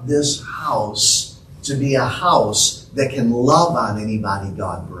want this house to be a house that can love on anybody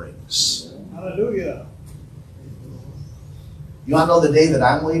God brings. Hallelujah. You want to know the day that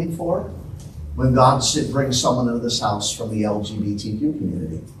I'm waiting for? When God brings someone into this house from the LGBTQ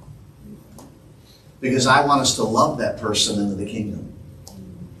community. Because I want us to love that person into the kingdom.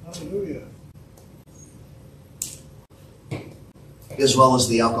 Hallelujah. As well as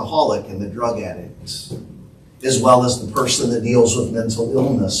the alcoholic and the drug addict. As well as the person that deals with mental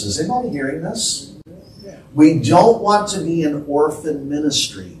illness. Is anybody hearing this? Yeah. We We don't want to be an orphan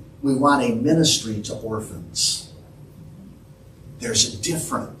ministry. We want a ministry to orphans. There's a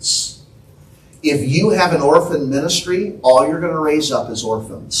difference. If you have an orphan ministry, all you're going to raise up is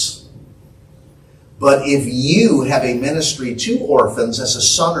orphans. But if you have a ministry to orphans as a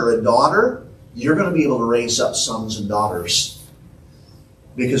son or a daughter, you're going to be able to raise up sons and daughters.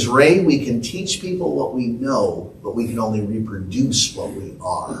 Because, Ray, we can teach people what we know, but we can only reproduce what we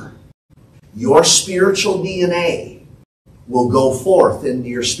are. Your spiritual DNA will go forth into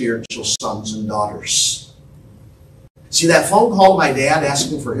your spiritual sons and daughters. See, that phone call to my dad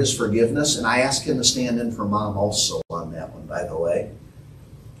asking for his forgiveness, and I asked him to stand in for Mom also on that one, by the way.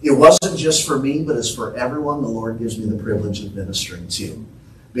 It wasn't just for me, but it's for everyone the Lord gives me the privilege of ministering to.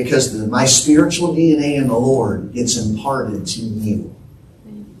 Because my spiritual DNA in the Lord gets imparted to you.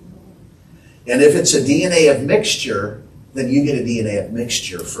 And if it's a DNA of mixture, then you get a DNA of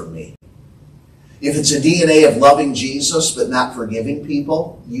mixture from me. If it's a DNA of loving Jesus but not forgiving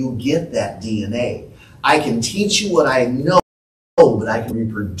people, you get that DNA. I can teach you what I know, but I can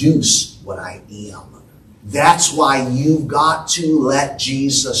reproduce what I am. That's why you've got to let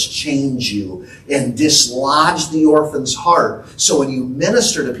Jesus change you and dislodge the orphan's heart. So when you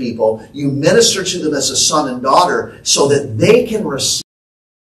minister to people, you minister to them as a son and daughter so that they can receive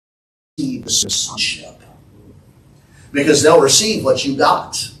sonship. Because they'll receive what you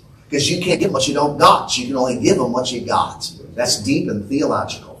got. Because you can't give them what you don't got. You can only give them what you got. That's deep and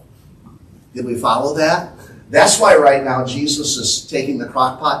theological. Did we follow that? That's why right now Jesus is taking the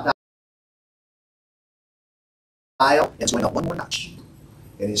crockpot dial and it's going up one more notch.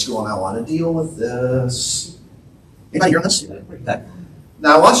 And he's going, I want to deal with this. Anybody hearing this? Okay.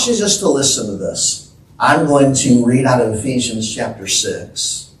 Now I want you just to listen to this. I'm going to read out of Ephesians chapter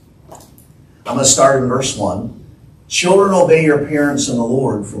 6. I'm going to start in verse 1. Children, obey your parents in the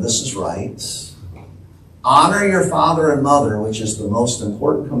Lord, for this is right. Honor your father and mother, which is the most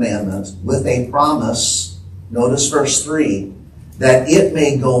important commandment, with a promise, notice verse 3, that it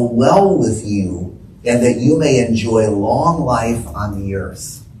may go well with you and that you may enjoy long life on the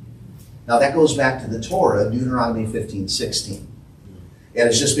earth. Now that goes back to the Torah, Deuteronomy 15:16. And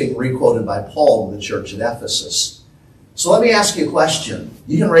it's just being requoted by Paul to the church at Ephesus. So let me ask you a question.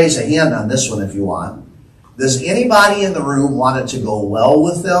 You can raise a hand on this one if you want. Does anybody in the room want it to go well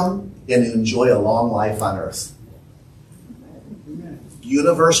with them and to enjoy a long life on earth?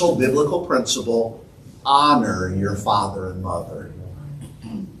 Universal biblical principle, honor your father and mother.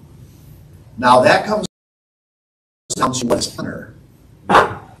 Now that comes down to what's honor.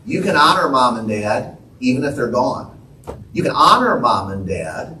 You can honor mom and dad even if they're gone. You can honor mom and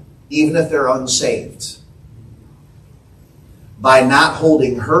dad even if they're unsaved. By not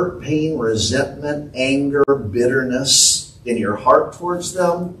holding hurt, pain, resentment, anger, bitterness in your heart towards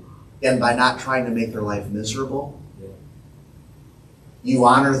them, and by not trying to make their life miserable. You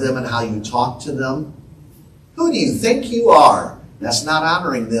honor them in how you talk to them. Who do you think you are? That's not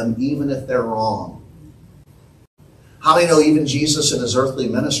honoring them even if they're wrong. How many know even Jesus in his earthly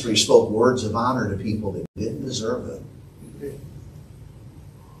ministry spoke words of honor to people that didn't deserve it?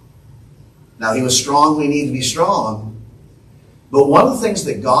 Now he was strong, we need to be strong. But one of the things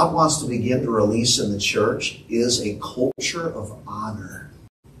that God wants to begin to release in the church is a culture of honor.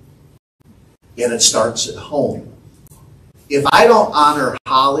 And it starts at home. If I don't honor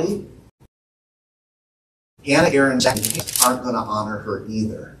Holly, Hannah, Aaron, and Zach aren't going to honor her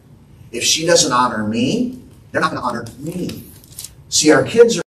either. If she doesn't honor me, they're not going to honor me. See, our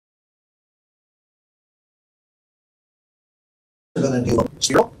kids are going to do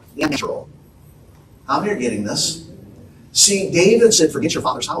spiritual and natural. How many are getting this? See, David said, forget your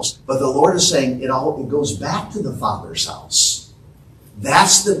father's house. But the Lord is saying it goes back to the father's house.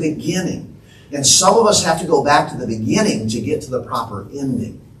 That's the beginning. And some of us have to go back to the beginning to get to the proper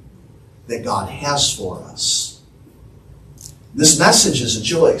ending that God has for us. This message is a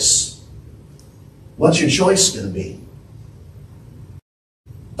choice. What's your choice going to be?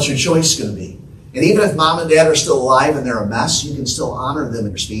 What's your choice going to be? And even if mom and dad are still alive and they're a mess, you can still honor them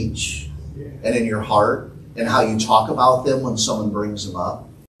in your speech and in your heart. And how you talk about them when someone brings them up.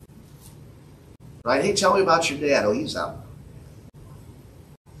 Right? Hey, tell me about your dad. Oh, he's out.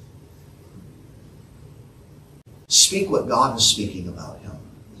 Speak what God is speaking about him.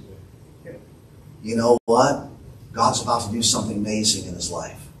 You know what? God's about to do something amazing in his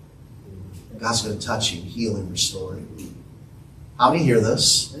life. God's going to touch him, heal him, restore him. How many hear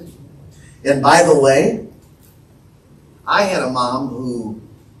this? And by the way, I had a mom who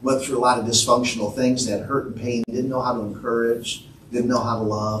went through a lot of dysfunctional things, that hurt and pain, didn't know how to encourage, didn't know how to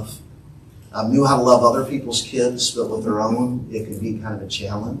love, knew how to love other people's kids, but with her own, it could be kind of a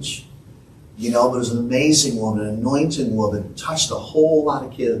challenge. You know, but it was an amazing woman, an anointed woman, touched a whole lot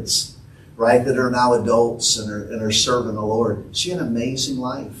of kids, right, that are now adults and are serving the Lord. She had an amazing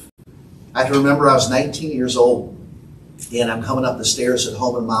life. I can remember I was 19 years old, and I'm coming up the stairs at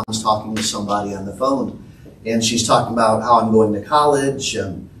home, and Mom's talking to somebody on the phone, and she's talking about how I'm going to college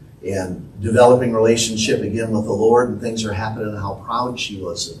and developing relationship again with the Lord, and things are happening, and how proud she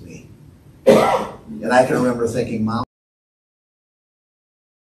was of me. And I can remember thinking, Mom,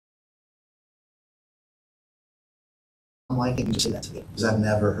 why can't you just say that to me? Because I've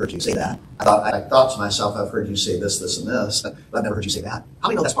never heard you say that. I thought to myself, I've heard you say this, this, and this, but I've never heard you say that. How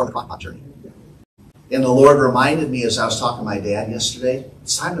many know that's part of the crockpot journey? And the Lord reminded me as I was talking to my dad yesterday,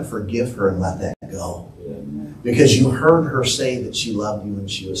 it's time to forgive her and let that go. Because you heard her say that she loved you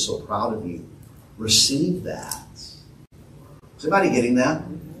and she was so proud of you. Receive that. Is anybody getting that?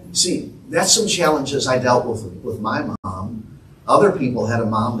 See, that's some challenges I dealt with my mom. Other people had a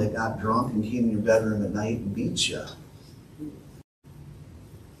mom that got drunk and came in your bedroom at night and beat you.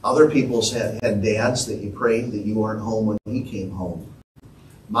 Other people's had dads that you prayed that you weren't home when he came home.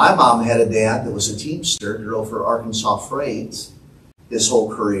 My mom had a dad that was a teamster, drove for Arkansas Freight his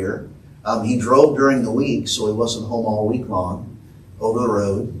whole career. He drove during the week, so he wasn't home all week long, over the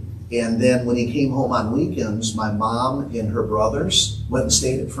road. And then when he came home on weekends, my mom and her brothers went and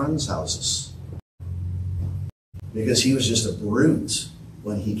stayed at friends' houses. Because he was just a brute.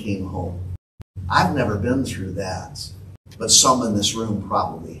 when he came home. I've never been through that, but some in this room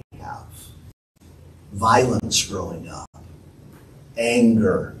probably have. Violence growing up,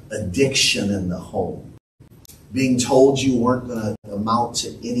 anger, addiction in the home, being told you weren't going to amount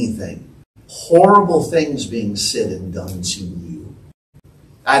to anything, horrible things being said and done to you.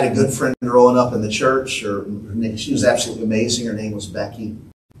 I had a good friend growing up in the church. She was absolutely amazing. Her name was Becky.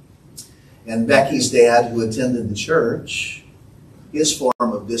 And Becky's dad, who attended the church, his form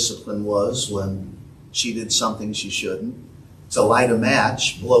of discipline was when she did something she shouldn't, to light a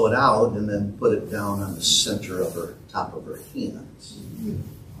match, blow it out, and then put it down on the center of her, top of her hands.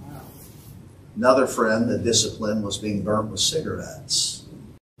 Another friend, the discipline was being burnt with cigarettes.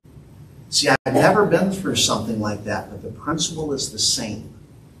 See, I've never been through something like that, but the principle is the same.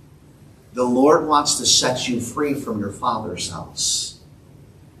 The Lord wants to set you free from your father's house.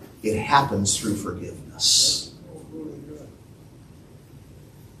 It happens through forgiveness.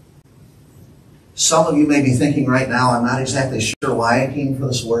 Some of you may be thinking right now, I'm not exactly sure why I came for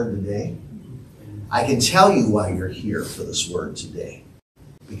this word today. I can tell you why you're here for this word today.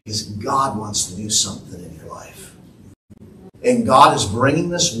 Because God wants to do something in your life. And God is bringing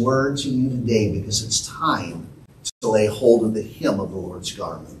this word to you today because it's time to lay hold of the hem of the Lord's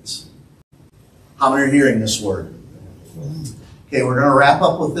garment. How many are hearing this word? Okay, we're going to wrap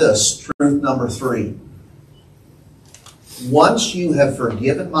up with this. Truth number 3. Once you have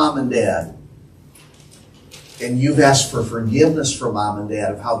forgiven mom and dad, and you've asked for forgiveness from mom and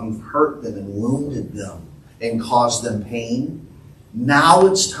dad of how you've hurt them and wounded them and caused them pain, now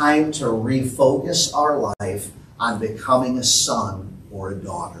it's time to refocus our life on becoming a son or a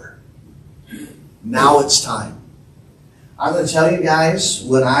daughter. Now it's time. I'm going to tell you guys,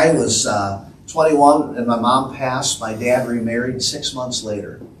 when I was 21 and my mom passed, my dad remarried 6 months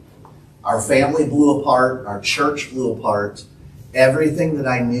later. Our family blew apart. Our church blew apart. Everything that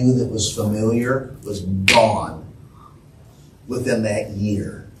I knew that was familiar was gone within that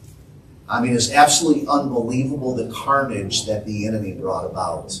year. I mean, it's absolutely unbelievable the carnage that the enemy brought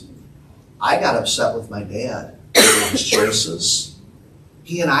about. I got upset with my dad for his choices.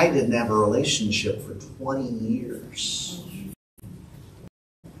 He and I didn't have a relationship for 20 years.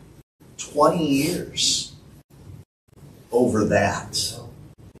 20 years over that.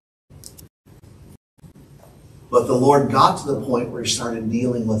 But the Lord got to the point where he started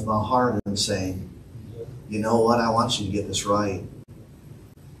dealing with my heart and saying, you know what, I want you to get this right.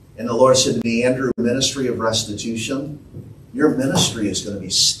 And the Lord said to me, Andrew, ministry of restitution, your ministry is going to be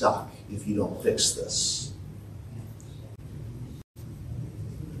stuck if you don't fix this.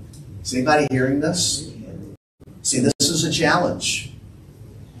 Is anybody hearing this? See, this is a challenge.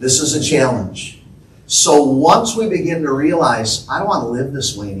 This is a challenge. So once we begin to realize, I don't want to live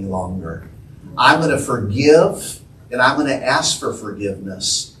this way any longer. I'm going to forgive, and I'm going to ask for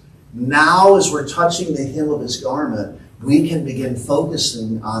forgiveness. Now, as we're touching the hem of his garment, we can begin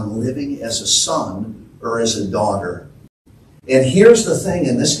focusing on living as a son or as a daughter. And here's the thing,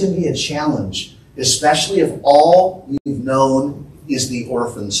 and this can be a challenge, especially if all you've known is the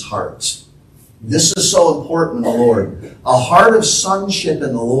orphan's heart. This is so important in the Lord. A heart of sonship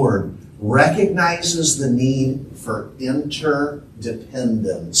in the Lord recognizes the need for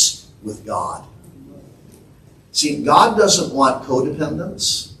interdependence with God. See, God doesn't want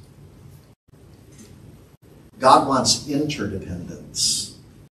codependence. God wants interdependence.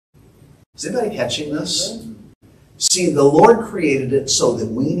 Is anybody catching this? See, the Lord created it so that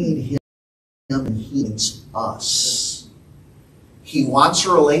we need him and he needs us. He wants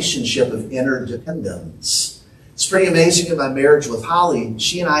a relationship of interdependence. It's pretty amazing in my marriage with Holly,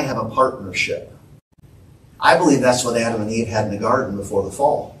 she and I have a partnership. I believe that's what Adam and Eve had in the garden before the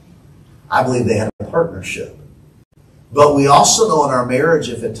fall. I believe they had a partnership. But we also know in our marriage,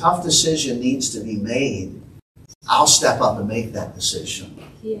 if a tough decision needs to be made, I'll step up and make that decision.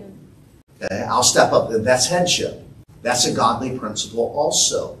 Yeah. Okay? I'll step up. That's headship. That's a godly principle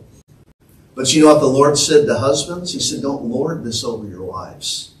also. But you know what the Lord said to husbands? He said, don't lord this over your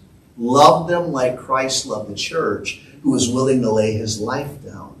wives. Love them like Christ loved the church, who was willing to lay his life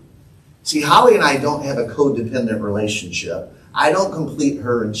down. See, Holly and I don't have a codependent relationship. I don't complete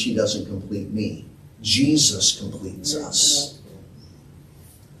her and she doesn't complete me. Jesus completes us.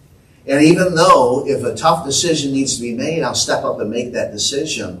 And even though if a tough decision needs to be made, I'll step up and make that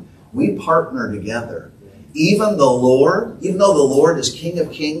decision, we partner together. Even though the Lord is King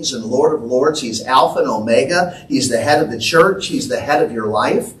of Kings and Lord of Lords, he's Alpha and Omega, he's the head of the church, he's the head of your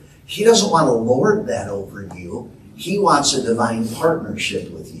life, he doesn't want to lord that over you. He wants a divine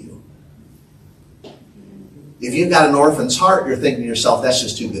partnership with you. If you've got an orphan's heart, you're thinking to yourself, that's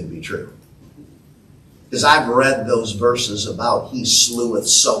just too good to be true. Because I've read those verses about he sleweth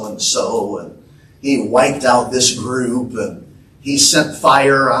so-and-so, and he wiped out this group, and he sent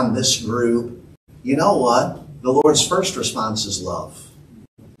fire on this group. You know what? The Lord's first response is love.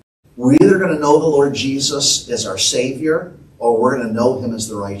 We're either going to know the Lord Jesus as our Savior, or we're going to know him as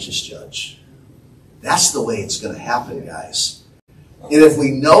the righteous judge. That's the way it's going to happen, guys. And if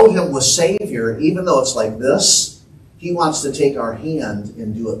we know him was Savior, even though it's like this, he wants to take our hand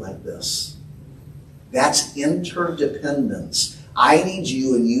and do it like this. That's interdependence. I need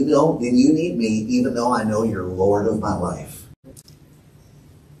you and you know, and you need me, even though I know you're Lord of my life.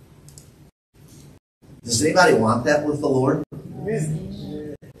 Does anybody want that with the Lord?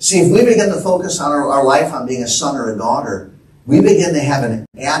 Amen. See, if we begin to focus on our life on being a son or a daughter, we begin to have an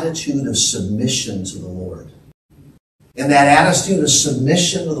attitude of submission to the Lord. And that attitude of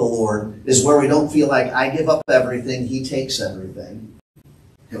submission to the Lord is where we don't feel like I give up everything, he takes everything.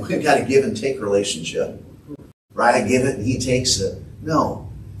 And we've got a give and take relationship. Right? I give it and he takes it. No.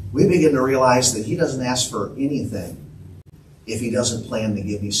 We begin to realize that he doesn't ask for anything if he doesn't plan to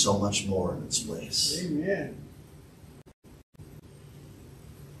give me so much more in its place. Amen.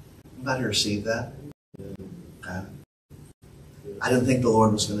 Anybody receive that? Okay. I didn't think the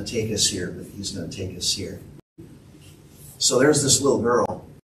Lord was going to take us here, but he's going to take us here. So there's this little girl.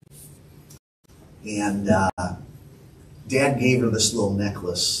 And Dad gave her this little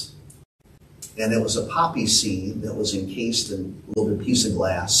necklace. And it was a poppy seed that was encased in a little piece of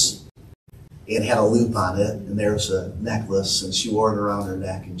glass. It had a loop on it, and there was a necklace, and she wore it around her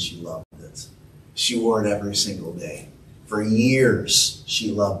neck, and she loved it. She wore it every single day. For years,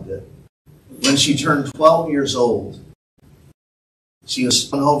 she loved it. When she turned 12 years old, she was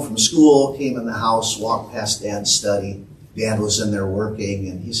coming home from school, came in the house, walked past Dad's study. Dad was in there working,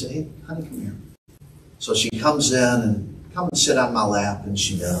 and he said, "Hey, honey, come here." So she comes in and come and sit on my lap, and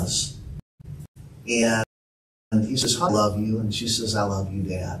she does. And he says, "Honey, I love you." And she says, "I love you,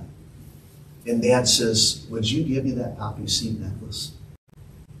 Dad." And Dad says, "Would you give me that poppy seed necklace?"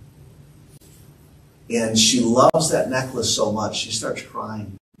 And she loves that necklace so much, she starts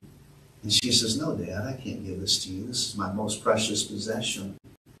crying. And she says, "No, Dad, I can't give this to you. This is my most precious possession."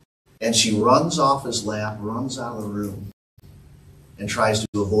 And she runs off his lap, runs out of the room, and tries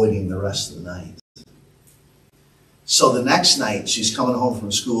to avoid him the rest of the night. So the next night, she's coming home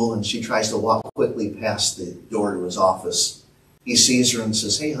from school, and she tries to walk quickly past the door to his office. He sees her and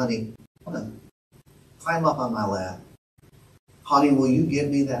says, "Hey, honey, come on, climb up on my lap. Honey, will you give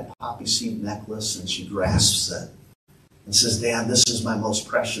me that poppy seed necklace?" And she grasps it and says, "Dad, this is my most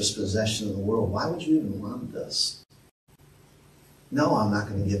precious possession in the world. Why would you even want this?" "No, I'm not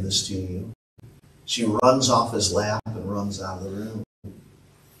going to give this to you." She runs off his lap and runs out of the room.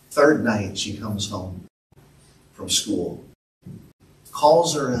 Third night, she comes home from school,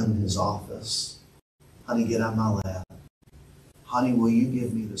 calls her in his office. "Honey, get on my lap. Honey, will you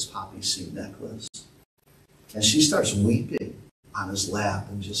give me this poppy seed necklace?" And she starts weeping on his lap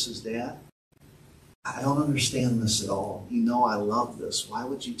and just says, "Dad, I don't understand this at all. You know I love this. Why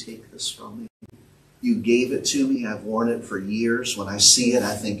would you take this from me? You gave it to me. I've worn it for years. When I see it,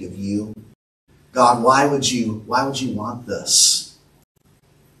 I think of you. God, why would you want this?"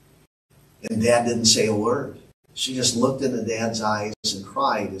 And Dad didn't say a word. She just looked into Dad's eyes and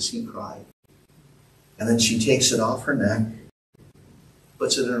cried as he cried. And then she takes it off her neck,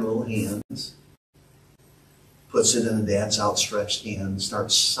 puts it in her little hands, puts it in Dad's outstretched hand,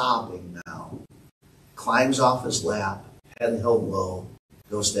 starts sobbing now, climbs off his lap, head held low,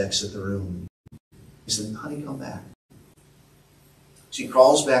 goes to exit the room. He said, "Honey, come back." She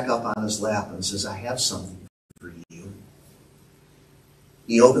crawls back up on his lap and says, "I have something for you."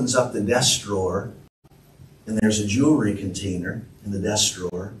 He opens up the desk drawer, and there's a jewelry container in the desk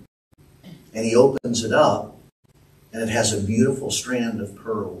drawer. And he opens it up, and it has a beautiful strand of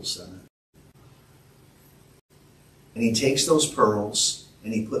pearls in it. And he takes those pearls,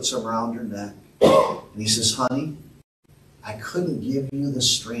 and he puts them around her neck. And he says, "Honey, I couldn't give you the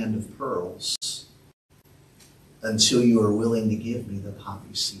strand of pearls until you were willing to give me the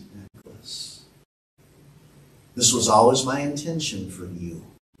poppy seed necklace. This was always my intention for you.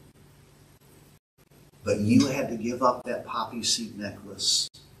 But you had to give up that poppy seed necklace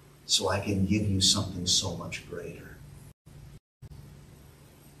so I can give you something so much greater."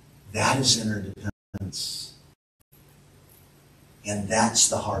 That is interdependence. And that's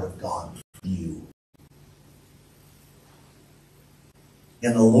the heart of God for you.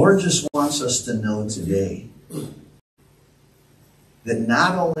 And the Lord just wants us to know today that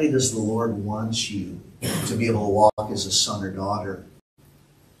not only does the Lord want you to be able to walk as a son or daughter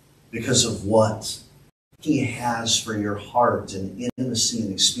because of what He has for your heart and intimacy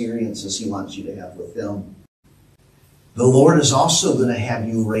and experiences He wants you to have with Him. The Lord is also going to have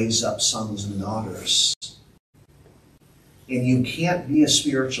you raise up sons and daughters. And you can't be a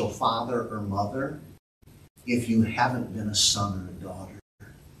spiritual father or mother if you haven't been a son or a daughter.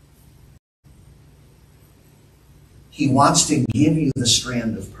 He wants to give you the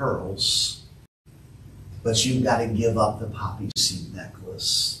strand of pearls, but you've got to give up the poppy seed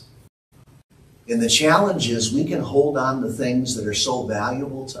necklace. And the challenge is we can hold on to things that are so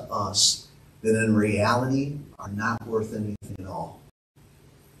valuable to us that in reality are not worth anything at all.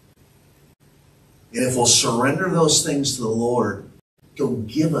 And if we'll surrender those things to the Lord, He'll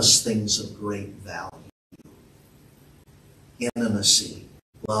give us things of great value. Intimacy,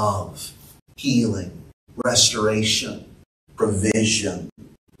 love, healing, restoration, provision.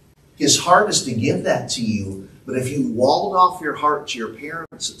 His heart is to give that to you, but if you walled off your heart to your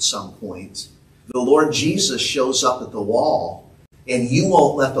parents at some point, the Lord Jesus shows up at the wall, and you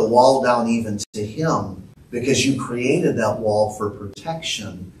won't let the wall down even to Him because you created that wall for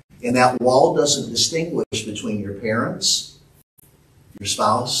protection. And that wall doesn't distinguish between your parents, your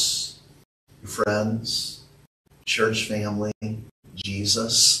spouse, your friends, church family,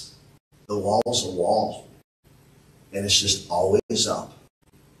 Jesus. The wall's a wall. And it's just always up.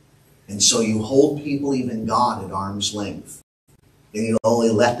 And so you hold people, even God, at arm's length. And you only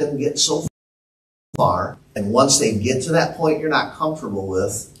let them get so far. And once they get to that point you're not comfortable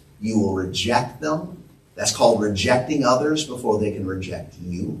with, you will reject them. That's called rejecting others before they can reject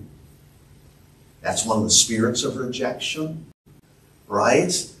you. That's one of the spirits of rejection,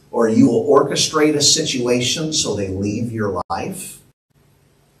 right? Or you will orchestrate a situation so they leave your life.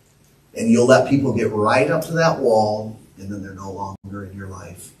 And you'll let people get right up to that wall, and then they're no longer in your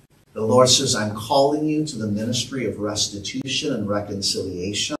life. The Lord says, I'm calling you to the ministry of restitution and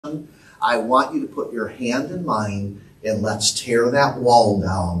reconciliation. I want you to put your hand in mine, and let's tear that wall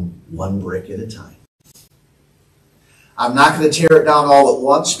down one brick at a time. I'm not going to tear it down all at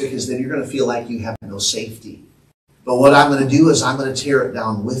once because then you're going to feel like you have no safety. But what I'm going to do is I'm going to tear it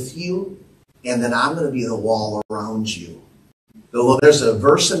down with you, and then I'm going to be the wall around you. There's a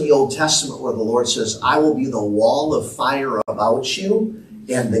verse in the Old Testament where the Lord says, I will be the wall of fire about you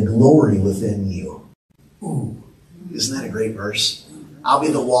and the glory within you. Ooh, isn't that a great verse? I'll be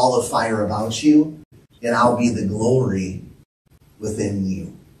the wall of fire about you, and I'll be the glory within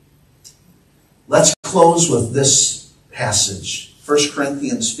you. Let's close with this passage, 1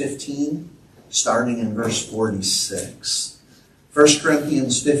 Corinthians 15, starting in verse 46. 1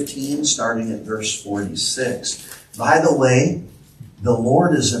 Corinthians 15, starting at verse 46. By the way, the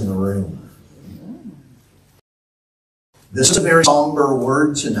Lord is in the room. This is a very somber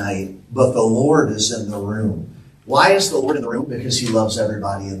word tonight, but the Lord is in the room. Why is the Lord in the room? Because He loves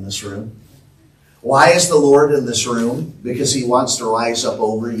everybody in this room. Why is the Lord in this room? Because He wants to rise up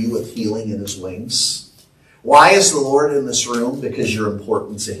over you with healing in His wings. Why is the Lord in this room? Because you're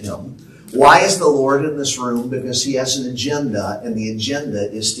important to Him. Why is the Lord in this room? Because He has an agenda, and the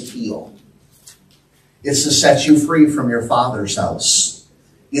agenda is to heal. It's to set you free from your father's house.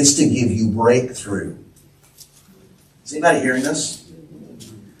 It's to give you breakthrough. Is anybody hearing this?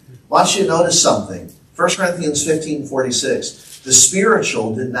 I want you to notice something. 1 Corinthians 15:46. The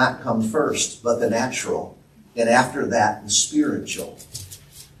spiritual did not come first, but the natural. And after that, the spiritual.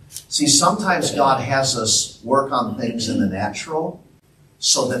 See, sometimes God has us work on things in the natural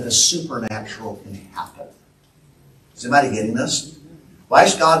so that the supernatural can happen. Is anybody getting this? Why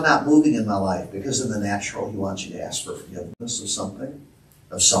is God not moving in my life? Because in the natural, He wants you to ask for forgiveness of something,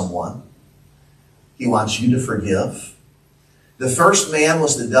 of someone. He wants you to forgive. The first man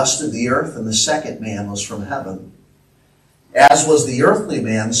was the dust of the earth, and the second man was from heaven. As was the earthly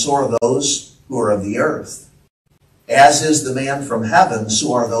man, so are those who are of the earth. As is the man from heaven,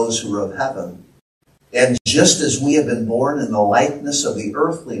 so are those who are of heaven. And just as we have been born in the likeness of the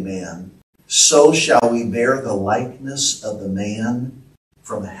earthly man, so shall we bear the likeness of the man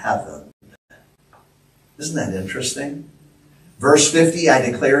from heaven. Isn't that interesting? Verse 50, I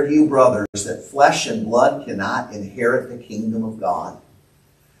declare to you, brothers, that flesh and blood cannot inherit the kingdom of God,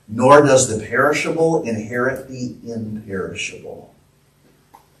 nor does the perishable inherit the imperishable.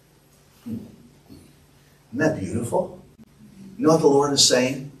 Isn't that beautiful? You know what the Lord is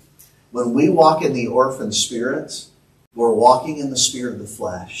saying? When we walk in the orphan spirit, we're walking in the spirit of the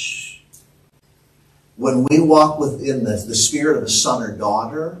flesh. When we walk within the spirit of a son or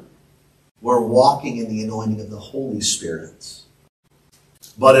daughter, we're walking in the anointing of the Holy Spirit.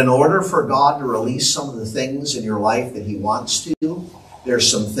 But in order for God to release some of the things in your life that He wants to, there's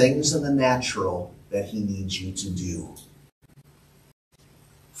some things in the natural that He needs you to do.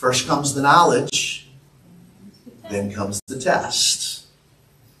 First comes the knowledge, Then comes the test.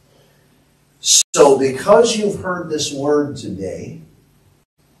 So because you've heard this word today,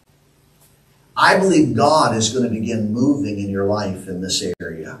 I believe God is going to begin moving in your life in this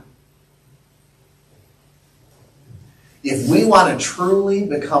area. If we want to truly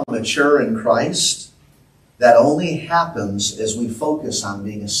become mature in Christ, that only happens as we focus on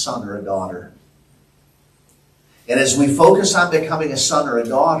being a son or a daughter. And as we focus on becoming a son or a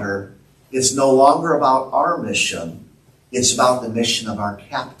daughter, it's no longer about our mission. It's about the mission of our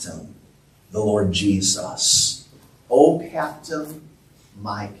captain, the Lord Jesus. O captain,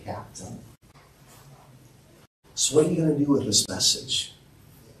 my captain. So what are you going to do with this message?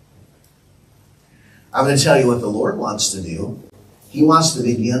 I'm going to tell you what the Lord wants to do. He wants to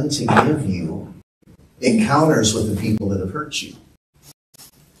begin to give you encounters with the people that have hurt you.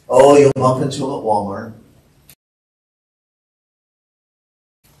 Oh, you'll bump into them at Walmart.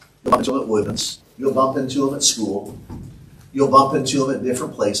 You'll bump into them at Woodlands. You'll bump into them at school. You'll bump into them at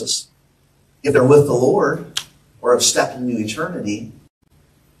different places. If they're with the Lord or have stepped into eternity,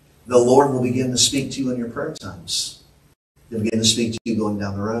 the Lord will begin to speak to you in your prayer times. He'll begin to speak to you going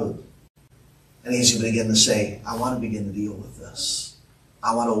down the road. And He's going to begin to say, I want to begin to deal with this.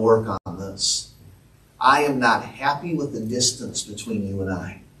 I want to work on this. I am not happy with the distance between you and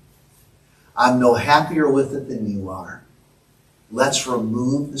I. I'm no happier with it than you are. Let's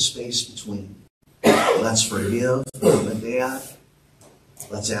remove the space between. Let's forgive mom and dad.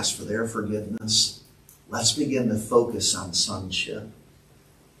 Let's ask for their forgiveness. Let's begin to focus on sonship.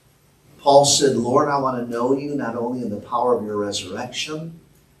 Paul said, Lord, I want to know you not only in the power of your resurrection,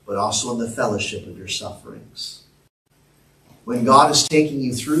 but also in the fellowship of your sufferings. When God is taking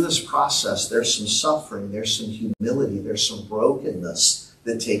you through this process, there's some suffering, there's some humility, there's some brokenness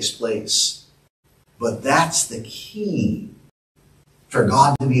that takes place. But that's the key for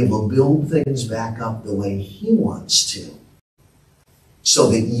God to be able to build things back up the way He wants to, so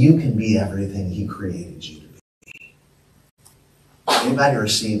that you can be everything He created you to be. Anybody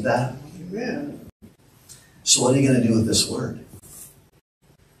receive that? Amen. So what are you going to do with this word?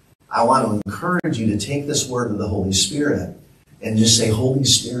 I want to encourage you to take this word of the Holy Spirit and just say, Holy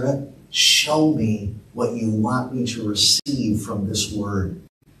Spirit, show me what you want me to receive from this word.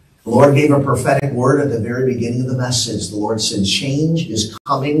 The Lord gave a prophetic word at the very beginning of the message. The Lord said, change is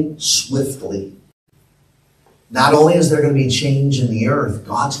coming swiftly. Not only is there going to be change in the earth,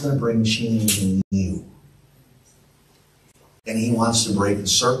 God's going to bring change in you. And He wants to break the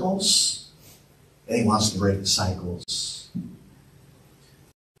circles, and He wants to break the cycles.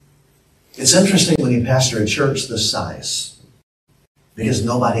 It's interesting when you pastor a church this size, because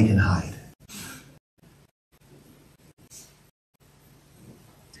nobody can hide.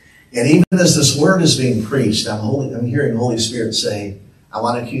 And even as this word is being preached, I'm hearing Holy Spirit say, I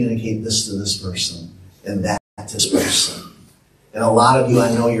want to communicate this to this person and that to this person. And a lot of you,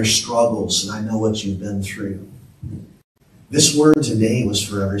 I know your struggles and I know what you've been through. This word today was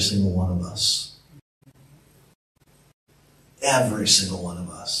for every single one of us. Every single one of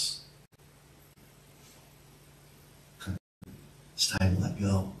us. It's time to let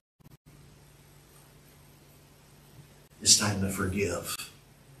go. It's time to forgive.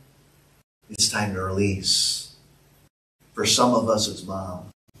 It's time to release. For some of us, it's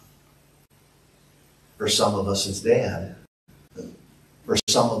mom. For some of us, it's dad. For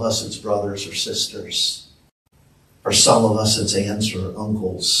some of us, it's brothers or sisters. For some of us, it's aunts or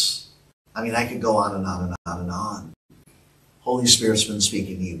uncles. I mean, I could go on and on and on and on. Holy Spirit's been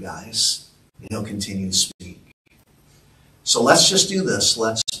speaking to you guys, and He'll continue to speak. So let's just do this.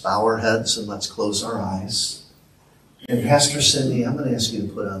 Let's bow our heads and let's close our eyes. And Pastor Cindy, I'm going to ask you to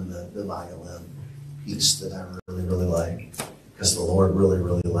put on the violin piece that I really, really like, because the Lord really,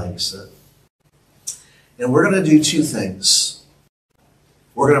 really likes it. And we're going to do two things.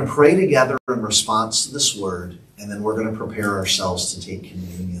 We're going to pray together in response to this word, and then we're going to prepare ourselves to take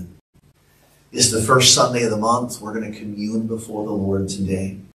communion. It's the first Sunday of the month. We're going to commune before the Lord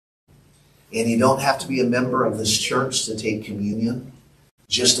today. And you don't have to be a member of this church to take communion,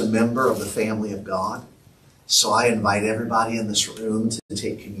 just a member of the family of God. So I invite everybody in this room to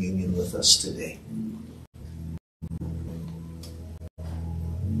take communion with us today.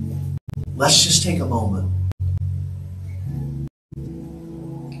 Let's just take a moment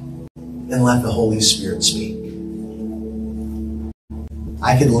and let the Holy Spirit speak.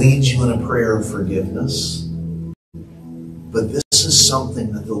 I can lead you in a prayer of forgiveness, but this is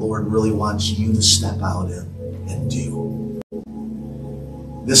something that the Lord really wants you to step out in and do.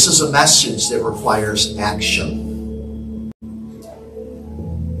 This is a message that requires action.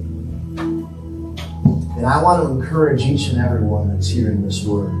 And I want to encourage each and every one that's hearing this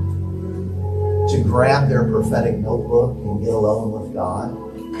word to grab their prophetic notebook and get alone with God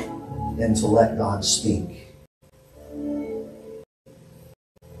and to let God speak.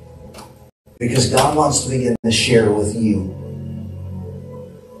 Because God wants to begin to share with you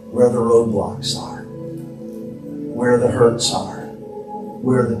where the roadblocks are, where the hurts are,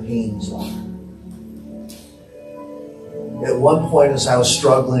 where the pains are. At one point, as I was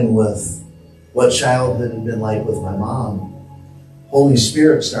struggling with what childhood had been like with my mom, Holy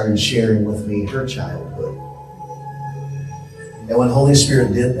Spirit started sharing with me her childhood. And when Holy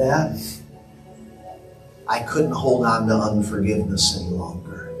Spirit did that, I couldn't hold on to unforgiveness any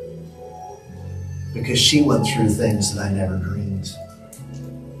longer. Because she went through things that I never dreamed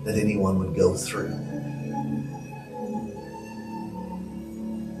that anyone would go through.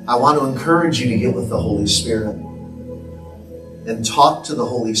 I want to encourage you to get with the Holy Spirit and talk to the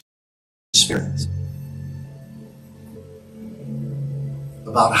Holy Spirit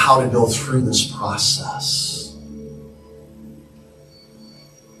about how to go through this process.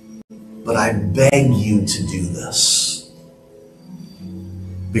 But I beg you to do this,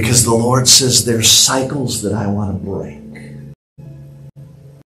 because the Lord says there's cycles that I want to break.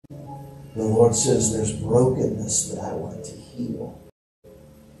 The Lord says there's brokenness that I want to heal.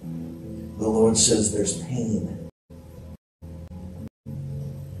 The Lord says there's pain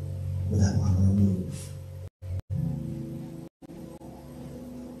that I want to remove.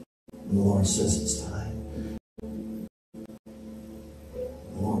 And the Lord says it's time.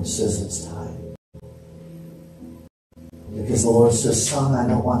 The Lord says it's time. Because the Lord says, son, I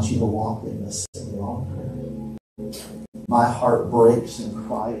don't want you to walk in this any longer. My heart breaks and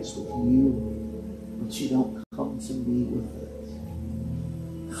cries with you, but you don't come to me with it.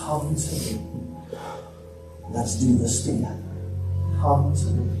 Come to me. Let's do this together. Come to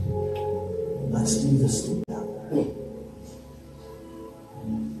me. Let's do this together.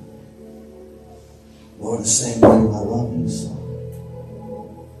 Lord is saying to you, I love you, son.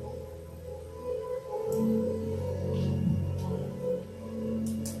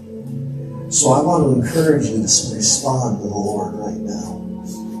 So I want to encourage you to respond to the Lord right now.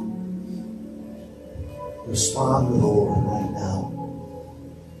 Respond to the Lord right now.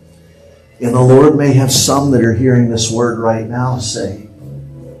 And the Lord may have some that are hearing this word right now say,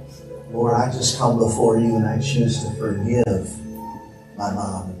 Lord, I just come before you and I choose to forgive my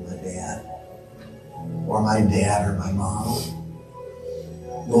mom and my dad. Or my dad or my mom.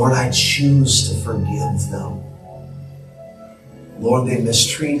 Lord, I choose to forgive them. Lord, they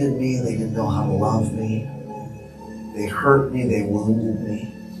mistreated me. They didn't know how to love me. They hurt me. They wounded me.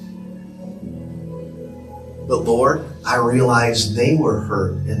 But Lord, I realized they were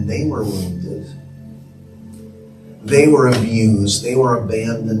hurt and they were wounded. They were abused. They were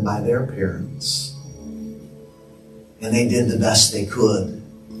abandoned by their parents. And they did the best they could.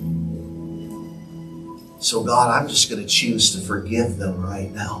 So God, I'm just going to choose to forgive them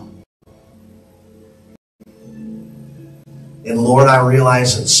right now. And Lord, I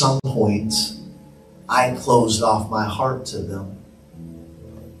realize at some point I closed off my heart to them.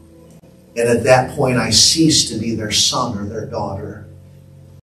 And at that point I ceased to be their son or their daughter.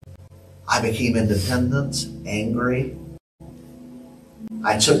 I became independent, angry.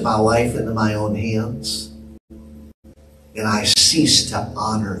 I took my life into my own hands. And I ceased to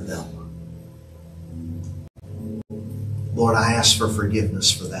honor them. Lord, I ask for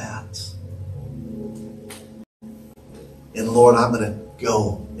forgiveness for that. And Lord, I'm going to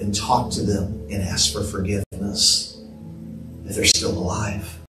go and talk to them and ask for forgiveness if they're still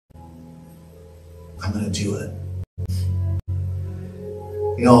alive. I'm going to do it.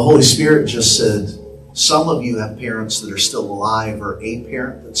 You know, the Holy Spirit just said, some of you have parents that are still alive or a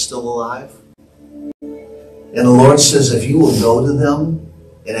parent that's still alive. And the Lord says, if you will go to them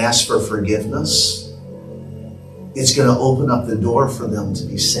and ask for forgiveness, it's going to open up the door for them to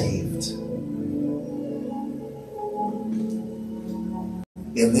be saved.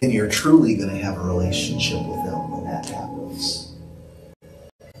 And then you're truly going to have a relationship with them when that happens.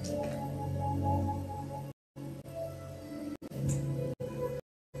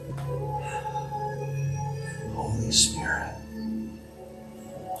 Holy Spirit.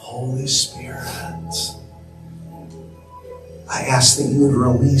 Holy Spirit. I ask that you would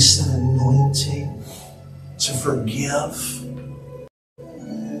release an anointing to forgive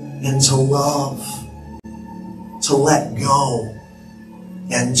and to love, to let go,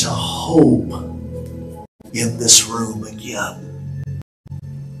 and to hope in this room again.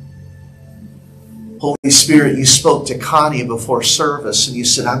 Holy Spirit, you spoke to Connie before service and you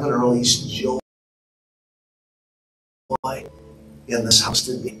said, I'm going to release joy in this house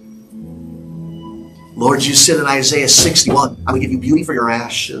today. Lord, you said in Isaiah 61, I'm going to give you beauty for your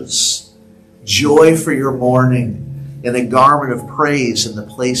ashes joy for your mourning, and a garment of praise in the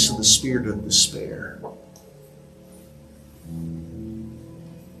place of the spirit of despair.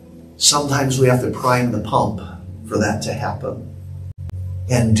 Sometimes we have to prime the pump for that to happen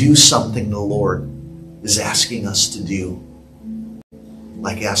and do something the Lord is asking us to do,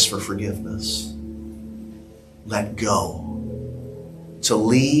 like ask for forgiveness, let go, to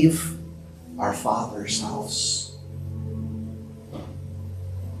leave our Father's house.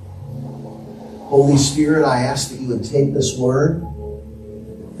 Holy Spirit, I ask that you would take this word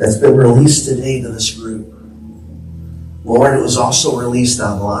that's been released today to this group. Lord, it was also released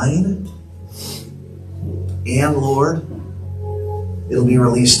online. And Lord, it'll be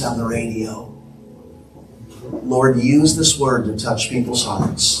released on the radio. Lord, use this word to touch people's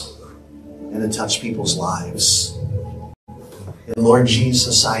hearts and to touch people's lives. And Lord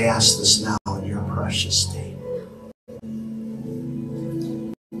Jesus, I ask this now in your precious name.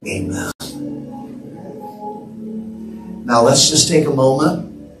 Amen. Now let's just take a moment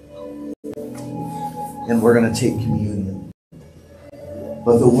and we're going to take communion.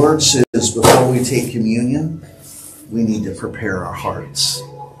 But the word says before we take communion, we need to prepare our hearts.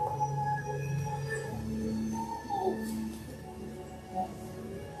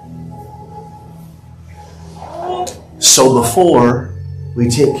 So before we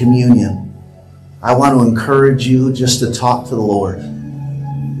take communion, I want to encourage you just to talk to the Lord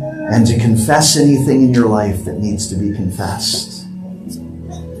and to confess anything in your life that needs to be confessed.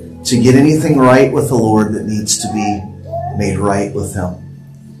 To get anything right with the Lord that needs to be made right with Him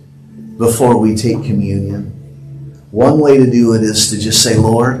before we take communion. One way to do it is to just say,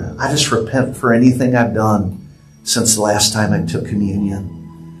 Lord, I just repent for anything I've done since the last time I took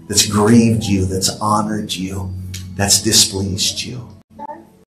communion that's grieved you, that's honored you, that's displeased you.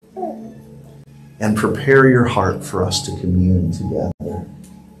 And prepare your heart for us to commune together.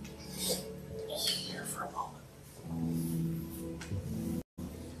 Here for a moment.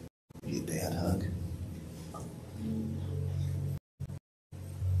 Give you a dad hug.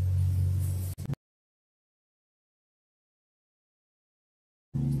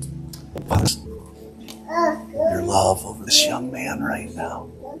 Your love over this young man right now.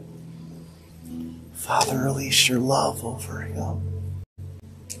 Father, release your love over him.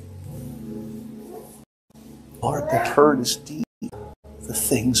 Lord, the hurt is deep. The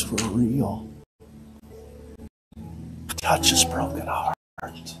things were real. Touch his broken heart.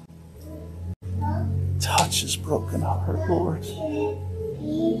 Touch his broken heart, Lord.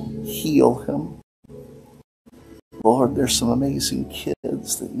 Heal him. Lord, there's some amazing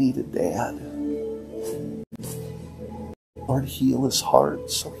kids that need a dad. Lord, heal his heart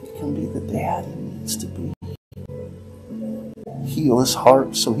so he can be the dad he needs to be. Heal his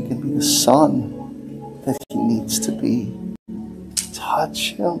heart so he can be the son that he needs to be.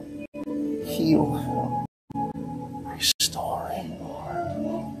 Touch him. Heal him. Restore him,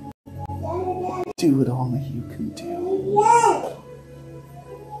 Lord. Do it only you can do.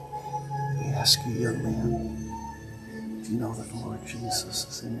 We ask you, young man, do you know that the Lord Jesus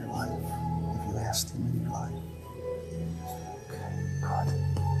is in your life? Have you asked him in your life? Okay, good.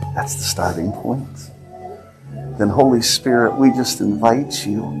 That's the starting point. Then, Holy Spirit, we just invite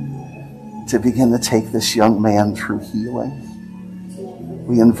you to begin to take this young man through healing.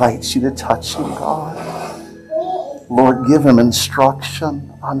 We invite you to touch him, God. Lord, give him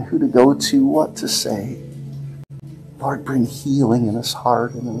instruction on who to go to, what to say. Lord, bring healing in his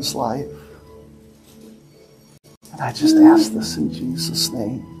heart and in his life. And I just ask this in Jesus'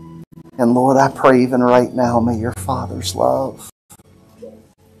 name. And Lord, I pray even right now, may your Father's love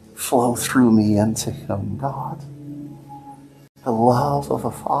flow through me into him, God. The love of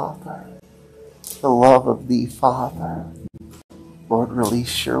a Father. The love of the Father. Lord,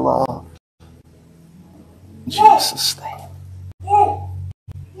 release your love. In Jesus' name.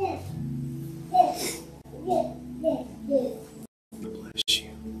 Bless you.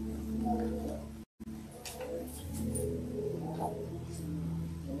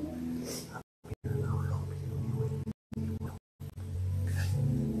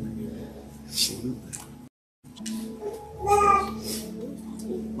 Absolutely.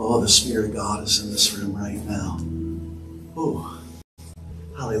 Oh, the Spirit of God is in this room right now. Oh,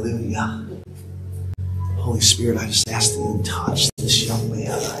 hallelujah. Holy Spirit, I just ask that you touch this young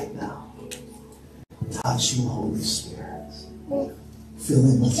man right now. Touch him, Holy Spirit. Fill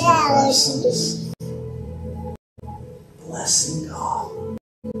him with your presence. Blessing God.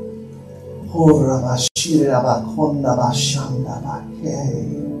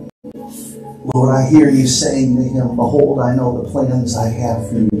 Lord, I hear you saying to him, behold, I know the plans I have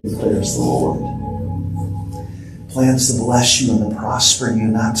for you, declares the Lord. Plans to bless you and to prosper you,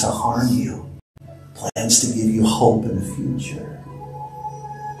 not to harm you. plans to give you hope in the future.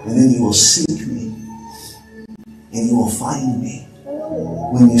 And then you will seek me, and you will find me.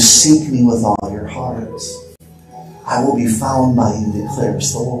 When you seek me with all your heart, I will be found by you,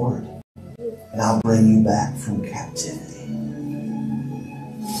 declares the Lord, and I'll bring you back from captivity.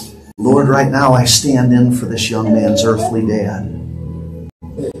 Lord, right now I stand in for this young man's earthly dad.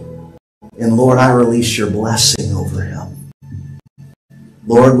 And Lord, I release your blessing over him.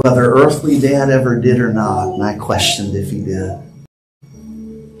 Lord, whether earthly dad ever did or not, and I questioned if he did,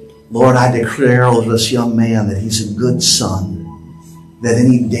 Lord, I declare over this young man that he's a good son, that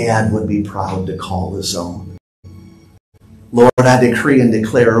any dad would be proud to call his own. Lord, I decree and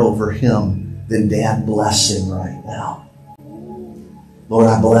declare over him the dad blessing right now. Lord,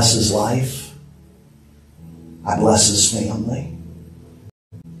 I bless his life. I bless his family.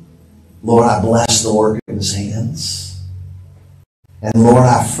 Lord, I bless the work of his hands. And Lord,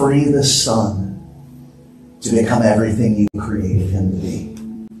 I free this son to become everything you created him to be.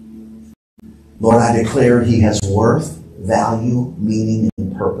 Lord, I declare he has worth, value, meaning,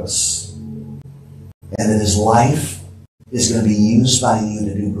 and purpose. And that his life is going to be used by you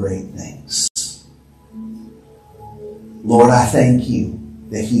to do great things. Lord, I thank you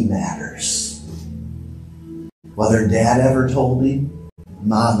that he matters. Whether dad ever told him,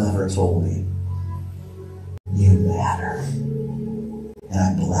 mom ever told him, you matter. And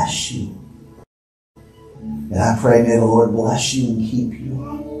I bless you. And I pray, may the Lord bless you and keep you.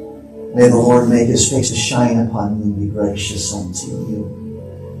 May the Lord make his face to shine upon you and be gracious unto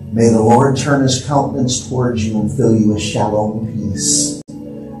you. May the Lord turn his countenance towards you and fill you with shalom peace.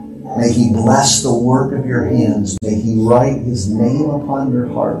 May he bless the work of your hands. May he write his name upon your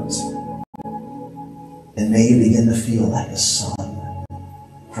heart. And may you begin to feel like a son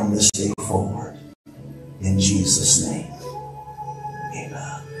from this day forward. In Jesus' name.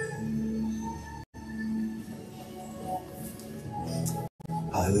 Amen.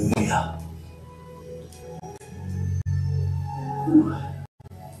 Hallelujah.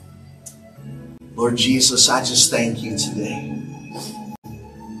 Lord Jesus, I just thank you today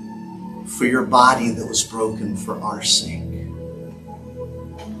for your body that was broken for our sake.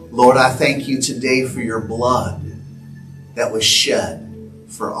 Lord, I thank you today for your blood that was shed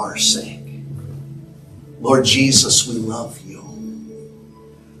for our sake. Lord Jesus, we love you.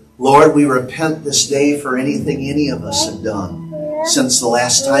 Lord, we repent this day for anything any of us have done since the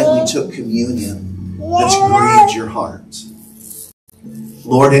last time we took communion that's grieved your heart.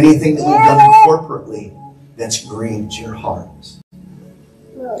 Lord, anything that we've done corporately that's grieved your heart.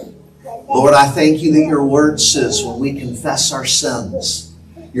 Lord, I thank you that your word says when we confess our sins,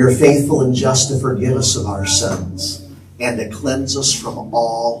 you're faithful and just to forgive us of our sins and to cleanse us from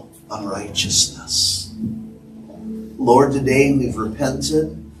all unrighteousness. Lord, today we've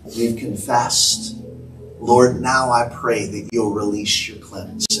repented, we've confessed. Lord, now I pray that you'll release your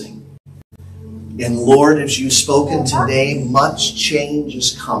cleansing. And Lord, as you've spoken today, much change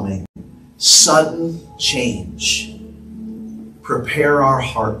is coming. Sudden change. Prepare our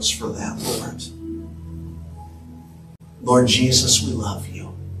hearts for that, Lord. Lord Jesus, we love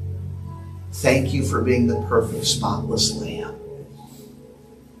you. Thank you for being the perfect, spotless Lamb.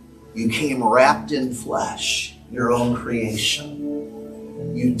 You came wrapped in flesh, your own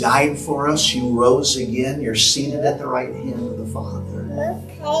creation. You died for us. You rose again. You're seated at the right hand of the Father.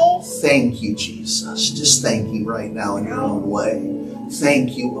 Thank you, Jesus. Just thank you right now in your own way.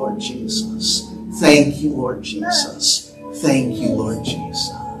 Thank you, Lord Jesus. Thank you, Lord Jesus. Thank you, Lord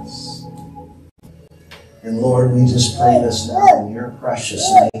Jesus. And Lord, we just pray this now in your precious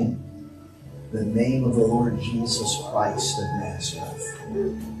name, the name of the Lord Jesus Christ of Nazareth.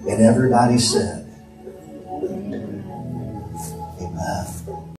 And everybody said,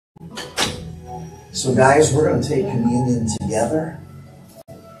 Amen. So guys, we're going to take communion together.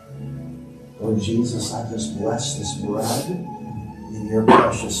 Lord Jesus, I just bless this bread in your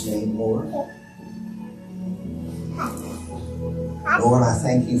precious name, Lord. Lord, I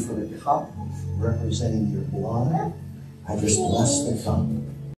thank you for the cup representing your blood. I just bless the cup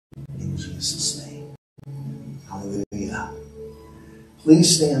in Jesus' name. Hallelujah.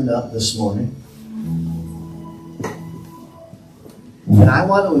 Please stand up this morning. And I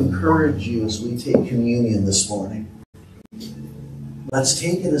want to encourage you as we take communion this morning. Let's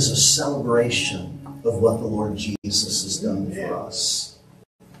take it as a celebration of what the Lord Jesus has done for us.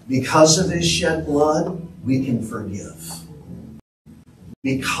 Because of his shed blood, we can forgive.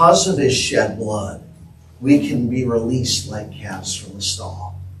 Because of his shed blood, we can be released like calves from the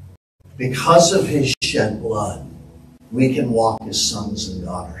stall. Because of his shed blood, we can walk as sons and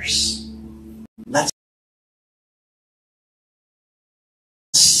daughters. Let's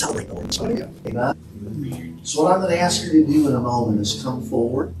celebrate the Lord this morning. Amen. So what I'm going to ask you to do in a moment is come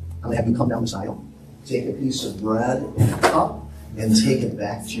forward. I'm going to have you come down this aisle. Take a piece of bread and a cup and take it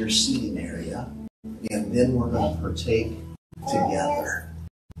back to your seating area. And then we're going to partake together.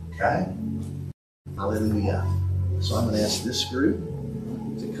 Okay? Hallelujah. So I'm going to ask this group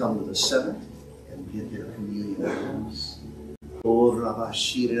to come to the center and get their communion items.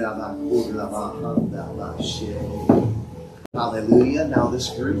 Hallelujah. Now this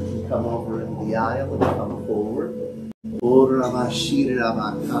group can come over into the aisle and come forward.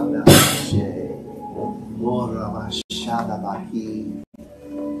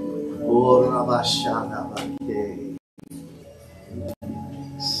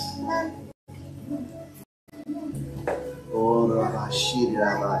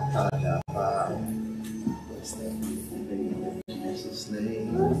 In Jesus'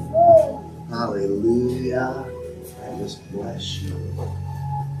 name. Hallelujah. I just bless you. In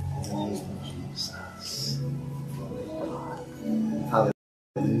the name of Jesus.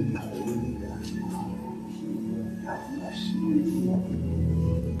 Hallelujah. Hallelujah. God bless you.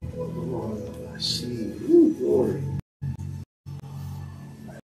 Lord bless you. Glory.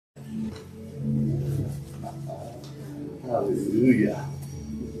 Hallelujah.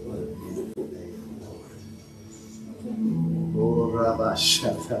 What a beautiful day, Lord. Oh, Rabba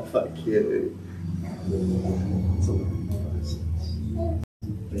Shatafakiri. It's a loving presence.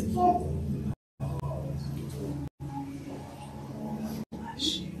 Thank you. Bless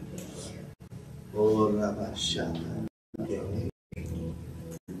you. Oh, Rabba Shatafakiri.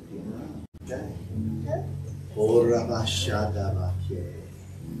 Okay. Oh, Rabba Shatafakiri.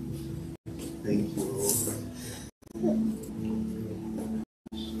 Thank you, Lord.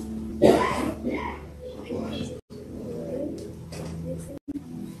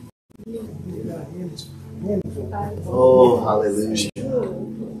 Oh, hallelujah.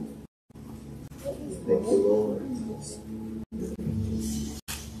 Thank you, Lord.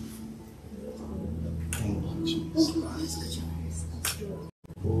 Thank you, Jesus.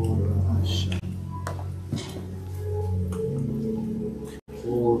 Oh, Ramasha.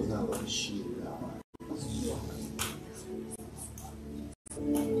 Oh, Ramashira.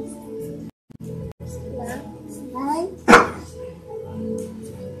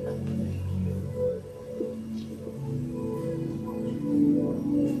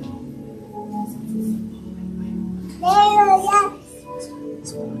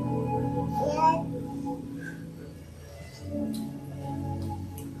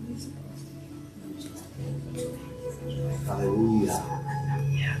 Hallelujah.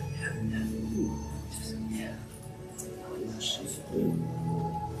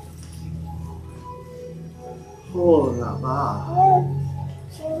 Oh, Rama.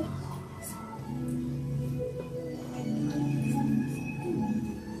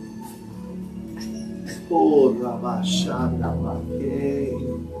 Oh, Rama Shana Make.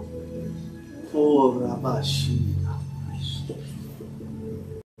 Oh, Rama Shina.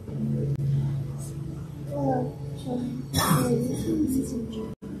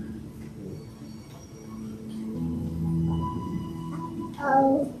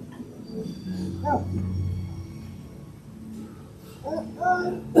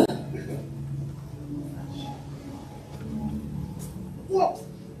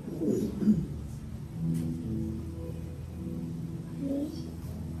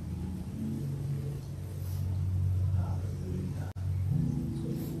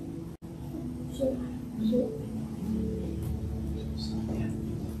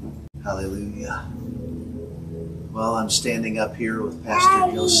 Hallelujah. Well, I'm standing up here with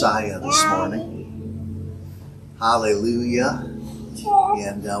Pastor Josiah this morning. Hallelujah.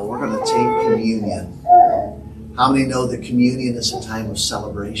 And we're going to take communion. How many know that communion is a time of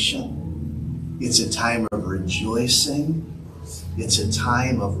celebration? It's a time of rejoicing. It's a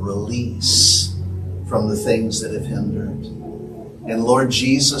time of release from the things that have hindered. And Lord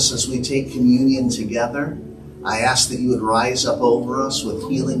Jesus, as we take communion together, I ask that you would rise up over us with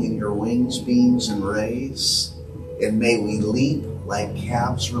healing in your wings, beams, and rays. And may we leap like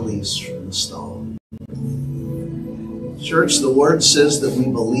calves released from the stone. Church, the word says that we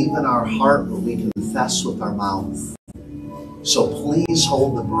believe in our heart, but we confess with our mouth. So please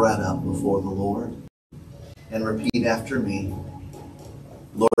hold the bread up before the Lord and repeat after me.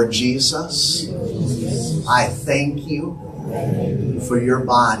 Lord Jesus, I thank you for your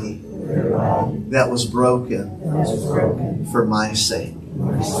body that was broken for my sake.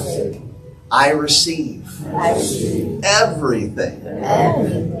 I receive everything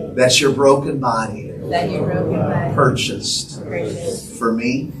that your broken body purchased for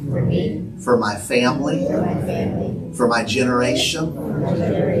me, for my family, for my generation,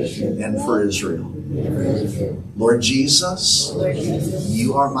 and for Israel. Lord Jesus,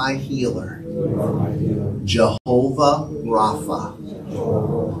 you are my healer. Jehovah Rapha.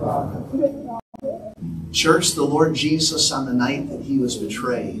 Church, the Lord Jesus, on the night that he was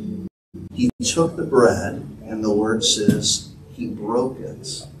betrayed, he took the bread, and the word says he broke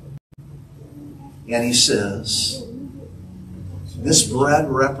it. And he says, this bread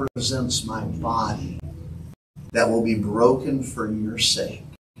represents my body that will be broken for your sake.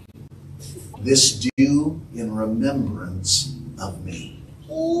 This do in remembrance of me.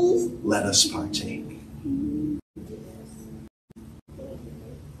 Let us partake.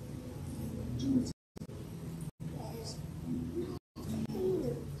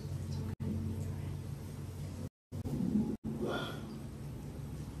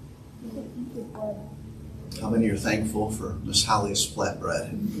 How many are thankful for Miss Holly's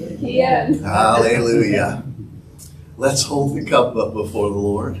flatbread? Yes. Hallelujah. Let's hold the cup up before the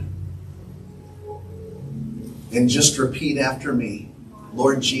Lord. And just repeat after me.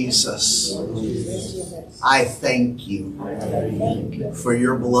 Lord Jesus, I thank you for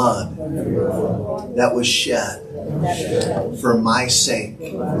your blood that was shed for my sake.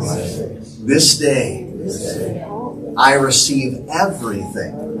 This day, I receive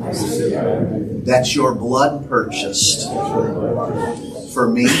everything that your blood purchased for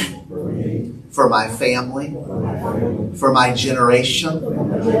me, for my family, for my generation,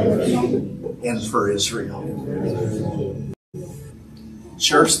 and for Israel.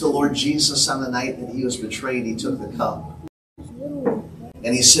 Church, the Lord Jesus, on the night that he was betrayed, he took the cup.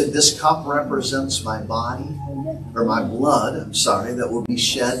 And he said, this cup represents my body, or my blood, that will be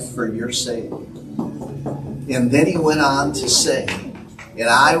shed for your sake. And then he went on to say, and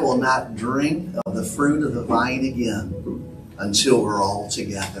I will not drink of the fruit of the vine again until we're all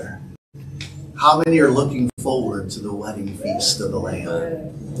together. How many are looking forward to the wedding feast of the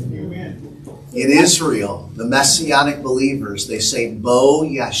Lamb? In Israel, the Messianic believers, they say, Bo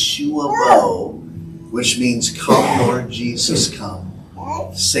Yeshua Bo, which means come, Lord Jesus, come.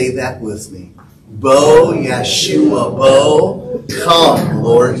 Say that with me. Bo Yeshua Bo, come,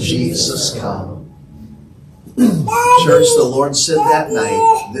 Lord Jesus, come. Church, the Lord said that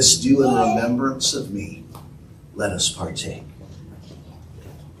night, this do in remembrance of me. Let us partake.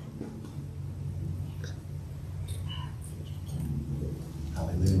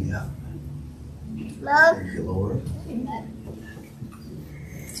 Hallelujah. Thank you, Lord.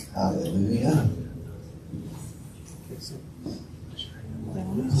 Hallelujah.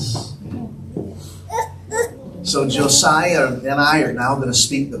 So Josiah and I are now going to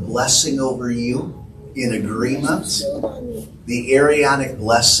speak the blessing over you in agreement. The Aaronic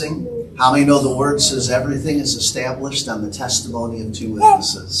blessing. How many know the word says everything is established on the testimony of two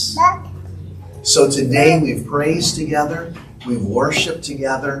witnesses? So today we've praised together, we've worshiped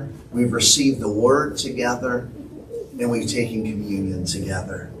together, we've received the word together, and we've taken communion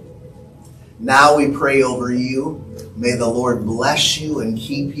together. Now we pray over you. May the Lord bless you and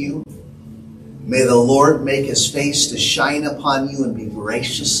keep you. May the Lord make his face to shine upon you and be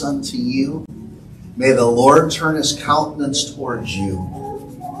gracious unto you. May the Lord turn his countenance towards you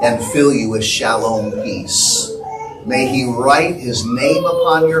and fill you with shalom peace. May he write his name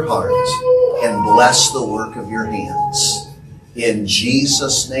upon your heart and bless the work of your hands. In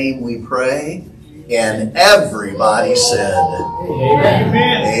Jesus' name we pray. And everybody said,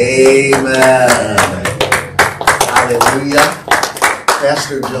 Amen. Amen. Hallelujah.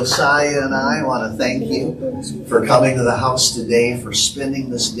 Pastor Josiah and I want to thank you for coming to the house today, for spending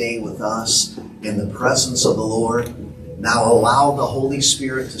this day with us in the presence of the Lord. Now allow the Holy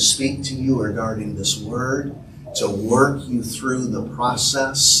Spirit to speak to you regarding this word, to work you through the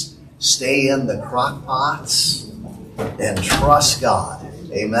process. Stay in the crockpots and trust God.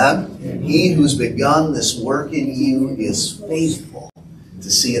 Amen. He who's begun this work in you is faithful to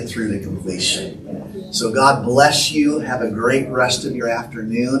see it through to completion. So God bless you. Have a great rest of your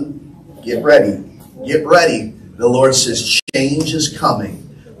afternoon. Get ready. Get ready. The Lord says change is coming.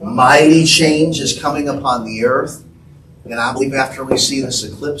 Mighty change is coming upon the earth. And I believe after we see this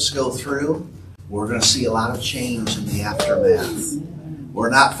eclipse go through, we're going to see a lot of change in the aftermath. We're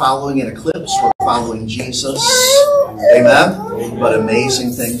not following an eclipse. We're following Jesus. Amen? But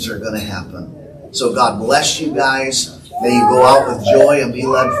amazing things are going to happen. So God bless you guys. May you go out with joy and be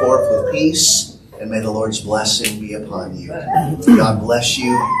led forth with peace. And may the Lord's blessing be upon you. God bless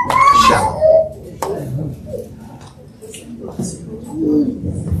you. Shalom.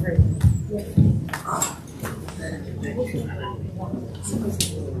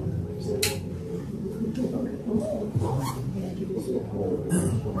 you.